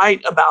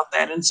right about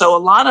that. And so a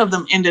lot of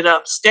them ended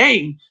up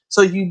staying.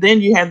 So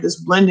you have this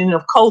blending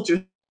of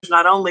cultures,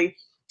 not only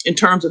in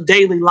terms of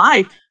daily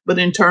life, but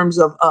in terms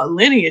of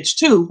lineage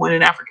too. When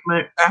an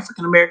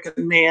African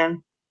American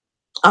man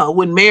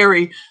would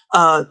marry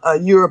a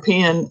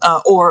European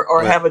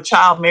or have a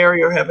child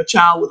marry or have a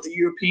child with a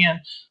European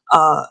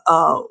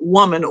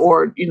woman,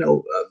 or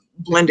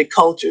blended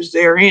cultures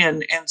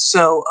therein. And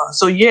so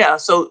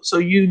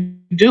you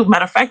do.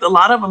 Matter of fact, a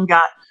lot of them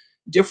got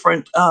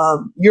different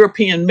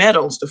European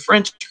medals, the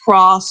French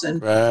Cross,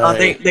 and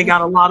they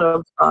got a lot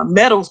of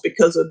medals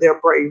because of their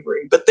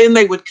bravery. But then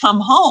they would come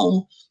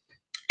home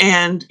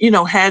and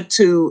had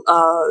to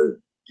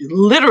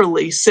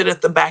literally sit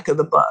at the back of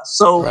the bus.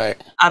 So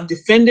I've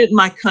defended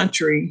my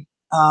country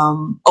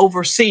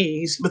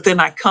overseas, but then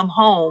I come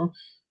home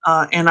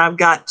and I've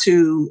got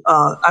to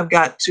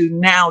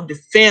now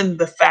defend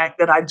the fact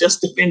that I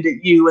just defended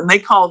you. And they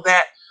called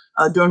that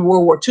during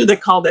World War II, they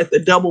called that the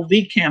double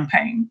V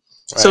campaign.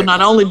 So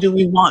not only do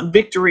we want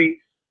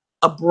victory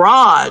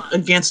abroad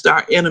against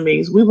our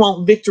enemies, we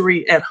want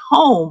victory at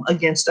home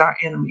against our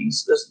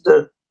enemies.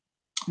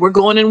 We're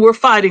going and we're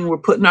fighting, we're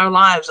putting our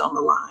lives on the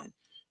line.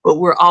 but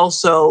we're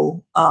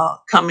also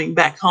coming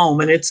back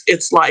home. And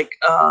it's like,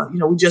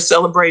 we just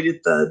celebrated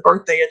the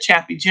birthday of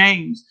Chappie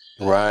James.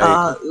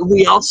 Right.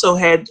 We also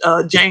had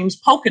James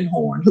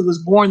Polkinghorne, who was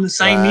born the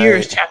same year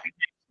as Right. Chappie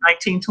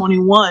James,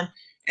 1921,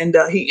 and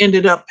he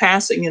ended up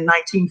passing in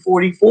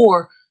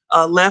 1944.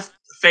 Left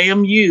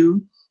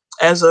FAMU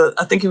as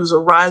I think he was a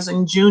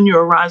rising junior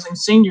or rising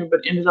senior,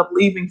 but ended up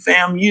leaving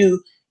FAMU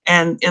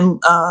and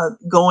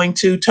going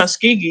to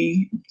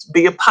Tuskegee to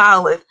be a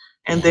pilot,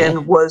 and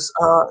then was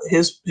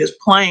his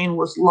plane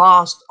was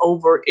lost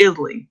over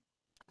Italy.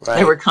 Right.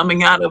 They were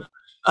coming out of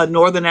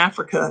Northern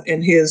Africa,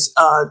 and his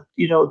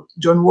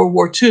during World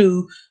War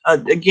II,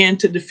 again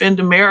to defend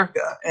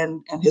America,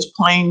 and his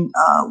plane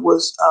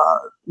was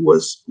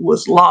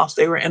lost.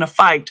 They were in a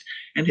fight,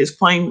 and his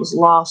plane was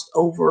lost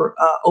over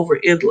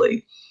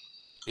Italy.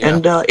 Yeah.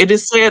 And it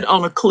is said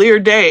on a clear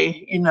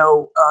day, in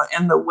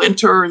the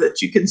winter,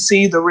 that you can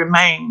see the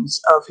remains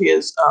of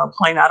his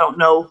plane. I don't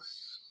know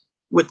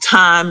with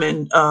time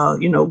and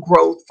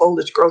growth,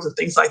 foliage growth, and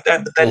things like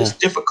that, but that is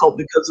difficult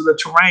because of the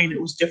terrain. It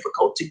was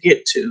difficult to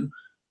get to.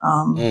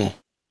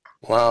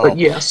 Wow. But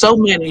yeah, so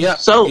many,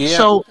 so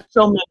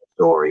many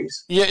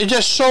stories. Yeah, it's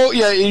just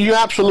you're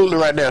absolutely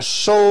right. There's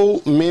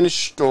so many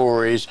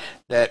stories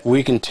that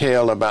we can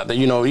tell about that,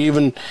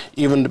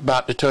 even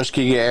about the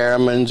Tuskegee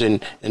Airmen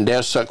and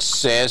their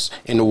success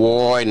in the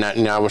war. And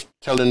I was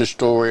telling the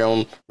story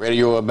on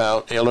radio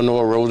about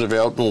Eleanor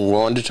Roosevelt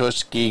going to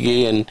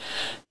Tuskegee, and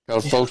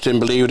folks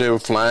didn't believe they were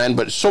flying,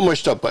 but so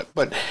much stuff. But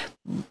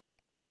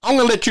I'm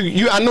going to let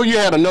you, I know you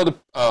had another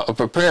a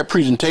prepared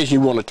presentation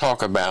you want to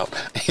talk about.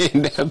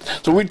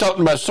 So we talked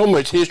about so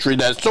much history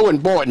that's so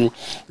important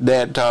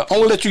that I'm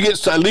going to let you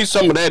get at least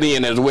some of that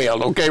in as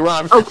well. Okay,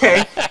 Rob?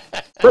 Okay.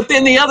 But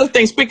then the other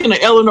thing, speaking of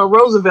Eleanor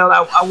Roosevelt,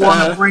 I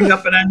want to bring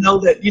up, and I know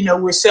that,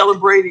 we're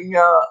celebrating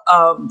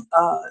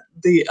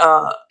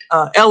the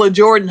Ella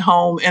Jordan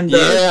home and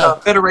the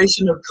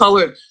Federation of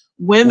Colored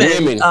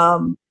Women.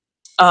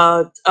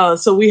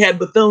 So we had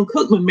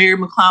Bethune-Cookman, Mary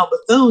McLeod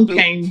Bethune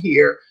came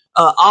here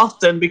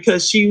often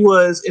because she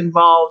was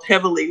involved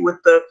heavily with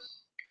the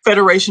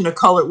Federation of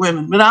Colored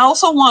Women. But I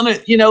also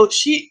want to,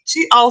 she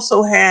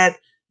also had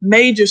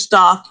major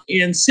stock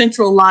in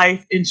Central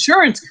Life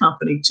Insurance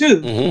Company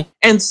too.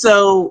 And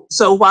so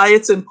why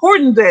it's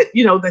important that,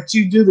 that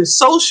you do this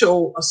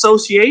social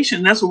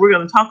association, that's what we're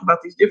going to talk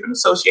about, these different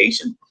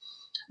associations.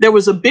 There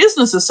was a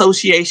business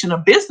association, a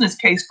business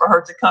case for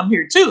her to come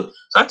here too.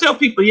 So I tell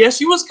people, yes,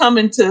 she was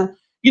coming to,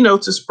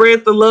 to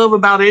spread the love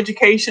about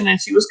education, and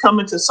she was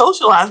coming to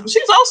socialize, but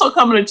she's also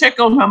coming to check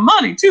on her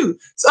money too.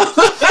 So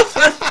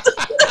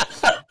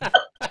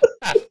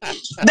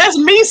that's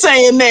me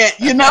saying that,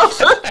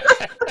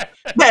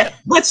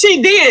 but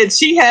she did.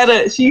 She had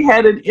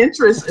an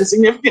interest, a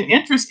significant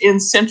interest in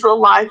Central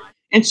Life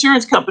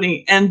Insurance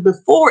Company. And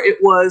before it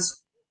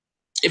was,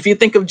 if you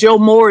think of Joe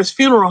Moore's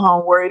funeral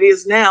home where it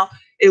is now,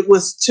 it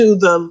was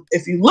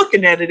if you're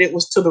looking at it, it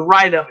was to the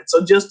right of it.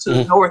 So just to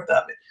the north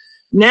of it.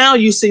 Now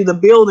you see the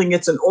building,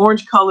 it's an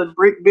orange colored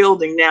brick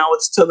building. Now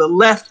it's to the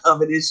left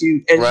of it you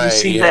see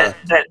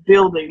that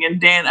building. And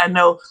Dan, I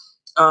know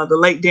the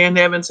late Dan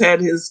Evans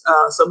had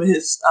some of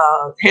his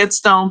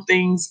headstone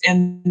things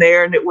in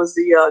there, and it was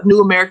the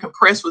New American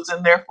Press was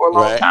in there for a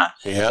long time.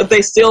 Yeah. But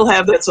they still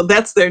have that. So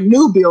that's their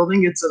new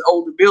building. It's an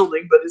older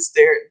building, but it's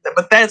there.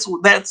 But that's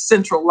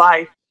Central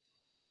Life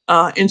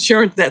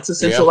Insurance. That's a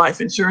Central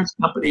Life Insurance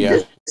Company.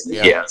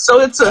 Yeah. So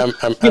it's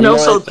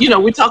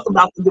we talk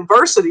about the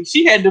diversity.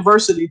 She had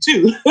diversity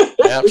too.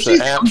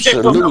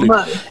 Absolutely.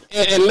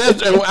 And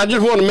I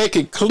just want to make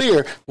it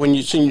clear when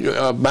you see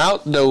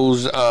about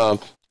those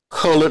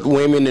colored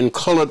women and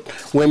colored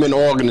women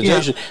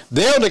organizations,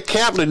 they're the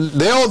capital.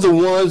 They're the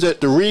ones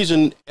that the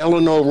reason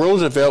Eleanor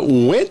Roosevelt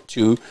went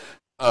to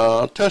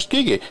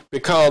Tuskegee,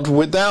 because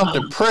without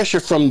the pressure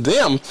from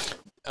them,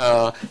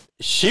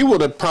 she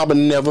would have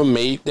probably never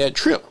made that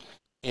trip.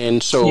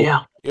 And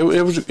so it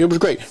was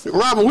great.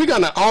 Robin, we're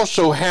gonna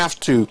also have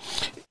to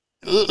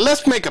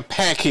let's make a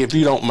pack here if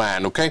you don't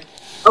mind, okay?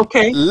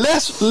 Okay.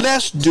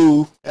 Let's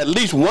do at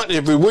least one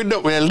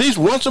at least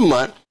once a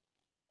month.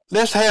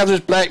 Let's have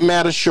this Black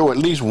Matter show at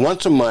least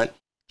once a month,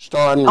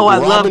 starting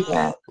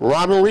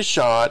Robin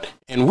Richard,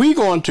 and we're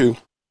going to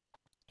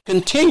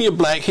continue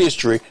Black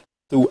history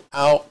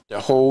throughout the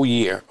whole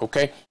year,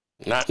 okay?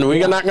 We're not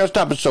going to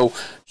stop it. So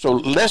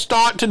let's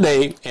start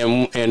today,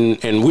 and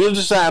we'll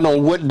decide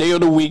on what day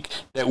of the week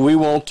that we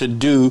want to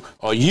do,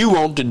 or you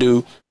want to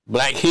do,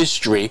 Black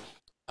history,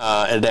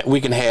 and that we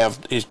can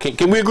have.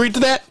 Can we agree to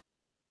that?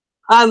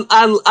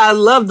 I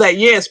love that.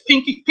 Yes,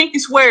 pinky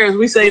swears.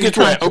 We say pinky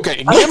swear.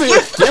 Okay, give me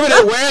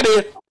that where it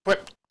is.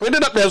 Put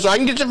it up there so I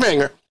can get your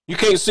finger. You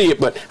can't see it,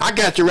 but I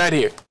got you right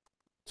here.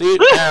 See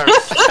it?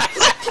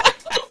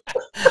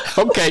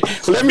 Okay,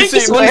 let me see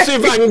if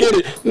I can get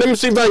it. Let me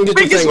see if I can get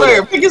your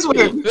finger. Pinky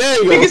swear.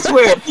 There you go. Pinky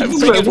swear.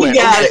 We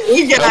got it.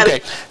 We got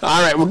it.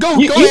 All right. Well, go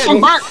you ahead.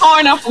 From burnt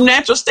corn up from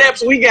natural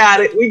steps. We got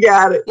it.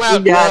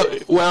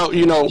 Well,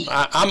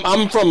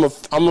 I'm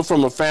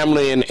from a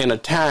family in a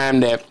time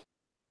that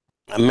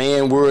A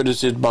man word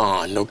is his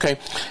bond. Okay.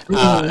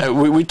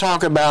 We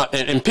talk about,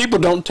 and people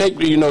don't take,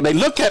 they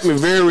look at me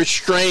very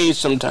strange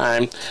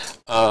sometimes.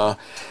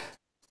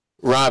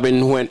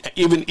 Robin, when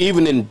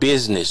even in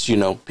business,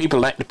 people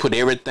like to put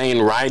everything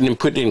in writing and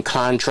put it in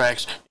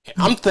contracts.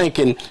 I'm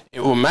thinking,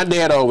 well, my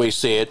dad always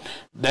said,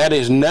 that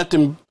is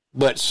nothing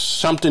but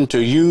something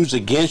to use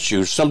against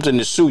you, something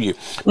to sue you.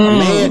 A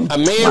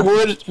man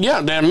word,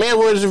 a man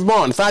word is his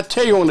bond. If I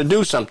tell you I want to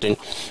do something,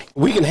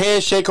 we can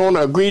handshake on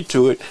or agree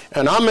to it,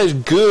 and I'm as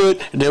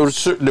good. There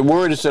was the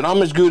word that said,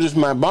 I'm as good as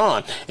my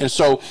bond. And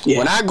so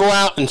when I go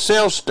out and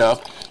sell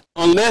stuff,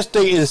 unless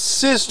they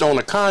insist on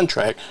a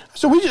contract,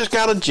 so we just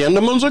got a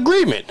gentleman's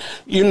agreement.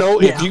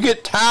 If you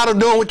get tired of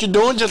doing what you're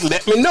doing, just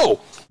let me know.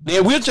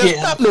 Then we'll just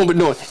stop doing what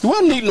we're doing. You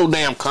won't need no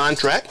damn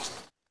contract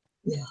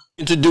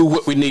to do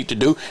what we need to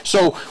do.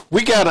 So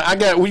we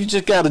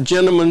just got a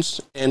gentleman's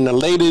and the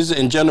ladies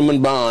and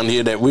gentlemen bond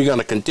here that we're going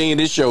to continue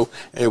this show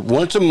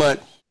once a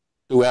month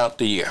throughout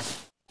the year.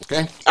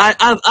 Okay.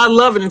 I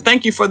love it, and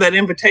thank you for that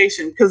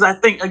invitation, because I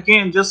think,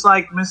 again, just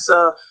like Miss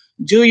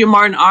Julia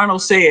Martin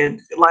Arnold said,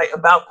 like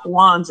about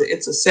Kwanzaa,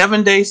 it's a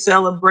 7-day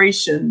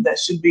celebration that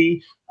should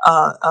be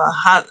a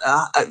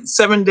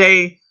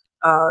 7-day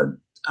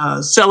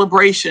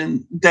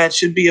celebration that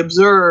should be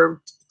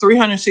observed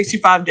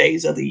 365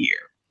 days of the year.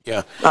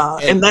 Yeah,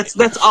 and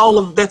that's all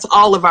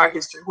of our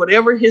history.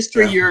 Whatever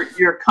history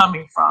you're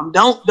coming from,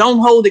 don't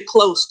hold it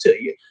close to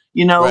you.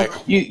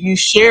 You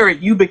share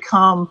it. You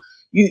become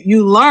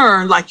you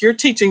learn, like you're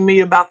teaching me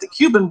about the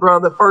Cuban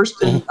brother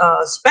first in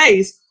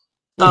space.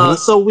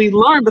 So we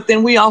learn, but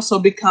then we're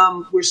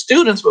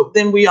students, but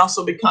then we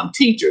also become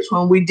teachers.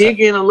 When we dig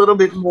in a little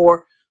bit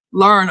more,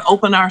 learn,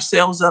 open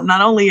ourselves up,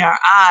 not only our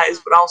eyes,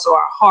 but also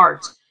our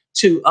hearts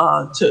to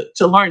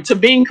learn, to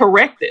being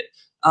corrected.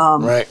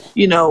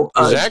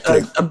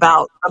 Exactly.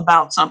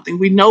 About something.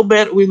 We know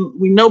better.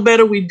 We know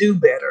better. We do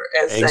better.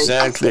 As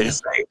exactly. They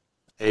say.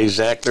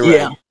 Exactly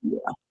right. Yeah.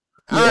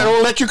 All right,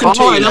 I'll let you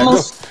continue.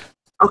 All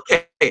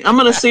right, I'm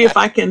gonna see if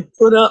I can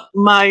put up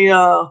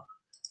my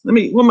let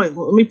me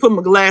put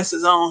my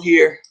glasses on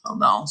here.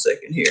 Hold on a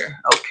second here.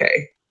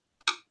 Okay.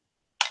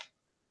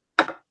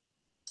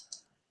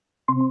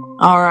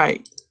 All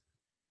right.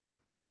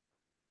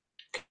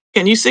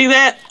 Can you see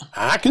that?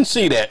 I can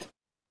see that.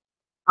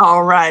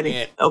 All righty.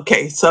 Yeah.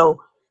 Okay.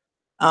 So,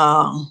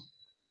 all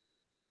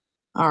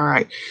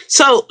right.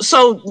 So,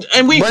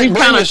 and we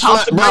kind of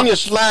talked about. Bring your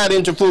slide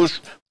into full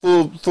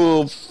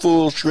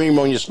stream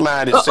on your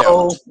slide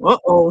itself.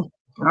 Uh-oh.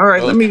 All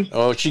right, let me.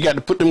 Oh, she got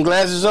to put them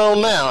glasses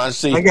on now. I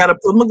see. I got to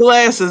put my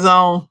glasses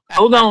on.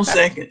 Hold on a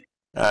second.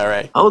 All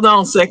right. Hold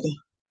on a second.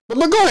 But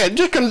go ahead.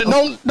 Just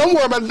don't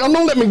worry about it. Don't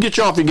let me get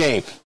you off your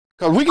game,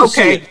 because we can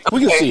see it. We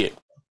can see it.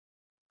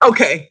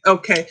 Okay.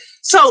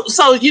 So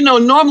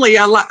normally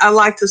I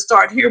like to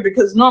start here,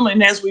 because normally,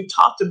 and as we've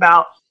talked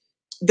about,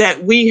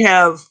 that we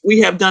have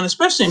done,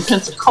 especially in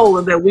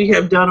Pensacola, that we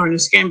have done, or in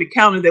Escambia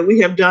County, that we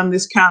have done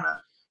this kind of,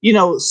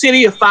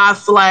 city of five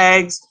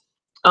flags.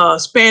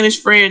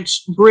 Spanish,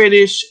 French,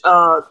 British,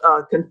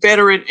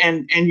 Confederate,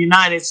 and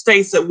United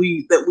States, that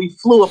we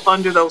flew up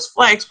under those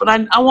flags. But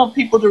I want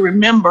people to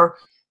remember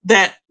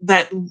that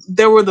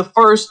there were the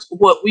first,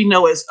 what we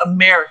know as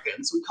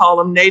Americans. We call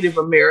them Native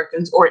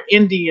Americans or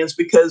Indians,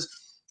 because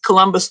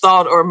Columbus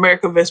thought, or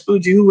America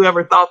Vespucci,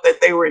 whoever thought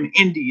that they were in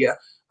India.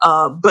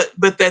 But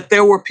that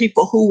there were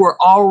people who were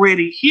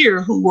already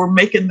here, who were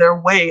making their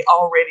way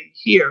already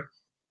here.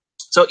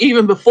 So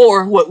even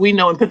before what we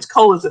know in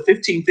Pensacola is the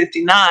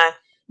 1559,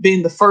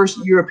 being the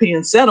first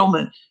European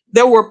settlement,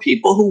 there were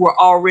people who were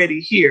already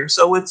here.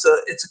 So it's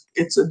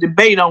a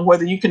debate on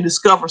whether you can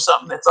discover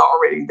something that's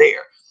already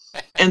there.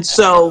 And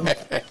so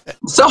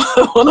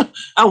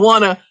I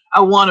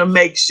want to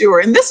make sure.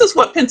 And this is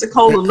what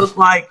Pensacola looked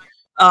like.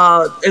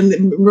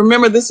 And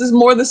remember, this is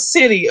more the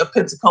city of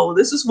Pensacola.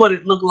 This is what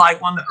it looked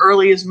like on the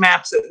earliest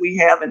maps that we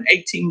have in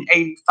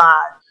 1885.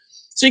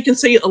 So you can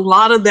see a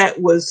lot of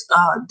that was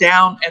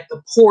down at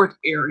the port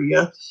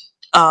area.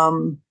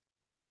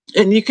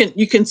 And you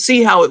can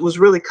see how it was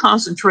really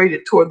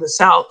concentrated toward the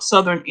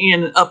southern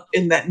end, up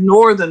in that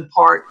northern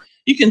part.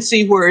 You can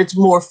see where it's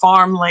more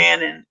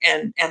farmland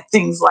and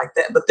things like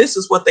that. But this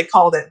is what they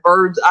call that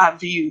bird's eye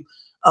view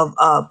of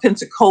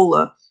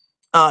Pensacola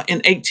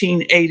in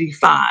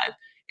 1885.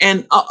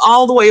 And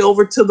all the way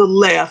over to the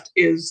left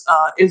is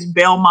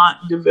Belmont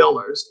de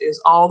Villiers,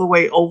 is all the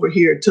way over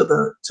here to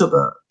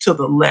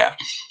the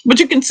left. But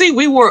you can see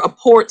we were a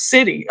port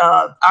city.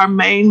 Our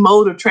main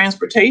mode of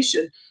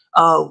transportation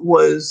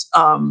was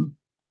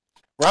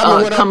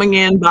coming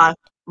in by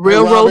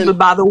railroad, but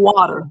by the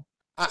water.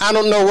 I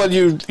don't know what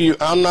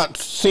I'm not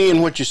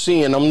seeing what you're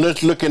seeing. I'm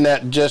just looking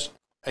at just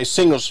a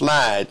single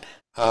slide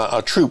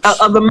of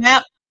troops. Of the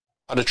map?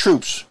 Of the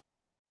troops.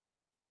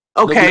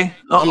 Okay.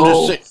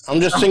 I'm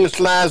just seeing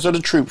slides of the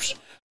troops.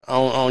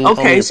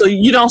 Okay, so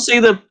you don't see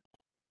the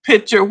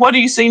picture. What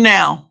do you see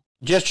now?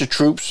 Just your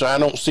troops. I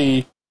don't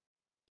see.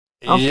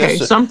 Okay,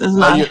 something's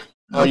not.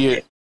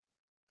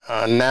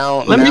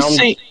 Now? Let me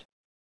see.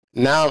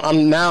 Now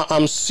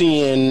I'm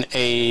seeing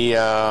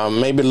a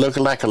maybe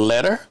looking like a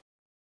letter.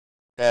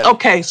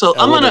 Okay, so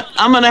I would have.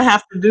 I'm gonna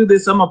have to do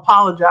this. I'm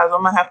apologize.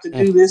 I'm gonna have to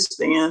do this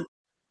then.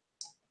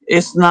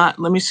 It's not.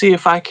 Let me see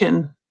if I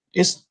can.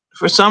 It's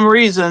for some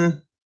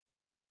reason.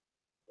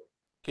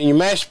 Can you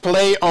mash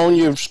play on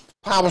your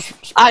I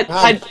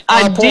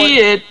PowerPoint?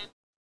 did.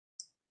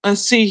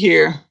 Let's see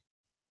here.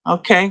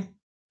 Okay.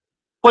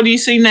 What do you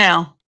see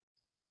now?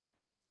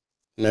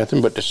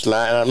 Nothing but the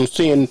slide. I'm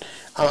seeing.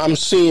 I'm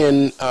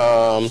seeing.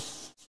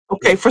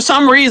 Okay. For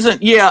some reason,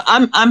 yeah,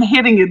 I'm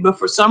hitting it, but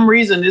for some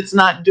reason, it's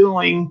not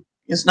doing.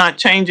 It's not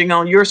changing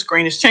on your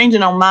screen. It's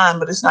changing on mine,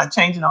 but it's not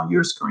changing on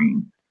your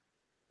screen.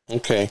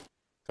 Okay.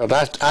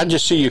 Cause I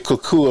just see your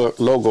Kukua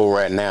logo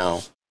right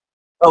now.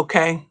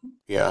 Okay.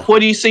 Yeah. What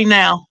do you see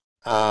now?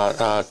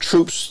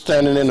 Troops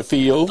standing in the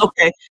field.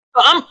 Okay.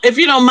 So if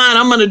you don't mind,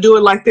 I'm going to do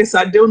it like this.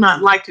 I do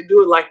not like to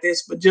do it like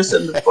this, but just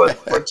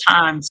for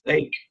time's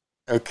sake.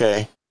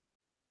 Okay.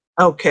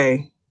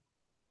 Okay.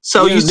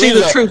 So you see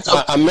the troops.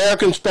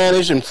 American,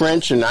 Spanish, and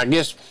French, and I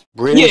guess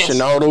British, and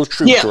all those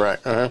troops, right?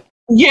 Uh-huh.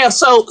 Yeah.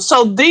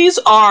 So these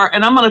are,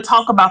 and I'm going to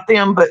talk about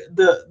them, but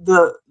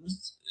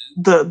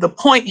the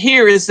point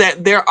here is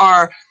that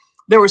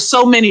there were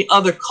so many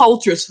other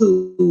cultures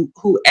who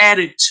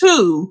added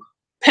to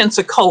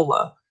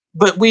Pensacola,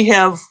 but we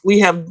have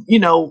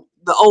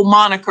the old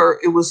moniker.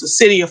 It was the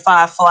city of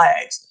five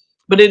flags,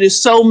 but it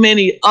is so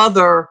many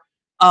other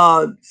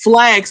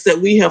flags that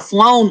we have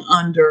flown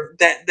under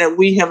that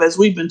we have, as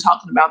we've been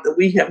talking about, that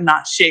we have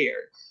not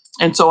shared.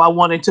 And so I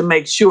wanted to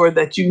make sure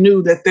that you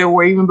knew that there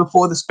were, even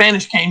before the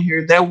Spanish came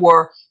here, there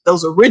were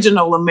those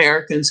original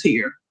Americans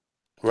here.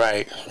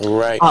 Right.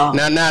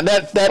 Now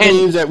that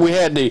means that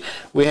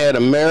we had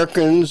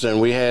Americans,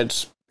 and you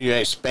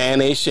had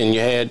Spanish, and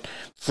you had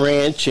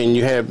French, and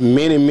you had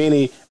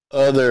many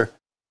other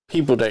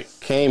people that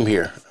came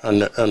here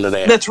under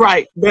that. That's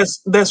right.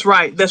 That's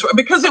right.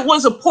 Because it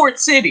was a port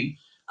city.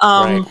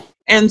 Right.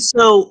 And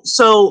so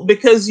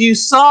because you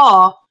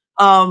saw,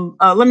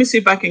 let me see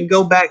if I can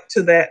go back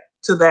to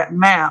that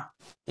map.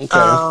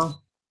 Okay.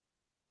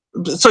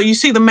 So you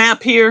see the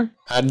map here?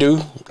 I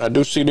do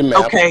see the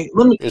map. Okay, I'm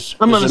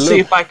going to see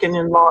if I can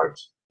enlarge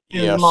see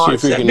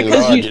if we that, can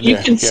because enlarge you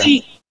can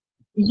see.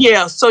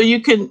 Yeah, so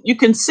you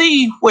can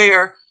see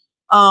where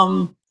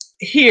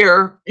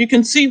here you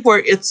can see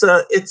where it's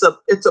a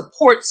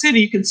port city.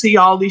 You can see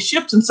all these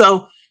ships, and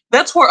so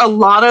that's where a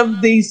lot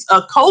of these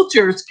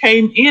cultures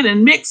came in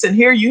and mixed. And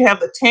here you have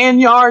the tan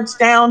yards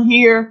down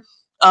here.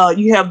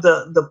 You have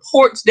the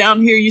ports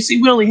down here. You see,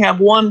 we only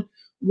have one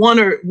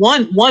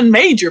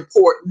major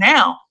port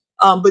now,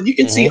 but you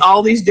can see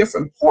all these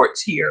different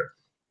ports here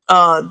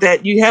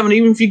that you haven't.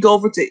 Even if you go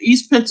over to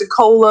East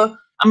Pensacola,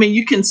 I mean,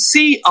 you can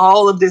see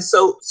all of this.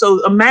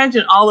 So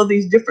imagine all of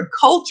these different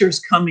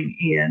cultures coming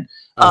in.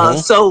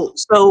 So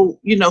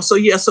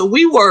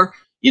we were,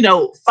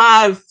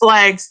 five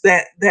flags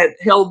that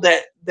held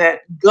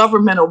that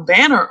governmental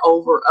banner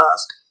over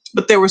us,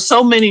 but there were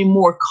so many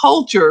more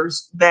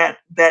cultures that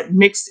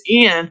mixed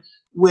in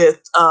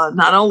with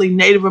not only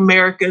Native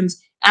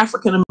Americans,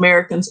 African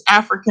Americans,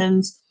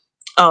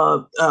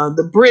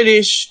 the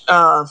British,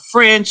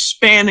 French,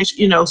 Spanish,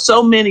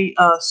 so many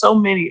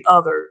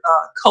other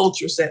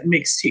cultures that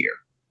mixed here.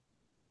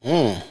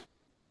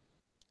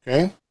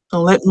 Okay.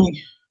 So let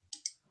me.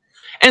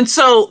 And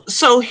so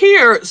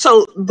here,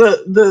 so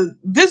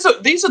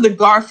these are the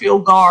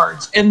Garfield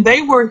Guards, and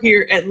they were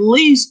here at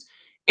least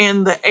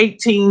in the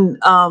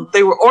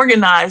they were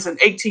organized in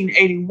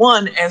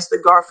 1881 as the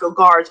Garfield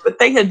Guards, but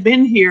they had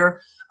been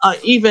here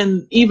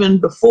even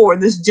before.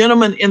 This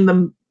gentleman in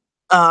the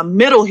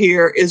middle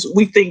here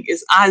we think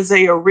is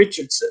Isaiah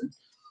Richardson,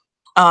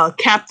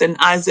 Captain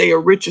Isaiah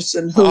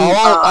Richardson, who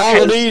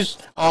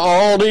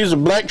all these are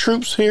black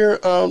troops here.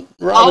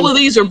 All of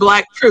these are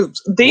black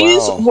troops.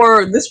 This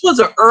was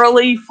an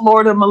early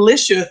Florida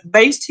militia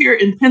based here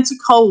in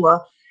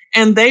Pensacola,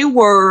 and they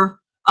were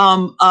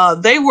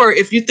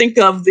if you think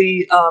of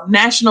the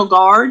National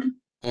Guard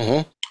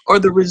or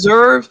the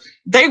Reserve,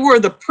 they were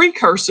the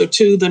precursor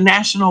to the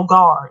National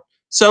Guard.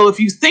 So if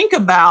you think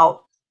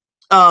about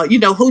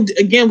who,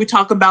 again, we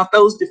talk about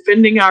those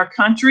defending our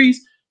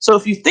countries. So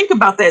if you think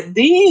about that,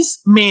 these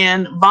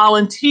men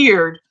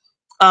volunteered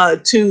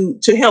to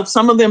help.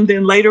 Some of them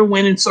then later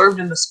went and served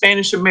in the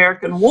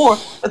Spanish-American War,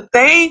 but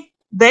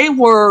they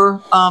were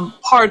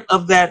part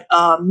of that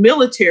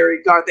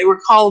military guard. They were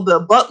called the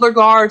Butler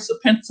Guards, the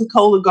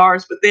Pensacola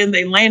Guards, but then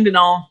they landed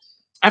on,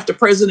 after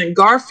President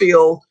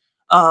Garfield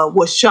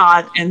was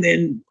shot and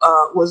then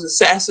was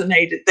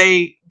assassinated,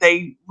 they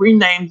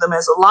renamed them,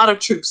 as a lot of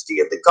troops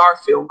did, the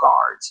Garfield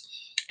Guards.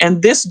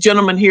 And this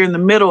gentleman here in the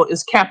middle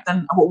is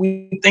what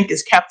we think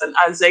is Captain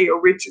Isaiah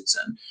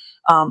Richardson.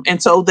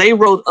 And so they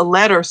wrote a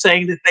letter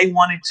saying that they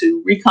wanted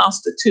to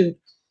reconstitute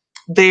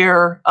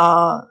their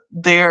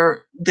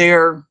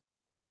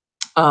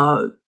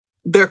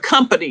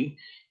company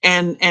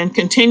and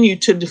continue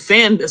to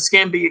defend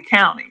Escambia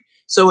County.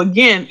 So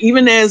again,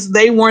 even as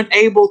they weren't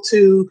able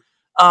to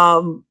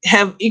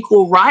have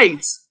equal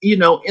rights,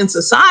 in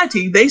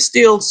society, they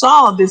still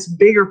saw this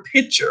bigger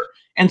picture.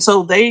 And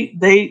so they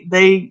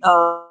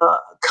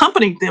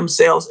accompanied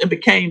themselves and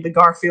became the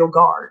Garfield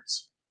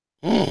Guards.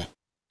 Mm.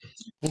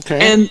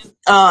 Okay.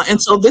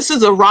 And so this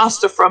is a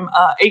roster from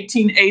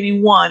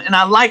 1881, and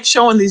I like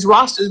showing these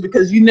rosters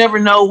because you never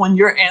know when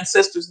your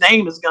ancestor's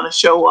name is going to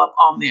show up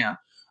on there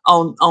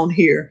on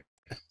here.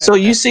 So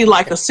you see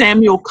like a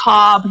Samuel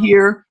Cobb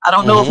here. I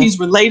don't know if he's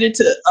related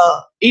to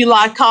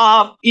Eli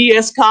Cobb,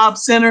 E.S. Cobb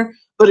Center,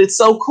 but it's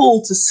so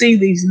cool to see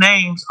these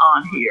names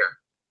on here.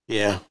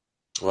 Yeah.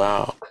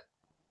 Wow.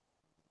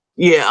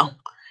 Yeah.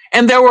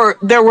 And there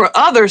were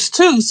others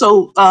too.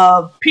 So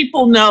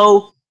people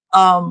know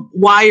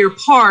Wire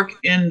Park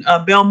in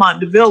Belmont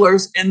de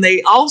Villers, and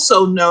they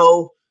also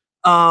know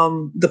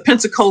the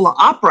Pensacola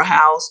Opera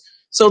House.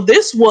 So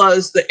this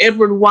was the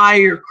Edward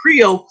Wire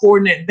Creole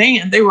Cornet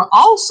Band. They were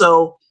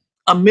also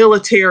a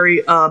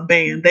military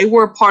band. They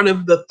were part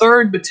of the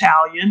 3rd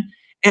Battalion.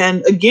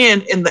 And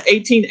again, in the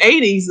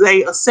 1880s,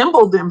 they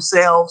assembled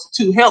themselves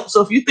to help.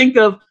 So if you think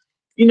of,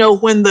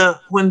 when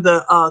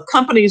the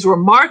companies were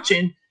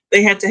marching,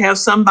 they had to have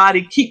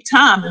somebody keep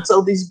time. And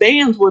so these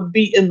bands would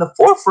be in the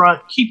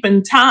forefront,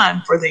 keeping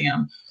time for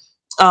them.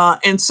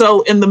 And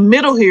so in the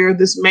middle here,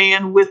 this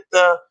man with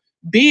the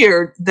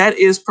beard, that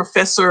is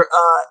Professor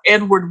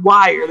Edward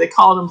Wire.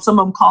 Some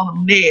of them called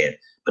him Ned,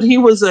 but he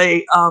was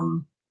a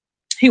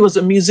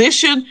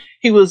musician.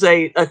 He was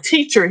a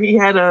teacher. He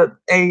had a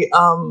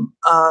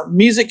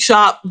music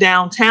shop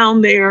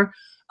downtown there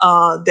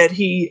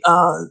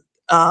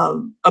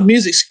a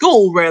music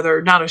school,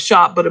 rather, not a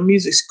shop, but a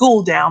music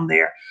school down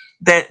there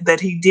that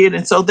he did.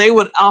 And so they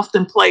would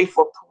often play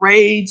for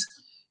parades,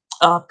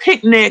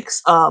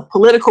 picnics,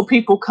 political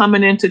people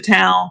coming into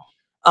town,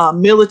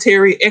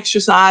 military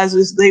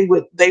exercises. They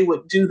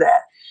would do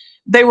that.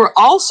 They were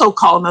also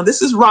called, now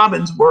this is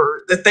Robin's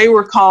word, that they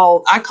were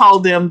called, I call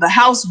them the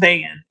house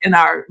band in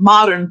our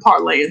modern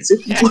parlance,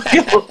 if you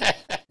will.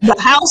 The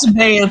house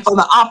band for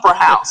the opera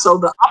house. So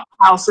the opera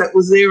house that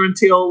was there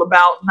until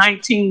about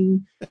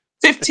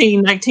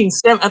 1915,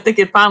 1917, I think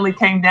it finally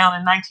came down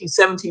in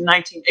 1917,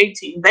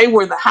 1918. They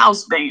were the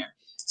house band.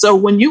 So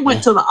when you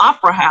went to the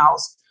opera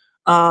house,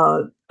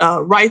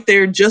 right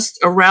there just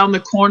around the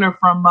corner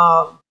from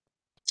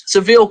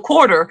Seville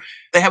Quarter,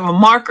 they have a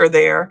marker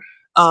there.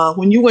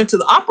 When you went to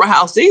the opera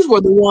house, these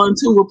were the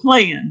ones who were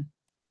playing.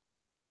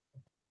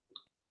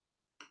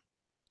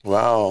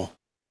 Wow.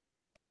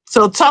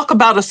 So talk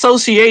about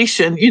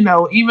association,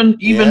 even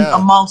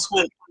amongst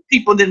when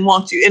people didn't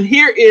want you. And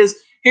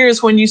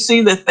here's when you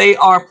see that they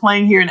are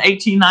playing here in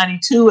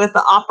 1892 at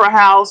the Opera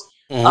House.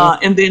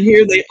 And then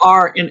here they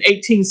are in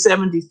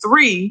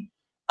 1873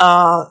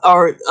 at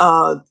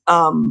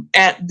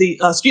the,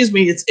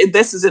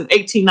 this is in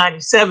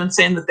 1897,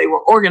 saying that they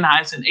were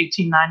organized in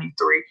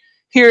 1893.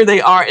 Here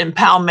they are in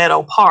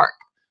Palmetto Park,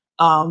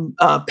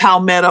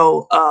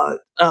 Palmetto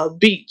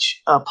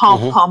Beach,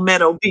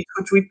 Palmetto Beach,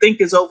 which we think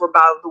is over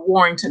by the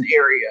Warrington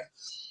area.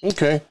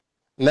 Okay.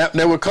 Now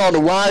they were called the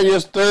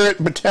Wires 3rd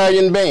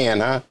Battalion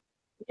Band, huh?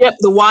 Yep,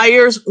 the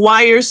Wires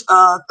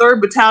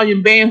 3rd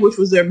Battalion Band, which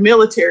was their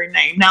military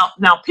name. Now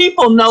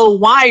people know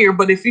Wire,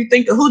 but if you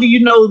think, who do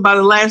you know by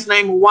the last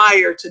name of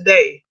Wire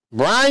today?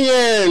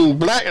 Brian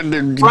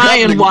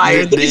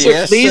Wire. These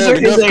are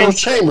his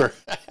ancestors.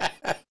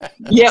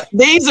 Yep,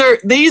 these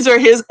are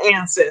his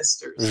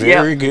ancestors.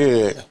 Very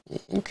good.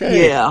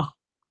 Okay.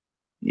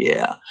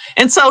 Yeah.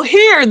 And so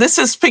here, this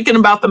is speaking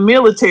about the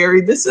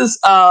military. This is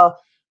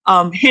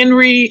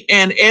Henry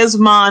and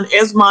Esmond.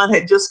 Esmond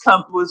had just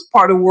was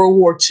part of World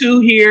War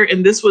II here,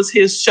 and this was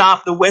his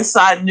shop, the West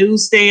Side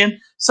Newsstand.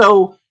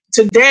 So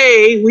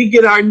today we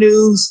get our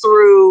news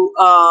through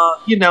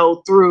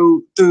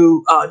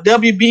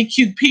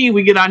WBQP.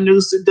 We get our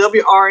news through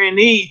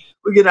WRNE.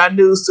 We get our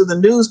news through the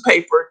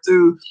newspaper,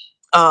 through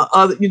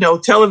other,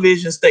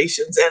 television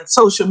stations and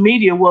social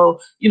media. Well,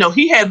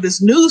 he had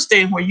this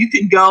newsstand where you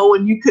could go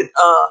and you could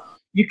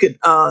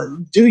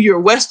do your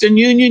Western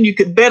Union. You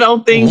could bet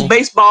on things,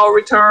 baseball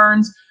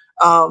returns.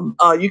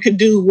 You could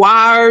do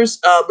wires,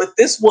 but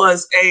this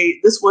was a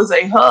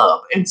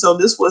hub, and so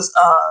this was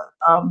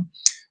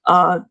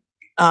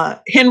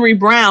Henry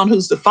Brown,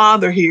 who's the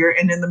father here,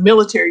 and in the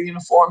military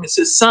uniform is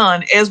his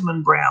son,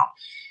 Esmond Brown.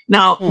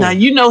 Now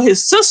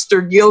his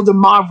sister, Gilda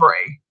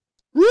Mavray.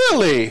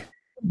 Really?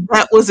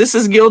 This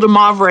is Gilda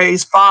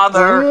Mavray's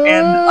father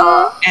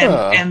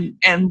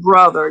and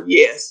brother.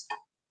 Yes.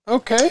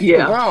 Okay.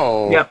 Yeah.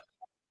 Wow.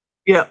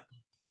 Yep.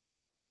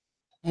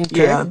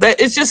 Okay. Yeah.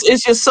 It's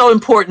just so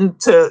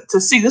important to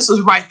see. This was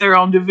right there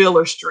on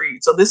DeViller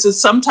Street. So this is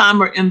sometime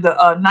in the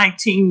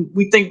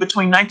we think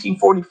between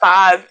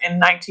 1945 and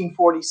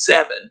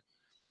 1947.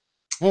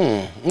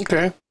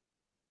 Okay.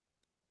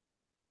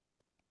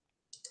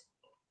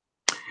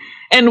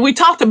 And we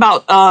talked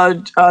about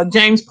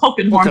James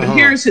Polkinghorne, but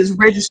here's his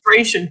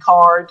registration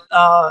card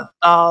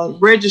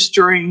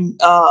registering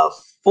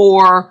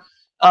for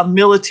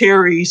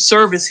military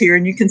service here.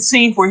 And you can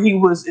see where he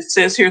was, it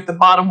says here at the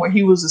bottom, where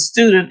he was a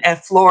student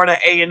at Florida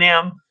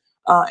A&M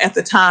at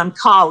the time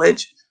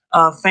college,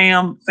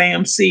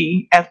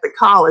 FAMC at the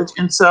college.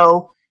 And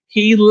so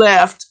he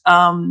left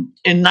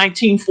in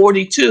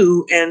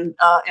 1942 and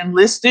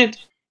enlisted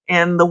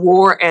in the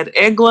war at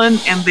Eglin,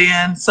 and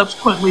then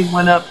subsequently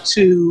went up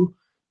to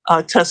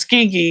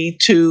Tuskegee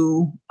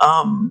to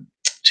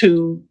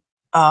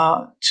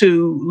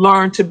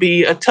learn to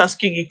be a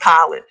Tuskegee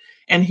pilot.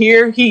 And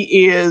here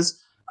he is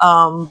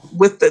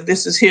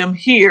this is him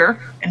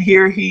here, and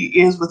here he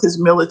is with his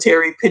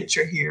military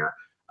picture here,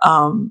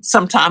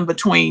 sometime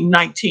between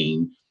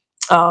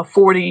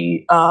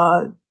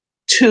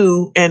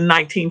 1942 and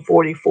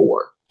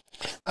 1944.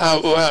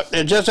 Well,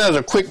 and just as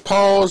a quick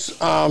pause,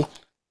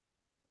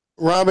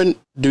 Robin,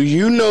 do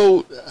you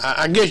know,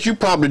 I guess you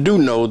probably do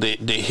know the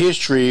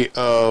history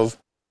of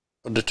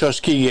the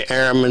Tuskegee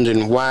Airmen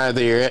and why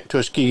they're at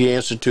Tuskegee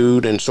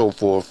Institute and so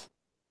forth,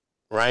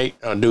 right?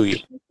 Or do you?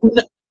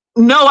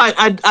 No,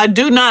 I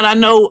do not. I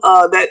know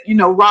that,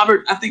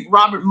 I think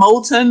Robert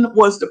Moulton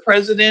was the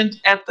president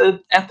at the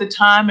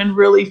time and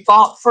really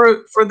fought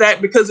for that,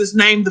 because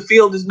the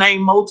field is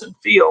named Moulton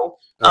Field.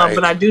 Right.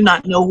 But I do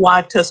not know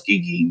why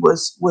Tuskegee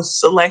was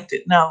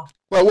selected. No.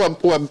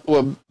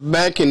 Well,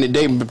 back in the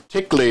day,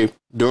 particularly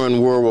during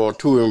World War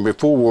II and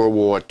before World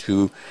War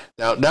II,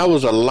 that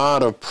was a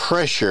lot of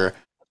pressure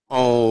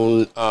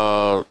on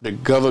the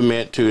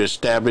government to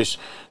establish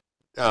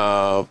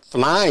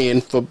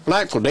flying for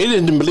black folks. They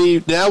didn't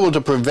believe that was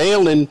a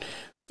prevailing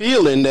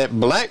feeling that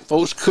black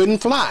folks couldn't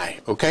fly.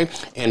 Okay,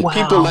 and Wow.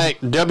 people like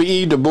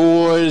W.E. Du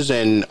Bois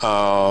and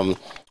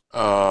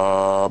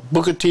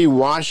Booker T.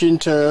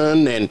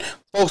 Washington and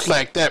folks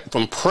like that,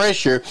 from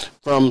pressure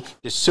from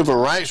the civil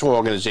rights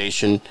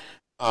organization,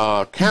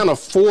 kind of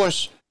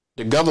forced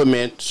the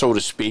government, so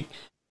to speak,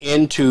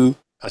 into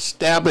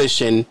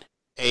establishing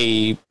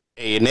an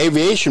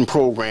aviation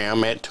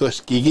program at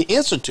Tuskegee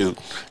Institute.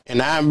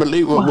 And I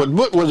believe,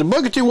 was it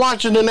Booker T.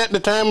 Washington at the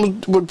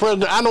time was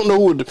president? I don't know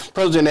who was the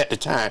president at the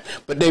time,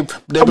 but they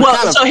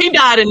were so he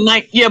died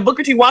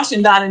Booker T.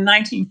 Washington died in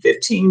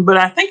 1915, but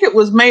I think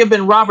may have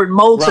been Robert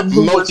Moulton.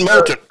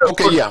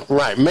 Okay, yeah,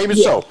 right, maybe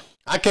so.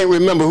 I can't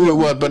remember who it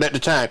was, but at the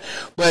time.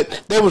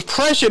 But they was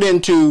pressured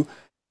into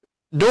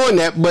doing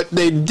that, but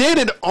they did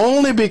it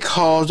only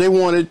because they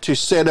wanted to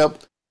set up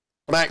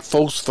black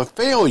folks for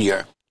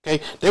failure. Okay,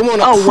 they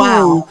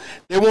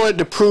wanted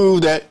to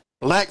prove that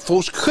black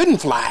folks couldn't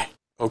fly.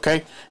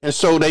 Okay, and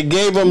so they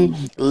gave them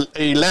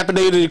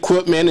dilapidated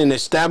equipment and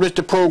established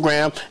a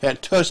program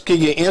at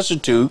Tuskegee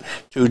Institute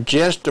to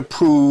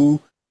prove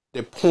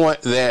the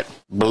point that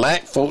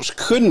black folks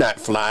could not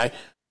fly.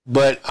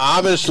 But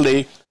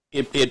obviously,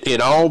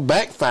 it all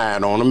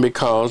backfired on them,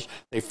 because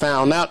they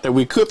found out that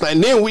we could fly.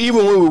 And then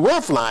even when we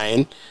were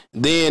flying,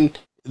 then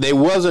they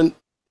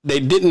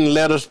didn't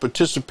let us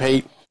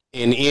participate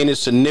in any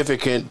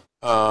significant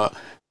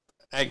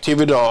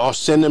activity or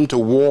send them to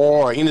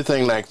war or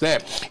anything like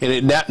that.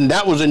 And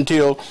that was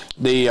until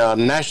the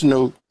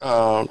national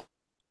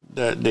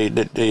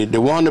the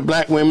one of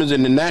black women's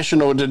and the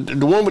national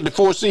the one with the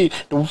 4C,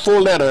 the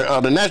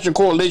 4-letter, the National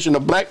Coalition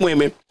of Black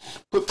Women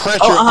put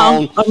pressure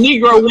on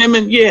Negro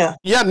women. Yeah,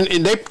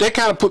 and they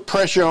kind of put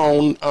pressure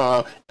on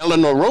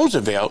Eleanor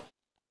Roosevelt,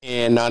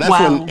 and that's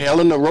when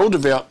Eleanor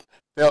Roosevelt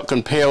felt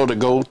compelled to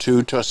go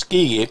to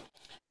Tuskegee,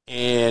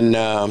 and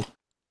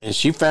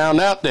she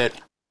found out that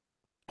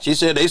they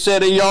said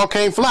that y'all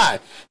can't fly.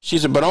 She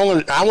said, but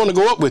I want to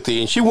go up with you,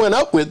 and she went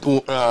up with.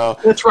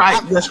 That's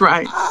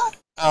right.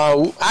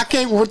 I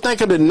can't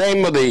think of the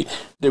name of the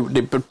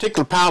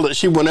particular pilot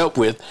she went up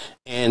with,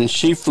 and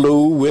she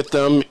flew with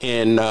them,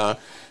 and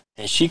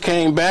she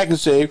came back and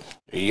said,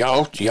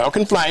 y'all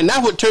can fly. And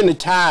that would turn the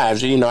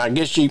tides. I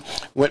guess she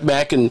went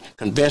back and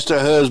convinced her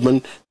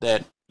husband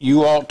that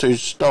you ought to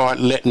start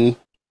letting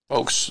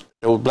those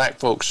black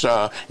folks,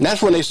 and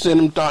that's when they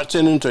send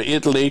them to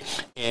Italy.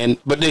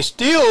 But they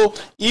still,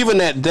 even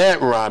at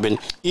that, Robin,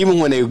 even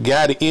when they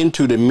got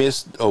into the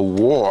midst of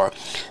war,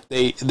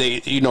 they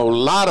a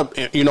lot of,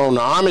 on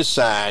the Army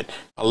side,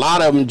 a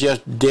lot of them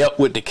just dealt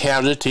with the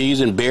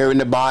casualties and burying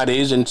the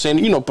bodies and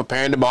sending,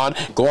 preparing the body,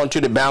 going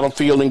to the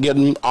battlefield and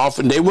getting them off,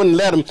 and they wouldn't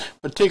let them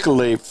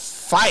particularly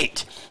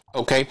fight.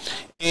 Okay,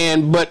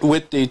 but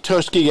with the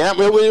Tuskegee,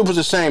 it was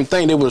the same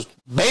thing. It was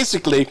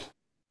basically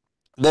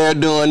they're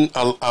doing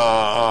a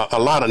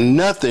lot of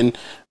nothing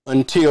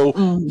until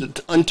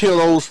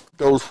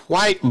those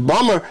white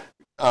bomber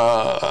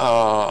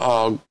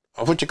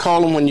what you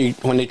call them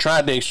when they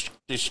tried to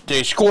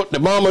escort the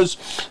bombers.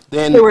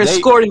 Then they were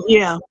escorting.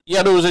 Yeah,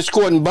 there was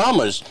escorting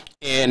bombers,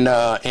 and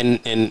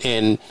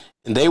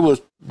they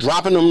was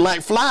dropping them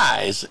like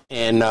flies,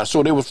 and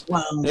so they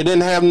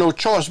didn't have no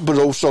choice.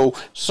 But so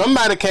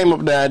somebody came up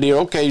with the idea,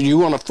 okay, you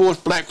want to force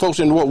black folks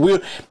into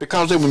what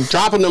because they were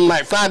dropping them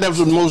like flies. That was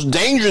the most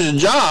dangerous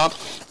job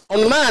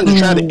on the line, to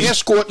try to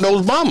escort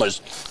those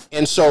bombers.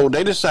 And so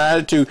they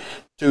decided to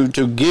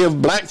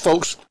give black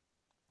folks,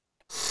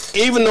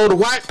 even though the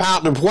white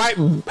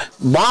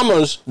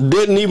bombers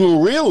didn't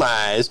even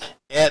realize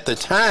at the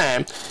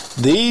time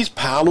these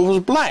pilots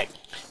was black.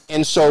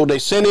 And so they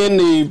sent in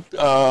the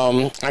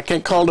I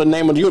can't call the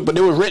name of the unit, but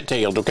they were red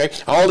tailed. Okay,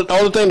 all the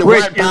thing the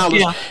white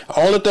pilots,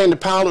 all the thing the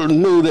pilots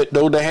knew that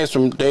though they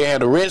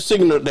had a red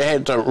signal, they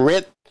had a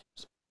red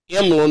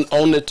emblem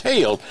on the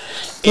tail.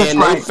 That's And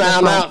right.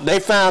 they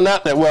found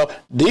out that, well,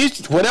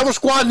 these, whatever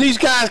squad these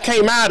guys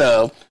came out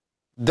of,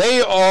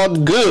 they are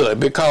good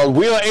because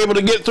we are able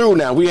to get through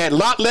now. We had a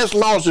lot less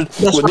losses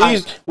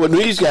with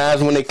these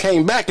guys when they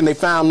came back, and they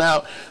found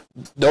out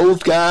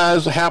those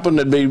guys happened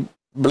to be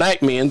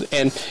black men.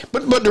 And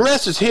but the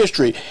rest is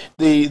history.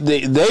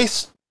 They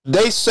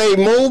saved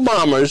more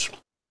bombers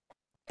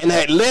and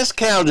had less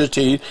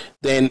casualties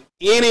than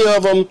any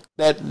of them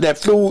that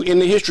flew in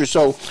the history.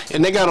 So,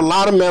 and they got a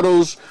lot of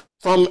medals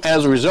from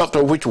as a result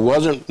of which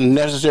wasn't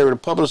necessarily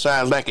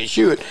publicized like it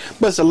should,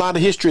 but it's a lot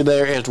of history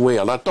there as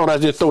well. I thought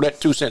I'd just throw that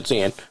 2 cents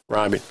in,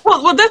 Robbie.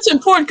 Well, that's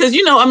important because,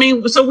 you know, I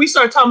mean, so we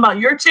started talking about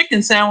your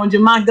chicken sandwich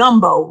and my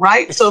gumbo,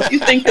 right? So if you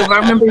think of, I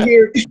remember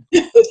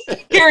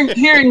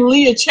hearing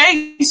Leah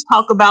Chase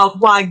talk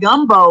about why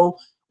gumbo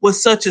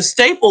was such a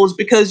staple is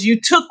because you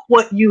took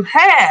what you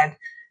had,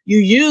 you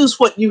used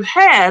what you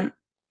had,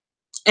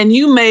 and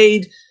you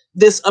made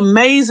this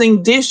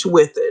amazing dish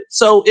with it.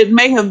 So it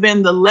may have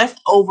been the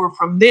leftover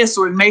from this,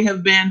 or it may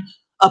have been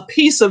a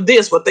piece of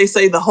this, what they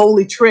say, the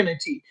Holy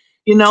Trinity,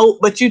 you know,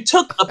 but you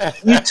took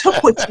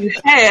what you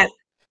had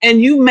and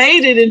you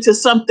made it into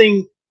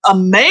something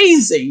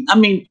amazing. I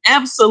mean,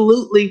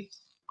 absolutely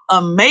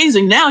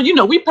amazing. Now, you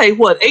know, we pay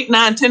what, $8,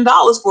 $9,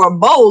 $10 for a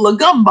bowl of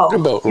gumbo.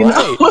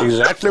 Right,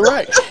 exactly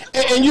right.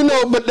 And you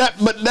know, but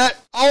that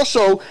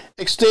also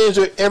extends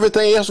to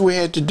everything else we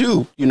had to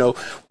do. You know,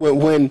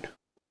 when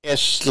as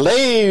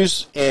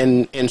slaves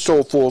and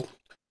so forth,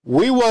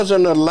 we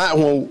wasn't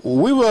allowed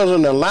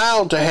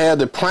to have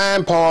the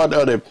prime part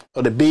of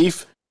the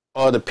beef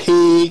or the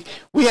pig.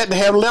 We had to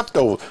have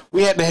leftover.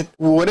 We had to have,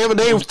 whatever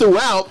they threw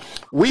out,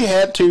 we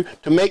had to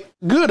make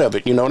good of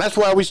it. You know, that's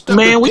why we stuck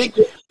with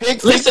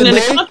pig listen, in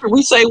the country,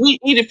 we say we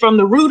eat it from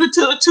the rooter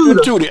to the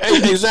tutor.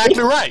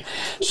 Exactly right.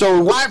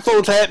 So white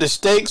folks had the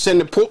steaks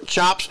and the pork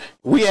chops.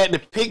 We had the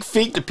pig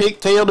feet, the pig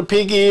tail, the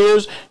pig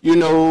ears, you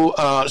know,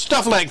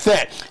 stuff like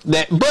that.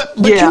 But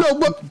you know,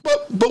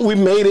 but we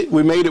made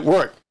it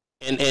work.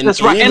 And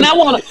that's right. And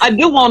I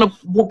do want to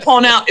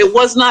point out, it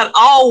was not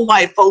all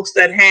white folks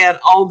that had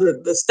all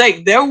the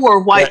steak. There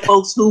were white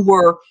folks who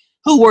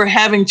were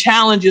having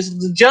challenges,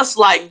 just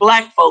like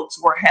black folks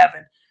were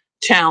having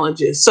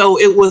challenges. So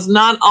it was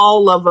not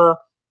all of a,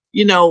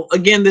 you know,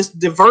 again, this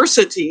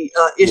diversity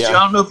issue. I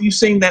don't know if you've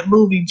seen that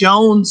movie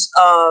Jones,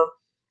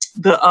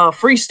 the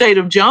Free State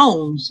of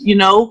Jones, you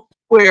know,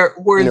 where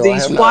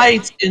these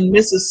whites in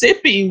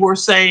Mississippi were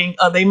saying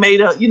they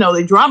made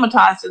they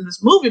dramatized in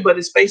this movie, but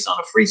it's based on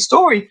a free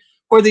story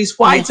where these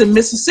whites in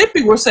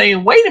Mississippi were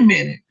saying, wait a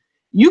minute,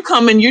 you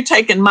come and you're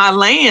taking my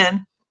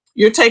land,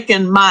 you're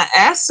taking my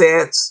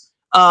assets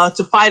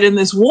to fight in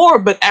this war,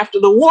 but after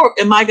the war,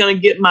 am I going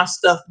to get my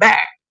stuff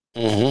back?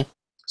 Mm-hmm.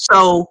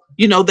 So,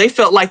 you know, they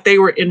felt like they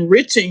were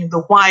enriching the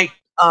white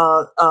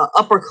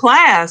upper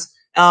class.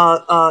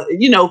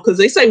 You know, because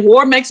they say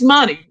war makes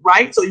money,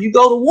 right? So you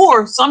go to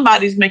war,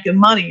 somebody's making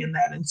money in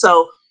that. And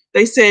so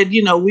they said,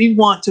 you know, we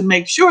want to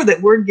make sure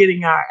that we're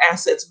getting our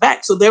assets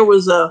back. So there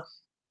was a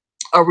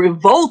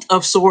revolt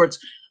of sorts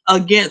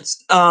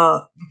against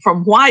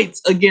from whites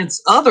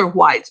against other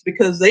whites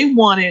because they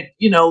wanted,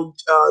 you know,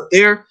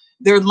 their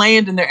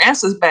land and their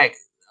assets back.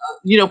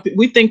 You know,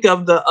 we think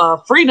of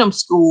the Freedom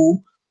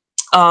School,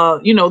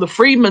 you know, the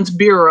Freedmen's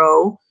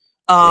Bureau.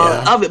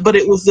 Of it, but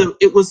it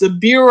was a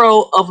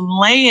Bureau of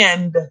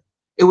Land.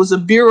 It was a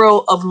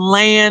Bureau of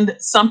Land,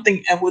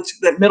 something at which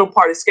that middle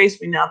part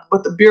escapes me now,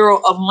 but the Bureau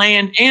of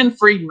Land and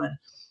Freedmen.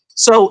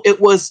 So it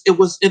was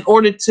in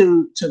order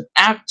to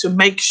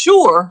make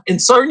sure in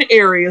certain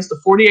areas,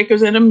 the 40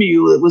 acres and a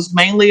mule, it was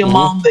mainly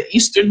along the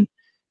eastern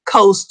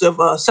coast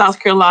of South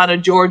Carolina,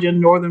 Georgia, and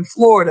northern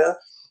Florida,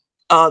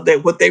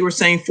 that what they were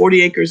saying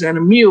 40 acres and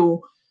a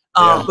mule.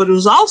 But it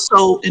was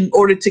also in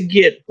order to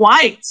get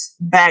whites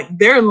back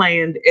their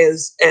land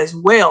as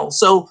well.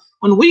 So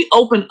when we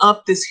open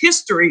up this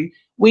history,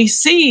 we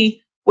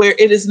see where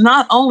it is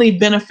not only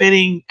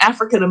benefiting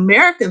African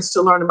Americans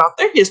to learn about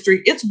their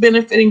history, it's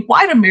benefiting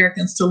white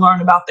Americans to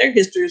learn about their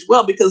history as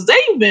well, because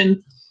they've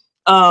been,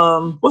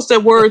 what's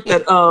that word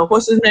that,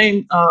 what's his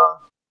name?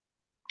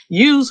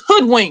 Use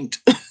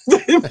hoodwinked.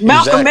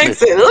 Malcolm X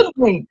said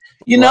hoodwinked,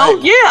 you know?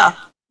 Yeah.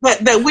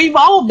 That we've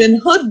all been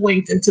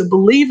hoodwinked into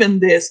believing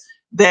this,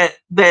 that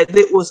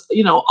it was,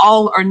 you know,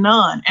 all or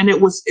none, and it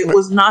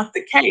was not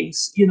the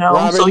case, you know.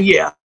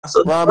 Robin,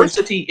 so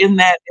diversity in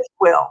that as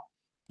well.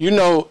 You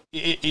know,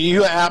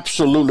 you're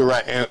absolutely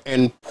right,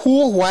 and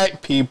poor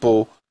white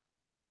people,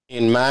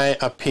 in my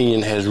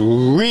opinion, has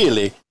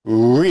really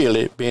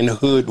been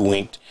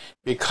hoodwinked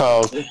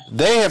because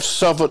they have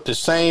suffered the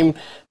same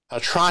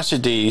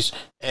atrocities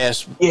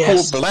as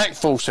poor black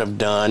folks have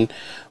done,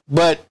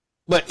 but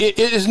it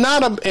is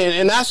not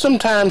and I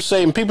sometimes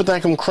say, and people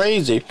think I'm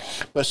crazy,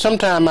 but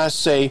sometimes I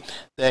say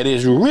that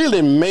it's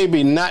really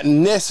maybe not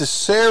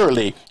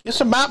necessarily, it's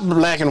about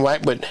black and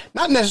white, but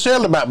not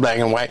necessarily about black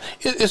and white.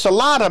 It's a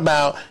lot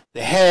about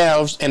the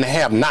haves and the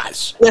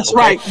have-nots. That's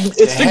right.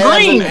 It's the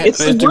green. It's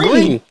the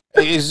green.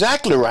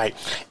 Exactly right.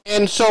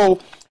 And so,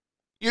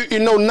 you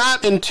know,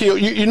 not until,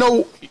 you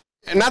know,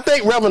 And I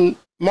think Reverend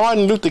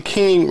Martin Luther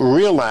King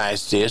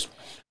realized this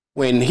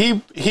when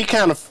he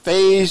kind of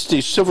phased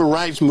the civil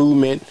rights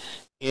movement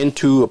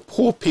into a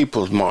poor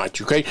people's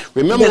march. Okay,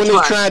 remember when they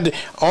tried to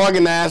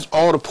organize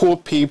all the poor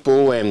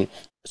people, and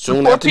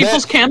soon poor after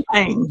people's that,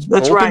 campaign.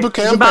 That's poor right. people It's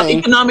campaign. about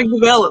economic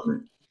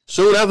development.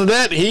 Soon after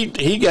that,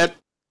 he got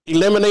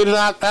eliminated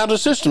out of the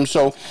system.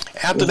 So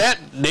after that,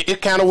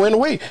 it kind of went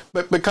away.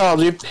 But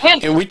because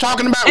and we're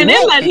talking about and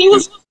in that he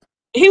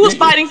was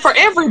fighting for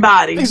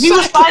everybody. Exactly. He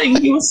was fighting.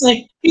 He was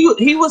saying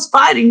he was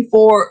fighting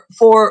for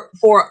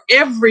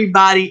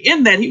everybody.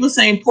 In that, he was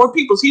saying poor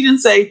peoples. He didn't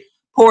say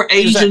poor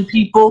Asian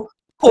people,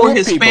 poor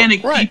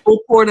Hispanic people,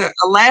 poor the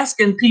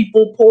Alaskan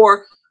people,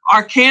 poor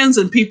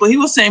Arkansan people. He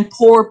was saying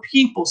poor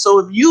people. So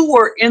if you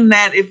were in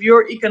that, if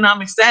your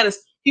economic status,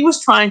 he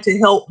was trying to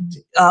help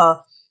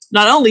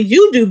not only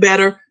you do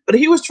better, but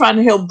he was trying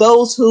to help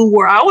those who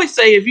were. I always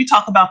say, if you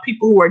talk about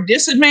people who are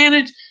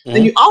disadvantaged,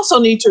 then you also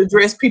need to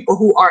address people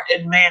who are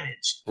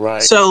advantaged.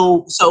 Right.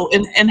 So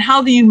and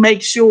how do you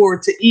make sure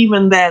to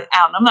even that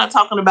out? And I'm not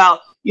talking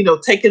about,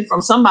 taking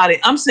from somebody.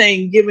 I'm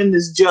saying giving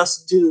this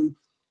just due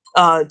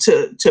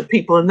to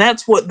people. And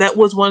that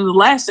was one of the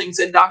last things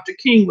that Dr.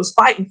 King was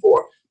fighting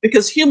for,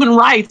 because human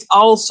rights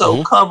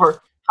also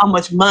cover how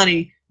much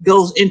money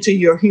goes into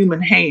your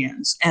human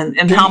hands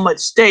and how much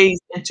stays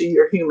into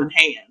your human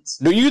hands.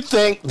 Do you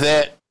think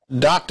that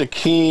Dr.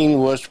 King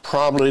was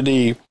probably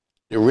the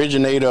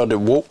originator of the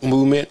woke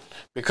movement?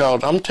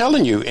 Because I'm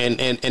telling you, and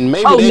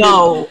maybe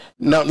no,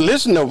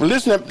 listen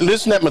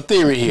at my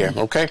theory here,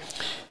 okay?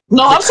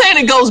 No, I'm saying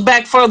it goes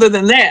back further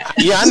than that.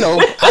 Yeah,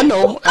 I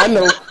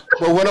know.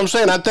 But what I'm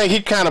saying, I think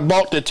he kind of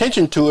brought the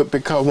attention to it,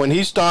 because when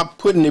he started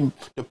putting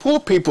the poor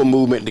people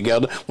movement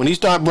together, when he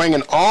started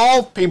bringing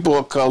all people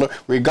of color,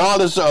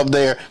 regardless of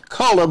their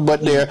color, but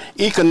their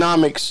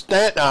economic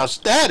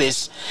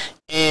status,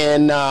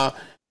 and I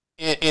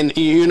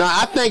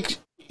think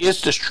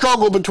it's the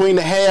struggle between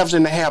the haves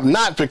and the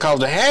have-nots, because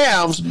the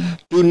haves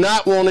do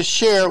not want to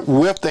share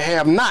with the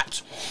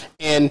have-nots,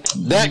 and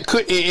that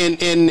could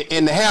in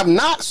the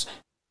have-nots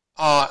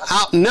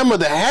outnumber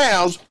the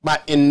haves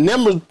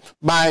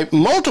by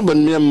multiple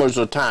numbers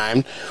of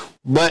times,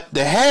 but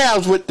the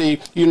haves with the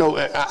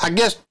I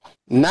guess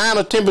 9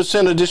 or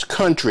 10% of this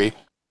country,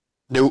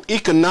 the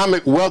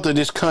economic wealth of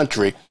this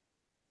country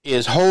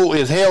is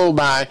held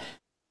by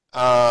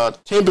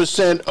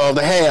 10% of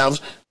the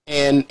haves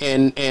and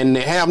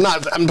the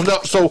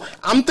have-nots. So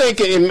I'm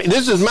thinking, and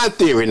this is my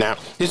theory now.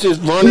 This is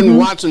Vernon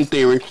Watson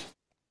theory,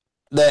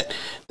 that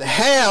the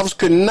haves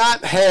could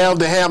not have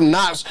the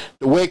have-nots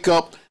to wake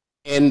up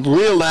and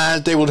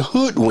realize they were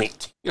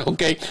hoodwinked.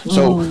 Okay,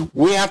 so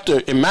we have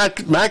to. And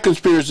my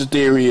conspiracy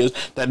theory is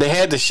that they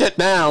had to shut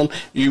down.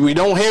 We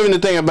don't hear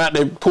anything about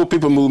the poor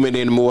people movement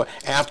anymore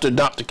after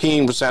Dr.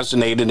 King was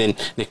assassinated, and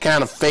they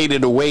kind of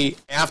faded away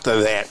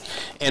after that.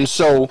 And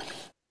so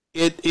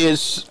it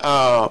is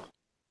now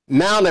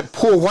that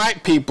poor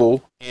white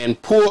people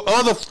and poor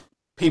other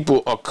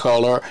people of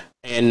color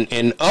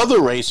and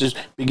other races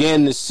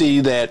began to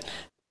see that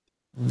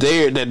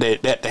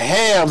that the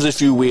haves,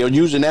 if you will,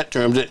 using that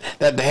term, that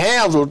the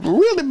haves were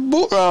really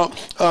what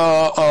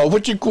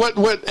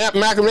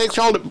Malcolm X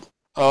called it,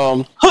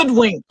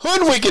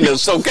 hoodwinking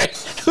us, okay,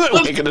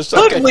 hoodwinking us,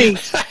 okay.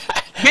 Hoodwinked.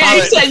 Man,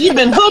 he said you've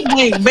been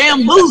hoodwinked,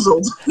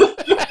 bamboozled.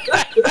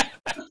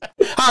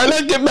 All right,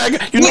 let's get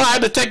back. You know, I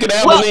had to take it,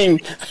 Abilene.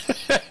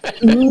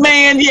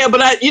 Man, yeah,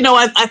 but I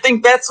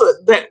think that's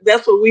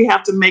what we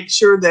have to make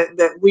sure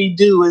that we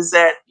do, is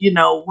that,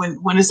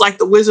 when it's like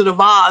the Wizard of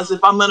Oz,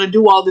 if I'm going to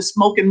do all this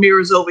smoke and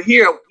mirrors over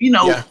here,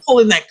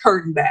 pulling that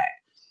curtain back,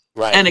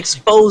 right, and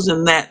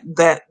exposing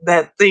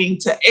that thing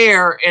to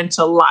air and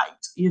to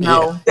light.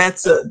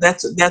 That's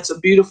a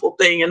beautiful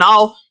thing. And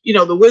all,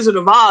 the Wizard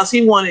of Oz,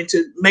 he wanted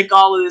to make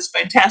all of this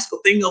fantastical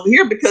thing over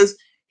here because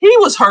he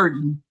was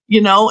hurting,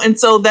 and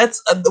so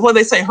that's what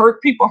they say,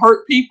 hurt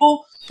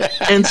people.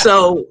 And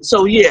so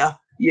yeah.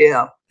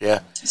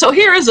 So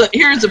here is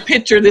a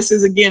picture. This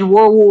is again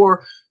World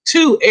War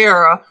II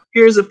era.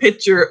 Here's a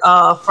picture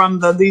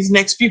from these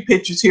next few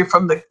pictures here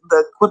from the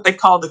what they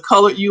call the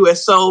colored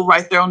USO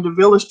right there on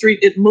Davila Street.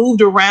 It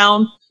moved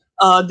around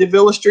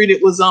Davila Street.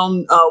 It was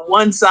on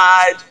one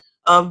side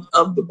of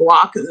the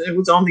block, and it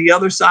was on the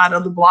other side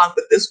of the block.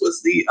 But this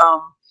was the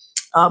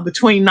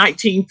between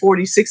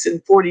 1946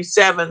 and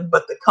 47.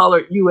 But the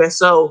colored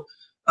USO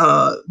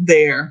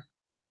there.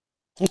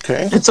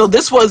 Okay. And so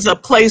this was a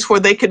place where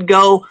they could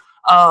go.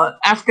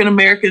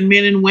 African-American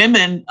men and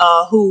women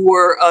who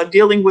were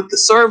dealing with the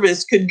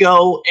service could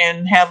go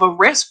and have a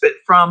respite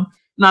from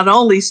not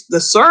only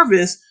the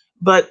service,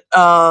 but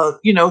to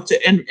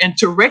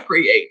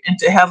recreate and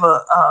to have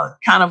a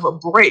kind of a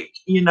break.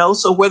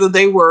 So whether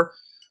they were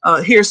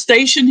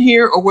stationed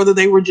here or whether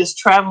they were just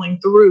traveling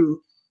through,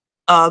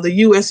 the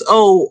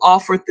USO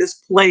offered this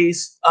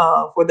place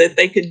where that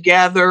they could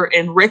gather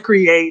and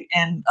recreate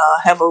and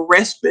have a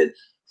respite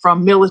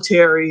from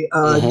military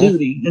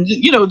duty, and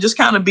just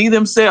kind of be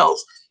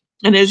themselves.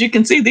 And as you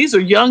can see, these are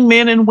young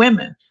men and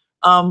women.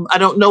 I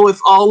don't know if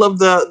all of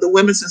the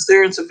women, since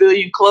they're in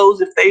civilian clothes,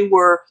 if they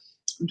were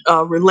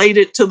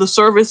related to the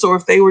service, or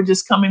if they were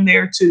just coming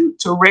there to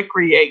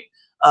recreate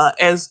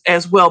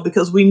as well,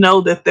 because we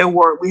know that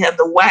we had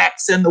the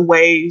WACs and the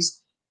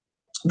WAVES,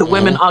 the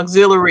Women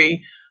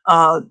Auxiliary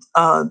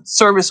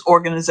service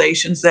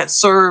organizations that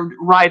served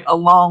right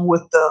along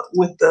with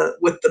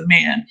the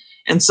men.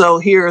 And so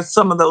here are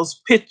some of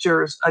those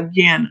pictures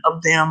again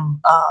of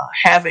them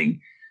having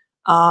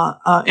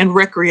and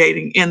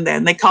recreating in that.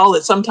 And they call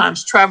it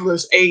sometimes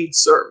Travelers Aid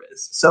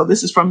Service. So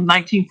this is from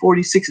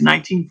 1946 and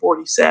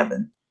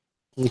 1947.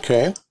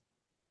 Okay.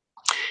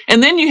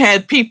 And then you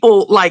had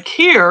people like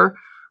here.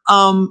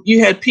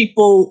 You had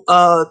people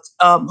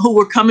who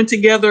were coming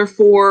together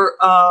for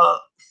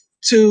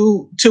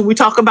we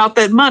talk about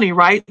that money,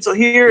 right? So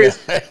here is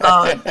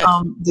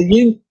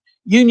the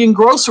Union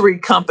Grocery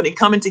Company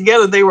coming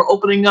together. They were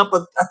opening up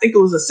I think it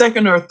was a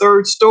second or a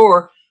third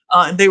store,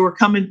 and they were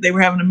having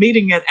a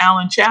meeting at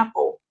Allen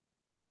Chapel,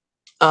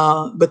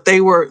 but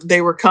they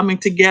were coming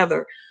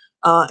together.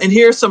 And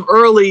here's some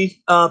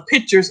early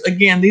pictures.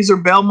 Again, these are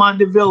Belmont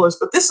de Villas,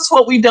 but this is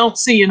what we don't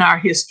see in our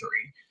history.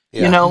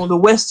 Yeah. You know, the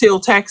West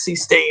Hill taxi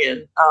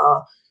stand.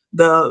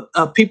 The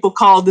people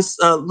called this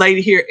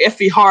lady here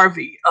Effie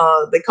Harvey.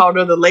 They called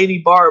her the Lady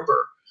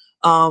Barber.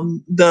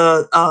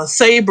 The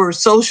Sabre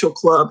Social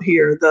Club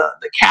here,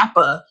 the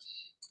Kappa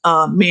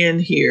men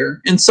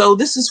here. And so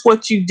this is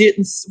what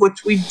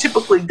we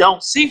typically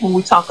don't see when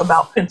we talk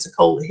about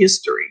Pensacola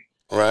history.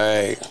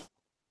 Right.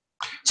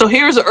 So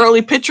here's an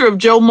early picture of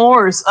Joe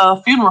Moore's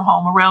funeral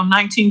home around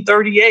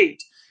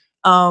 1938.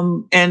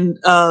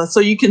 So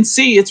you can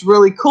see it's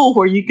really cool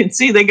where you can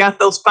see they got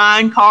those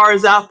fine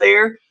cars out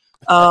there,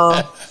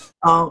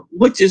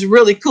 which is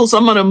really cool. So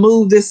I'm going to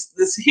move this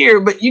here,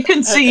 but you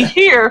can see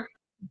here,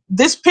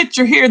 this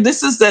picture here,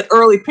 this is that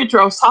early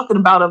picture I was talking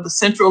about of the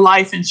Central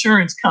Life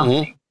Insurance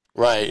Company.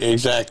 Right.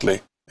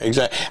 Exactly. Hey,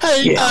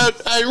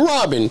 hey,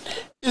 Robin,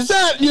 is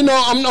that,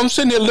 I'm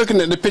sitting here looking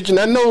at the picture, and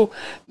I know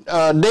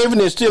David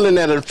is still in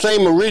that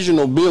same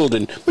original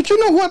building, but you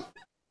know what?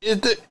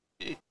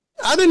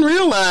 I didn't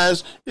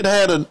realize it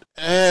had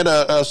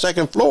a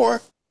second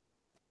floor.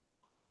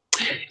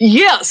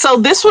 Yeah, so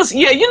this was,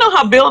 you know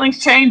how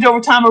buildings change over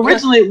time.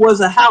 Originally, it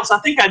was a house. I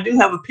think I do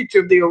have a picture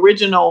of the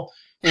original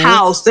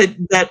house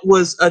that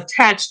was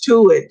attached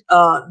to it,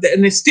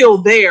 and it's still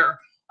there.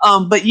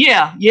 But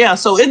yeah.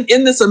 So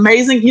in this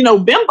amazing,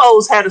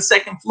 Bimbo's had a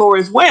second floor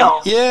as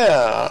well.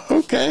 Yeah.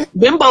 Okay.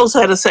 Bimbo's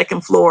had a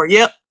second floor.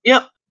 Yep.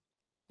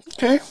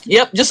 Okay.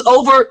 Yep. Just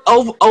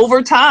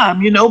over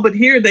time, but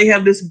here they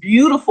have this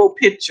beautiful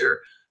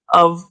picture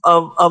of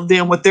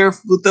them with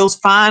those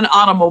fine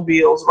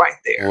automobiles right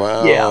there.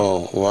 Wow. Yeah.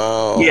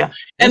 Wow. Yeah.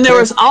 And there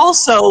was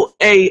also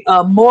a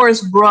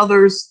Morris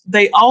Brothers.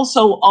 They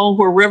also own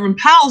where Reverend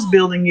Powell's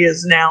building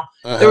is now.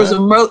 There was a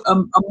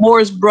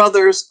Morris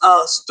Brothers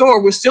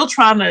store. We're still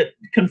trying to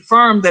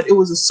confirm that it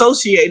was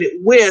associated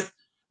with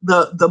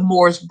the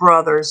Morris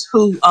Brothers,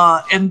 who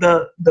and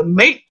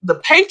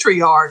the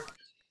patriarch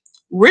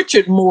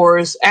Richard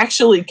Morris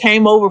actually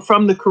came over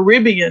from the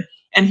Caribbean,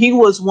 and he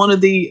was one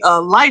of the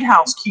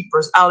lighthouse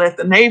keepers out at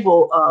the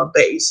naval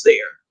base there.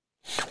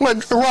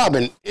 Well,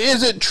 Robin,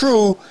 is it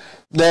true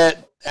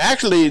that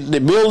actually the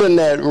building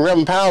that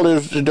Reverend Powell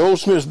is, the Old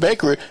Smith's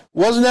Bakery,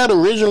 wasn't that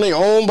originally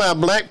owned by a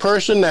black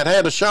person that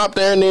had a shop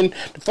there, and then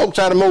the folks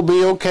out of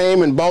Mobile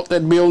came and bought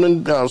that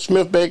building,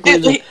 Smith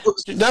Bakery?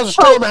 There's a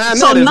story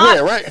behind that as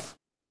well, right?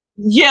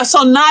 Yeah,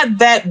 so not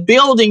that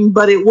building,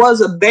 but it was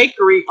a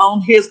bakery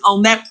on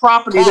that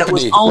property that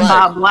was owned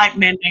by a black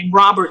man named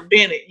Robert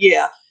Bennett.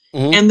 Yeah.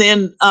 And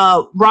then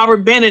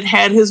Robert Bennett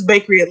had his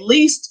bakery at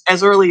least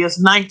as early as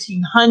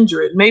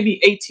 1900,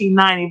 maybe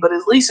 1890, but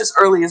at least as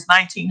early as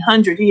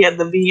 1900. He had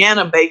the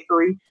Vienna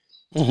Bakery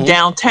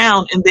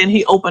downtown, and then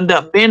he opened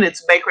up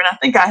Bennett's Bakery. And I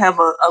think I have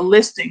a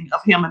listing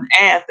of him, an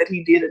ad that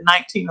he did in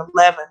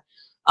 1911.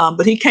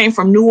 But he came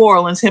from New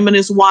Orleans. Him and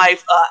his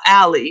wife,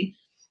 Allie,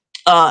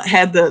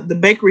 had the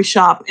bakery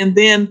shop. And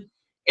then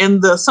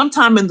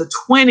sometime in the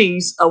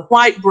 20s, a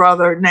white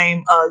brother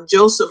named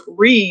Joseph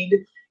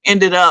Reed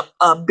ended up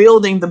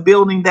building the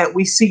building that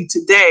we see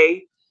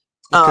today.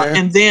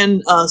 And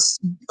then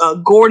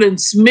Gordon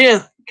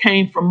Smith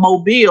came from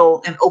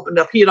Mobile and opened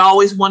up. He had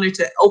always wanted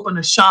to open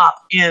a shop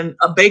in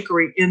a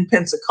bakery in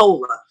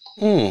Pensacola.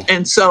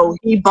 And so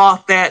he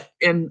bought that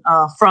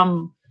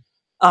from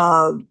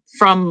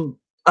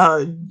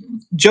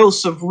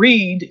Joseph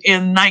Reed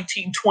in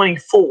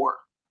 1924.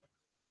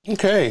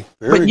 Okay.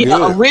 Very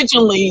good.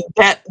 Originally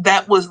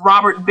that was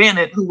Robert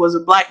Bennett, who was a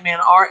black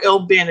man.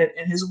 R.L. Bennett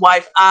and his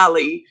wife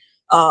Allie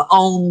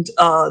owned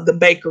the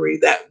bakery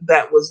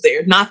that was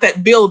there. Not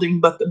that building,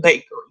 but the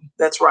bakery.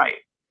 That's right.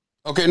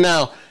 Okay,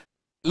 now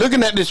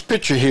looking at this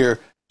picture here,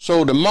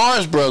 so the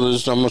Morris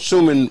brothers, I'm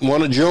assuming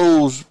one of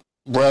Joe's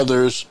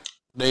brothers,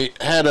 they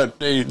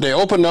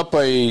opened up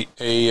a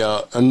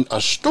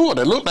store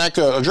that looked like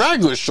a dry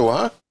goods store,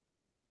 huh?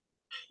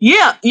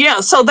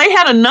 Yeah. So they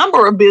had a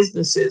number of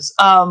businesses,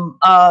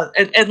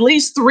 at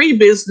least three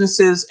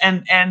businesses,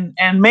 and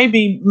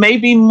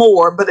maybe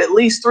more, but at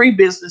least three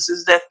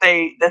businesses that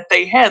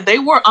they had. They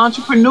were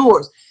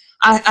entrepreneurs.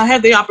 I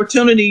had the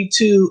opportunity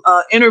to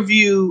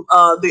interview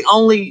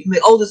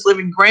the oldest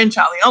living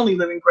grandchild, the only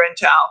living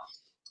grandchild,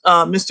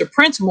 Mr.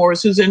 Prince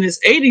Morris, who's in his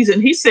 80s,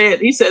 and he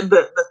said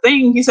the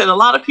thing he said a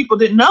lot of people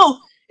didn't know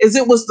is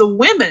it was the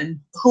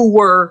women who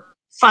were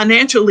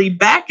financially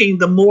backing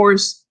the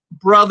Morris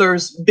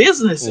brothers'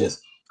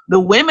 businesses. The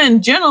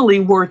women generally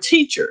were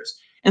teachers,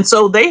 and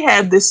so they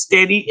had this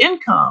steady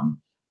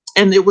income,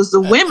 and it was the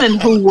women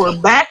who were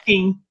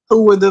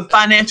the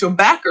financial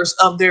backers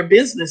of their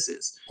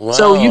businesses. Wow.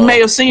 So you may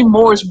have seen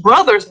Morris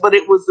brothers, but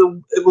it was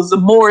the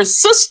Morris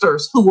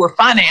sisters who were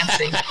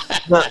financing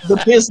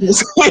the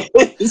business. Well,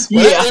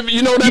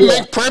 that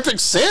makes perfect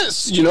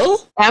sense.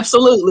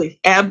 Absolutely,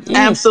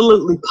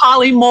 absolutely.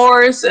 Polly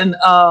Morris, and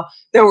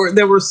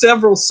there were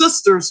several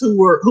sisters who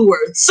were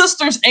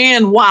sisters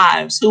and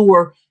wives who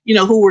were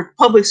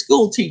public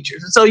school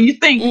teachers. And so you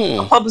think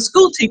a public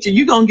school teacher,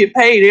 you're gonna get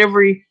paid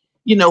every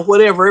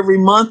every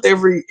month,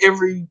 every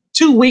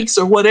 2 weeks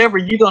or whatever,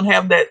 you're going to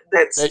have that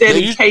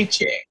steady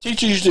paycheck.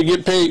 Teachers used to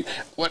get paid,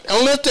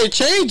 unless they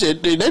changed it.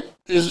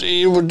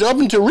 It was up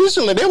until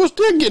recently, they were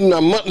still getting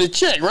a monthly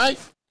check, right?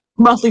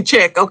 Monthly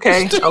check,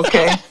 okay. Guaranteed,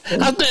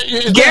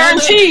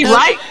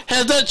 right?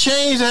 Has that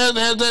changed?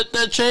 Has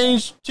that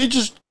changed?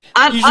 Teachers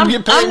I'm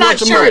not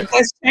sure if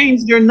that's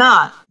changed or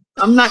not.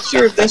 I'm not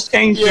sure if that's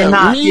changed or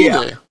not.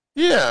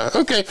 Yeah,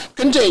 okay.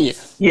 Continue.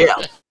 Yeah.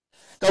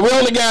 We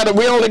only got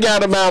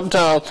about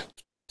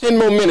 10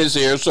 more minutes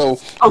here, so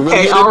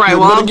okay, all right.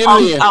 Well,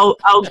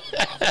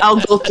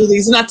 I'll go through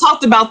these, and I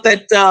talked about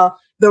that.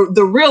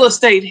 The real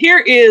estate here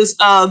is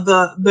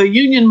the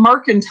Union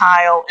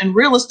Mercantile and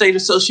Real Estate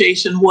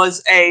Association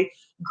was a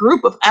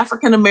group of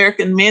African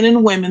American men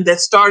and women that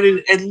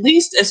started at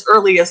least as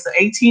early as the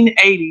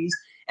 1880s,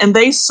 and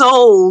they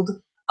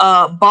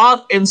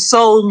bought and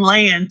sold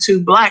land to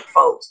Black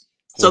folks,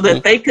 so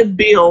that they could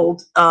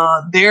build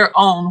their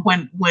own.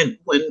 When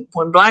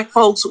Black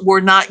folks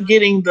were not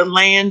getting the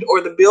land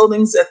or the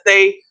buildings that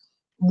they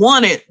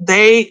wanted,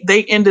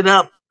 they ended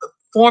up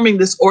forming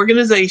this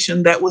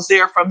organization that was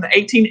there from the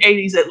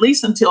 1880s at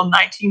least until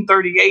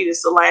 1938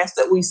 is the last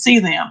that we see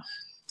them.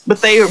 But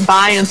they are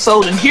buy and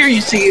sold. And here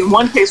you see in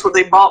one case where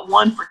they bought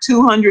one for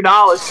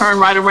 $200, turned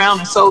right around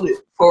and sold it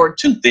for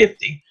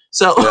 $250.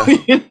 So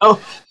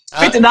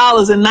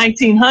 $50 in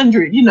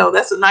 1900,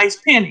 that's a nice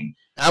penny.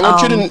 I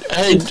want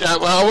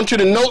you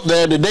to note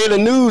that the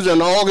Daily News on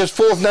August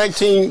 4th,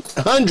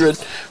 1900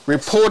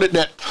 reported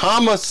that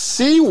Thomas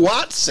C.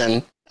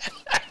 Watson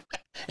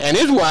and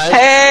his wife.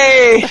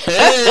 Hey.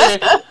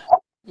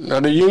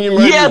 The Union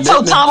Merchant. Yeah,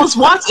 so Thomas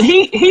Watson,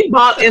 he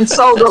bought and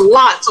sold a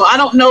lot. So I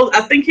don't know.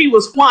 I think he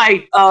was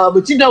white.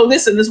 But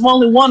listen, there's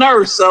only one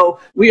Earth, so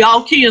we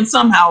all kin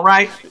somehow,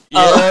 right?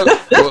 Yeah,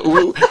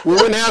 we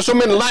wouldn't have so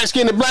many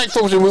light-skinned Black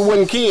folks if we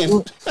wouldn't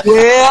kin.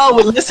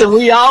 Well, listen,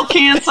 we all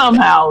kin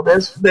somehow.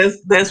 That's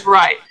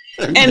right.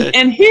 Okay.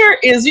 And here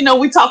is,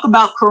 we talk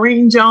about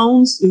Corrine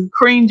Jones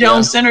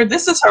Center.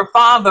 This is her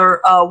father,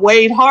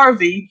 Wade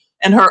Harvey,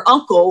 and her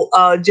uncle,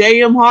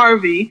 J.M.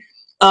 Harvey,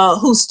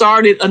 who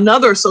started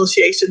another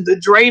association, the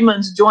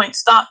Drayman's Joint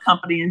Stock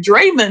Company. And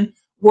Drayman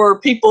were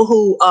people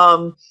who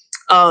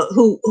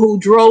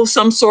drove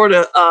some sort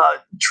of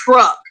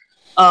truck.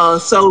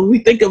 So we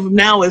think of them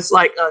now as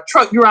like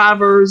truck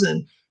drivers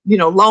and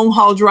long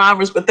haul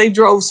drivers, but they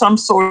drove some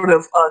sort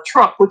of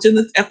truck, which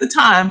at the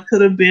time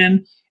could have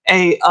been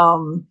a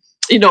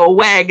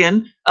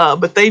wagon,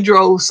 but they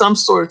drove some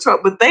sort of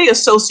truck. But they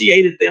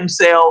associated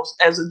themselves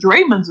as a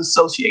Drayman's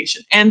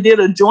Association and did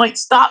a joint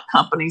stock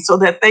company so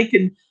that they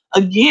can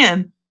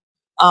again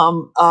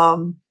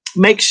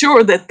make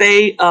sure that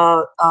they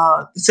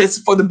says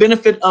for the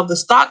benefit of the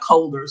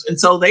stockholders. And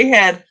so they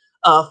had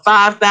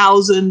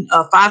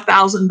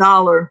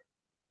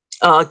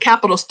 $5,000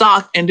 capital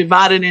stock and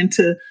divided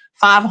into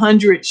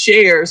 500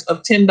 shares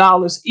of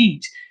 $10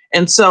 each.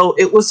 And so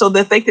it was so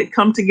that they could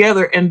come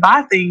together and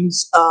buy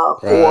things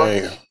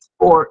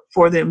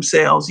for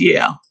themselves.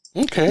 Yeah.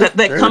 Okay.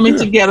 That coming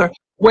together.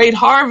 Wade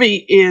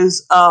Harvey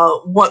is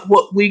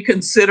what we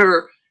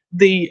consider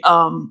the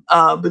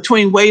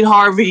between Wade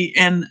Harvey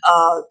and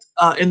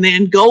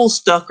then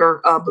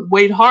Goldstucker. But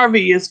Wade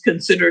Harvey is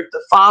considered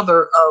the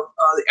father of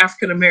the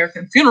African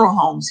American funeral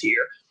homes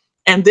here,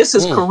 and this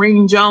is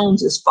Corrine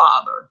Jones's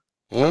father.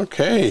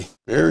 Okay,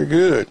 very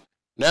good.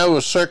 That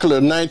was circa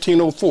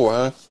 1904,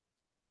 huh?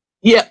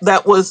 Yeah,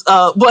 that was.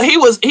 Well, he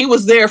was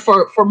there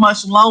for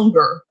much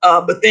longer.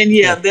 But then,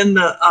 then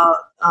the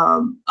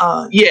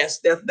yes,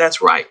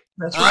 that's right.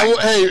 That's right.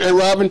 Hey,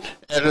 Robin.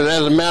 As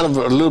a matter of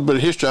a little bit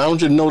of history, I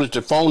want you to notice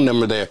the phone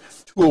number there: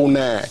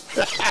 209.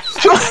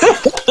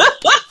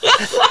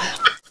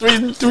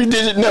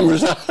 Three-digit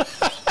numbers. Huh?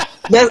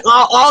 That's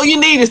all you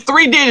need is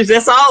 3 digits.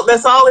 That's all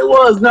it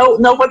was. No,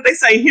 what they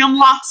say,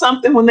 hemlock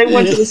something when they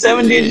went to the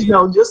 7 digits.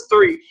 No, just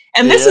 3.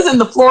 And this is in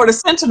the Florida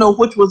Sentinel,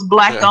 which was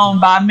Black owned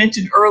by, I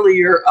mentioned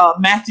earlier,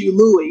 Matthew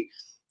Louis,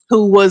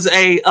 who was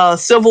a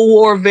Civil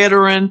War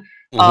veteran,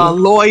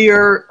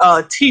 lawyer,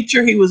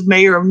 teacher. He was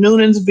mayor of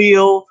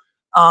Noonanville.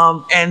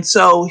 And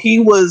so he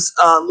was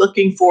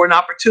looking for an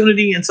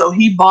opportunity. And so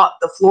he bought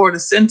the Florida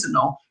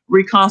Sentinel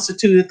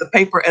reconstituted the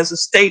paper as a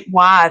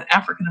statewide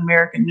African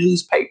American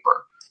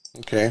newspaper.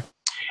 Okay.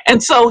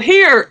 And so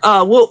here,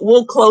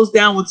 we'll close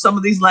down with some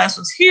of these last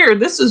ones here.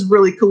 This is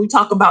really cool. We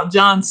talk about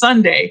John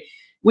Sunday.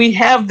 We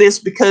have this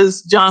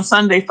because John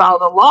Sunday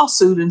filed a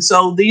lawsuit, and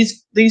so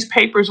these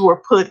papers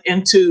were put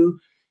into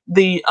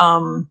the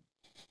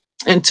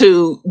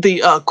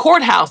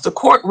courthouse, the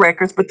court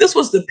records. But this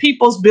was the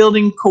People's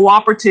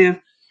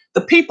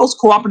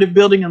Cooperative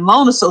Building and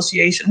Loan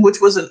Association,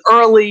 which was an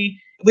early.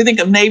 If we think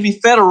of Navy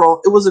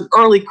Federal, it was an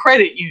early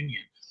credit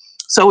union.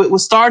 So it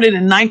was started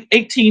in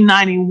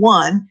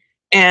 1891.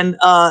 And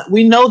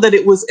we know that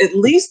it was at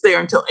least there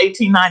until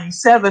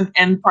 1897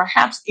 and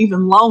perhaps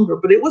even longer,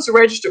 but it was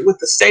registered with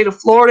the state of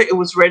Florida. It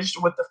was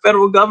registered with the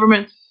federal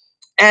government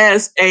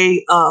as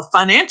a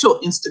financial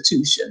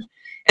institution.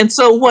 And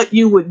so what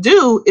you would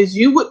do is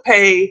you would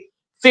pay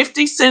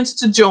 50 cents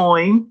to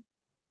join.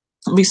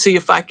 Let me see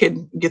if I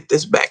can get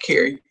this back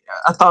here.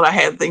 I thought I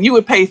had the thing. You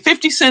would pay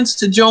 50 cents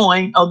to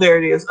join. Oh, there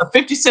it is. A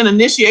 50-cent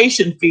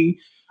initiation fee.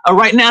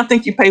 Right now, I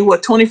think you pay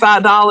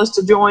 $25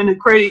 to join the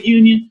credit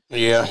union.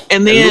 Yeah.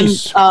 And then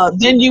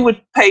you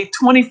would pay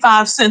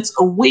 25 cents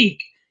a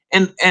week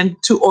and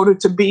to order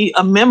to be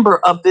a member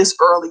of this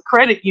early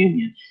credit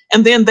union.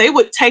 And then they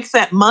would take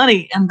that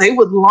money and they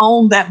would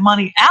loan that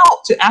money out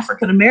to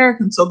African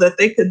Americans so that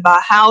they could buy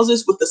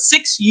houses with a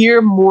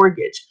 6-year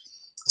mortgage,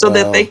 so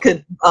that they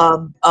could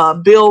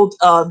build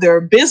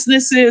their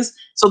businesses,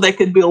 so they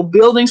could build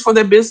buildings for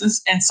their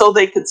business, and so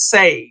they could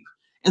save.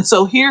 And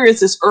so here is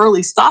this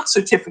early stock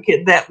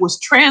certificate that was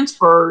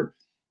transferred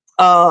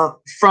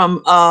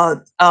from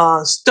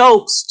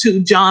Stokes to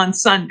John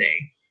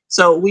Sunday.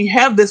 So we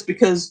have this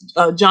because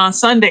John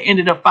Sunday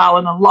ended up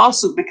filing a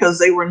lawsuit because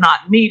they were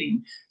not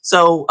meeting.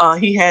 So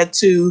he had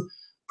to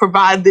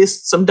provide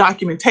some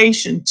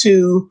documentation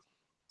to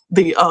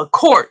the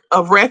court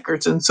of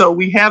records. And so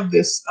we have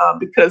this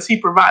because he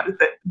provided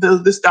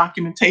this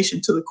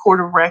documentation to the court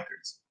of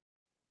records.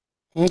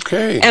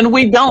 Okay. And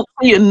we don't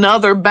see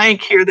another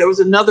bank here. There was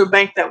another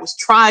bank that was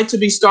tried to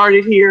be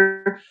started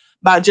here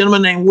by a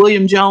gentleman named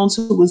William Jones,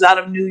 who was out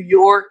of New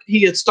York.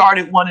 He had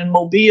started one in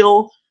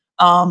Mobile.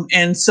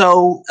 And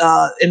so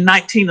in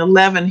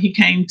 1911, he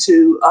came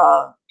to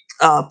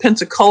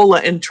Pensacola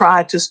and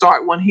tried to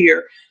start one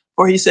here.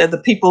 Or he said, the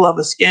people of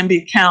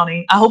Escambia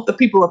County, I hope the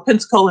people of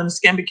Pensacola and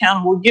Escambia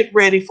County will get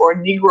ready for a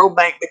Negro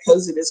bank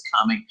because it is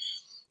coming.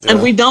 Yeah.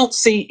 And we don't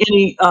see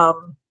any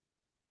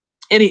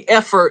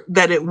effort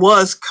that it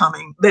was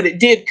coming, that it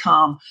did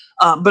come.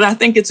 But I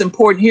think it's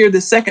important here.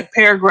 The second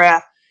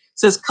paragraph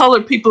says,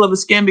 colored people of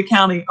Escambia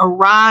County,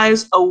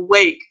 arise,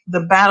 awake,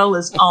 the battle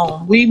is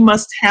on. We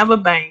must have a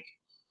bank,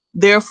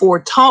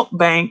 therefore talk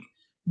bank,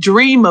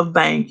 dream of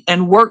bank,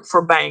 and work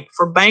for bank.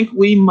 For bank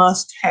we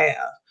must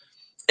have.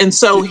 And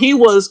so he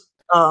was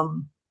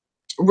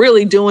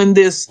really doing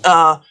this,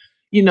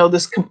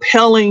 this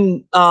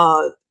compelling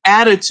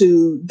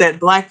attitude that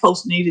Black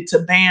folks needed to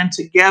band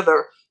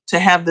together to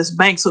have this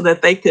bank so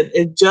that they could,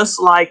 just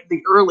like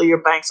the earlier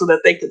bank, so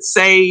that they could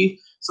save,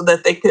 so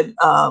that they could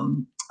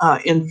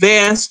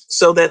invest,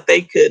 so that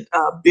they could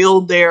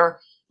build their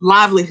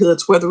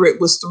livelihoods, whether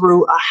it was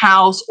through a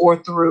house or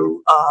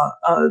through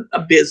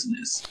a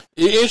business.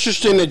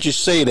 Interesting that you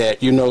say that,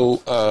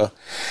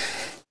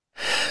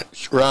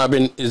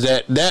 Robin, is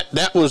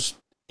that was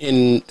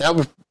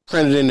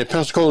printed in the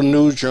Pensacola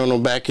News Journal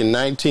back in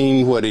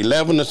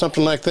 11 or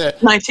something like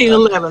that?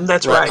 1911,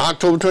 that's right.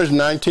 October 20th,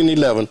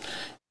 1911.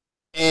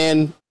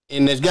 And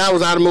this guy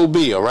was out of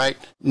Mobile, right?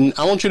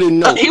 I want you to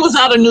know. He was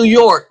out of New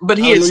York, but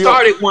he had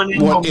started one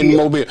in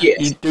Mobile.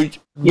 Yes.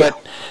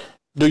 But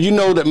do you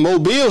know that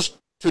Mobile,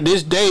 to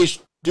this day,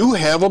 do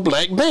have a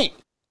black bank?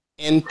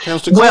 And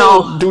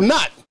Pensacola do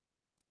not.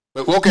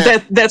 But,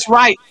 okay. That's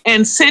right.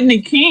 And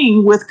Sidney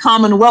King with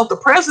Commonwealth, the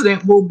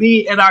president, will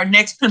be at our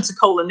next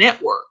Pensacola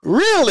network.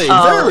 Really?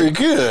 Very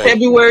good.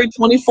 February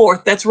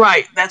 24th. That's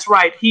right. That's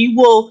right. He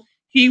will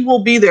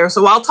be there.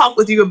 So I'll talk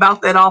with you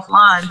about that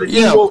offline, but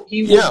he will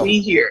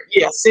be here.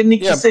 Yeah, Sidney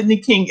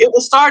King. It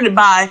was started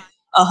by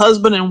a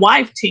husband and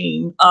wife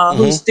team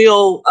who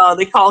still,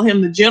 they call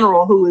him the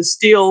general, who is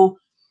still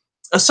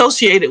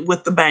associated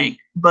with the bank.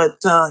 But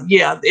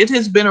it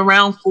has been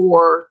around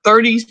for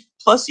 30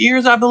 plus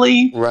years, I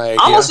believe. Right.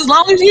 Almost as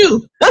long as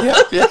you.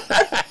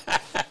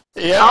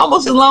 Yeah.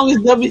 Almost as long as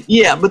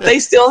but they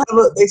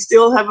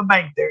still have a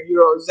bank there.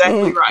 You're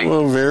exactly right.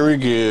 Well, very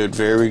good,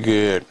 very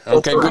good.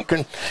 Okay, right.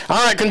 Good.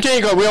 All right,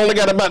 continue. We only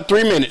got about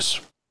 3 minutes.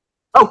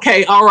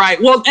 Okay, all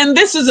right. Well, and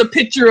this is a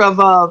picture of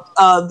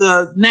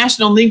the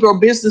National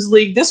Negro Business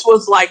League. This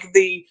was like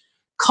the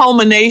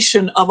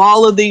culmination of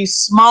all of these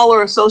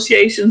smaller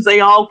associations. They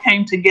all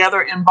came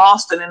together in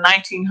Boston in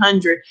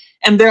 1900.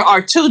 And there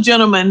are two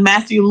gentlemen,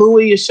 Matthew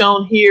Louis is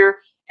shown here,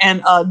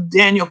 and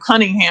Daniel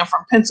Cunningham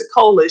from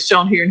Pensacola is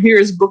shown here. And here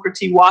is Booker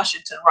T.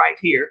 Washington right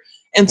here.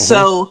 And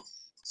so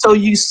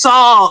you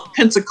saw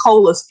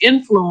Pensacola's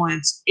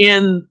influence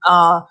in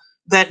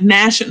that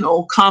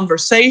national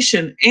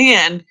conversation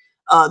and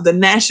the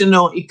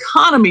national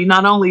economy,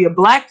 not only of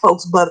Black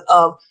folks, but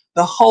of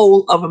the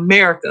whole of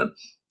America.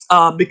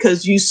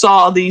 because you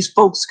saw these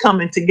folks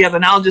coming together.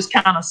 And I'll just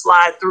kind of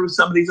slide through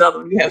some of these other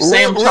ones. You have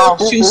Sam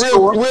Charles Shoe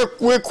Store.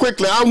 Real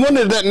quickly, I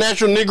wondered that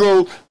National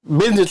Negro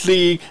Business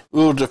League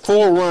was the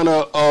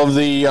forerunner of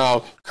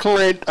the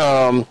current,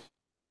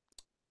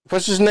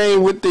 what's his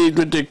name, with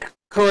the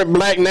current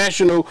Black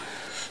National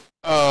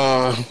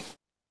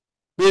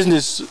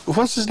Business,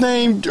 what's his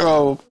name?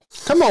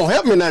 Come on,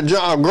 help me now,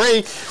 John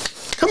Gray.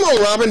 Come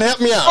on, Robin, help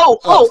me out.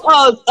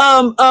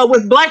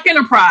 With Black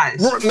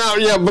Enterprise. Now,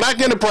 yeah, Black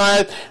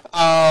Enterprise.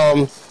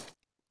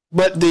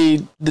 But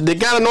they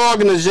got an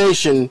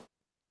organization,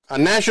 a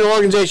national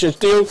organization,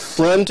 still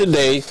run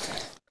today.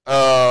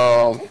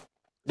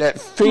 That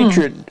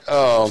featured.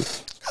 Come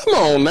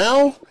on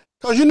now,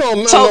 because you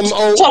know.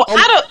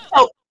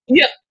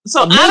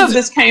 Out of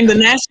this came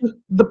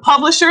the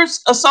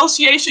Publishers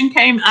Association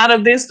came out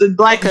of this. The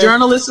Black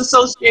Journalists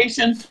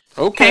Association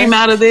came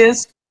out of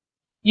this.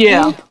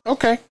 Yeah.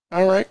 Okay.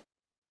 All right.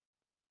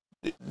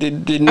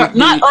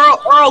 Not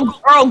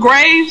Earl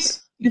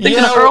Graves. You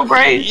thinking of Earl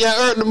Graves?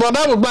 Yeah. Well,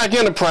 that was Black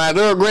Enterprise,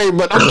 Earl Graves.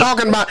 But I'm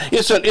talking about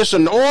it's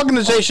an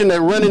organization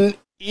that running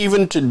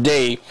even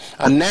today,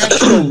 a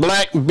national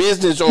Black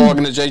business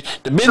organization.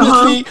 The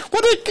Business League.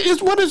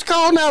 What is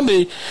called now?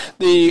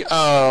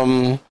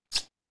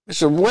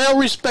 It's a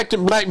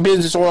well-respected Black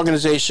business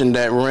organization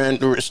that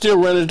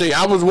still running today.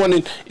 I was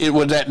wondering, it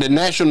was that the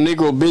National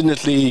Negro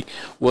Business League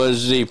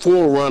was the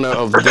forerunner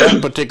of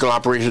that particular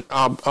operation.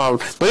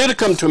 But it'll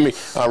come to me,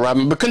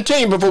 Robin. But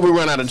continue before we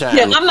run out of time.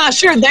 Yeah, I'm not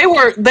sure. They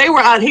were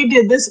out. He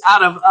did this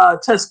out of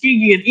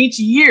Tuskegee, and each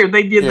year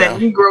they did that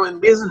Negro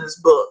in Business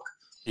book.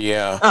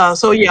 Yeah.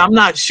 So I'm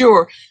not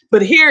sure.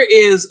 But here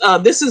is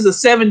this is the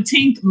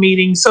 17th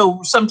meeting.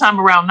 So sometime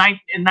around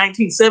in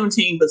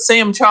 1917. But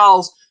Sam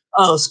Charles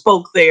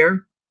spoke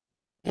there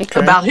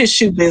about his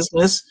shoe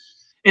business.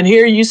 And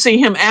here you see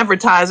him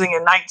advertising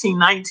in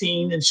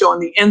 1919 and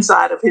showing the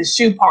inside of his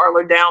shoe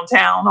parlor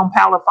downtown on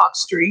Palafox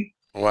Street.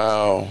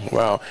 Wow.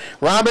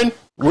 Robin,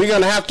 we're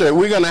gonna have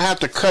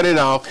to cut it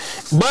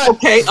off. But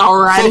okay, all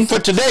right. For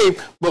today,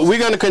 but we're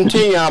gonna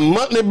continue our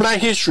monthly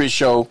Black History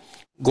show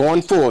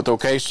going forth,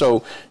 okay?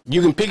 So you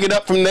can pick it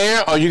up from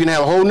there, or you can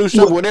have a whole new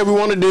show, whatever you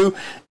want to do,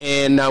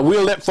 and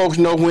we'll let folks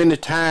know when the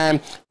time,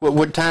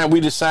 what time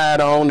we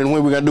decide on and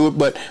when we're going to do it,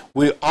 but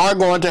we are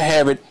going to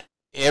have it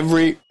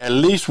at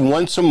least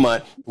once a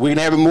month. We can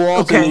have it more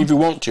often if you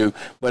want to,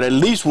 but at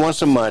least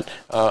once a month,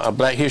 a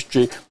Black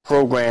History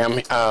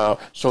program,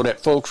 so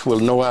that folks will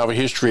know our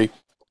history,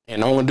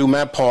 and I'm going to do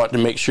my part to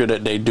make sure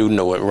that they do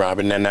know it,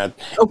 Robin. And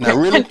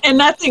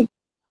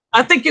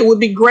I think it would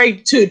be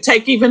great to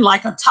take even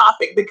like a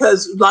topic,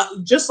 because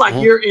just like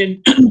you're in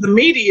the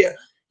media,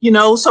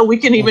 so we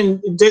can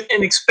even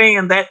and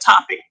expand that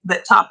topic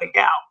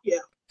out. Yeah.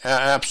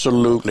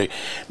 Absolutely.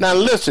 Now,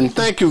 listen,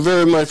 thank you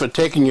very much for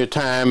taking your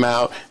time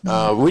out.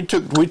 We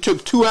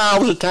took 2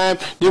 hours of time.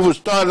 This was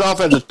started off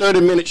as a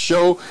 30-minute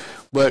show,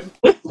 but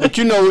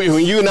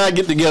when you and I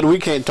get together, we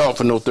can't talk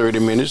for no 30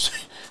 minutes.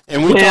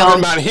 And we're talking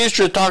about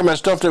history, talking about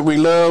stuff that we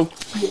love.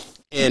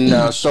 And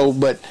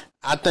but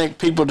I think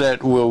people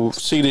that will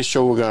see this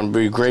show are going to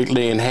be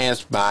greatly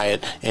enhanced by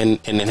it and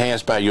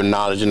enhanced by your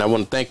knowledge. And I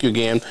want to thank you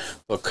again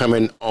for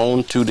coming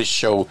on to the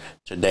show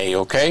today,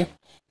 okay?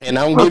 And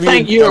I'm going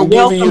to give you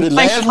the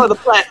last word. For the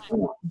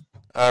platform.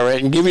 All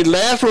right, and give you the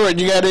last word.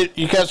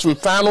 You got some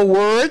final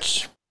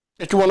words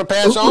that you want to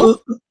pass on?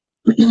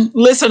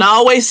 Listen, I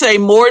always say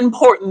more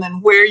important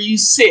than where you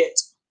sit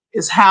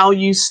is how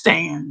you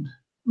stand.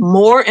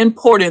 More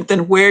important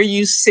than where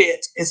you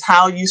sit is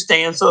how you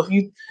stand. So if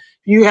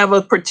you have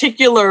a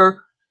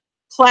particular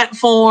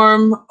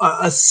platform,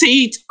 a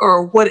seat,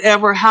 or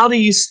whatever, how do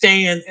you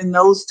stand in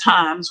those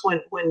times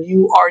when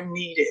you are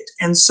needed?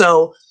 And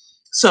so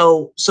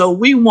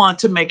we want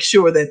to make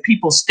sure that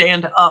people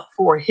stand up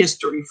for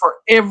history, for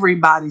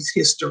everybody's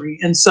history.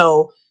 And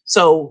so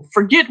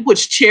forget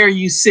which chair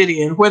you sit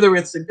in, whether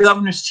it's the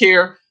governor's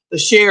chair, the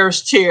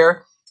sheriff's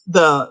chair,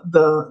 the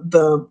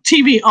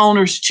TV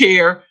owner's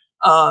chair,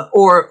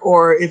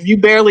 or if you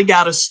barely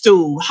got a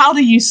stool. How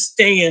do you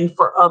stand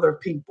for other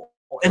people?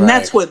 And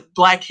that's what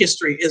Black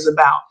history is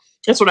about.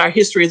 That's what our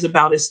history is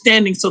about, is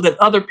standing so that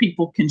other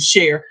people can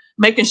share,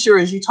 making sure,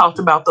 as you talked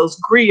about, those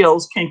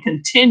griots can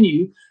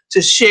continue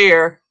to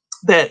share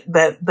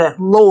that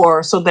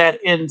lore, so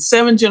that in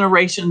 7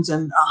 generations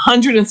and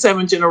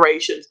 107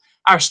 generations,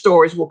 our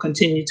stories will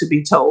continue to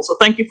be told. So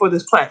thank you for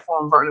this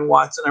platform, Vernon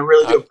Watson. I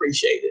really do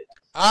appreciate it.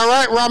 All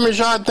right, Robin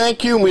Shaw,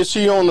 thank you. We'll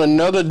see you on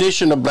another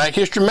edition of Black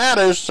History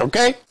Matters,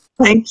 okay?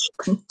 Thanks.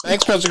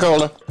 Thanks,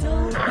 Pensacola.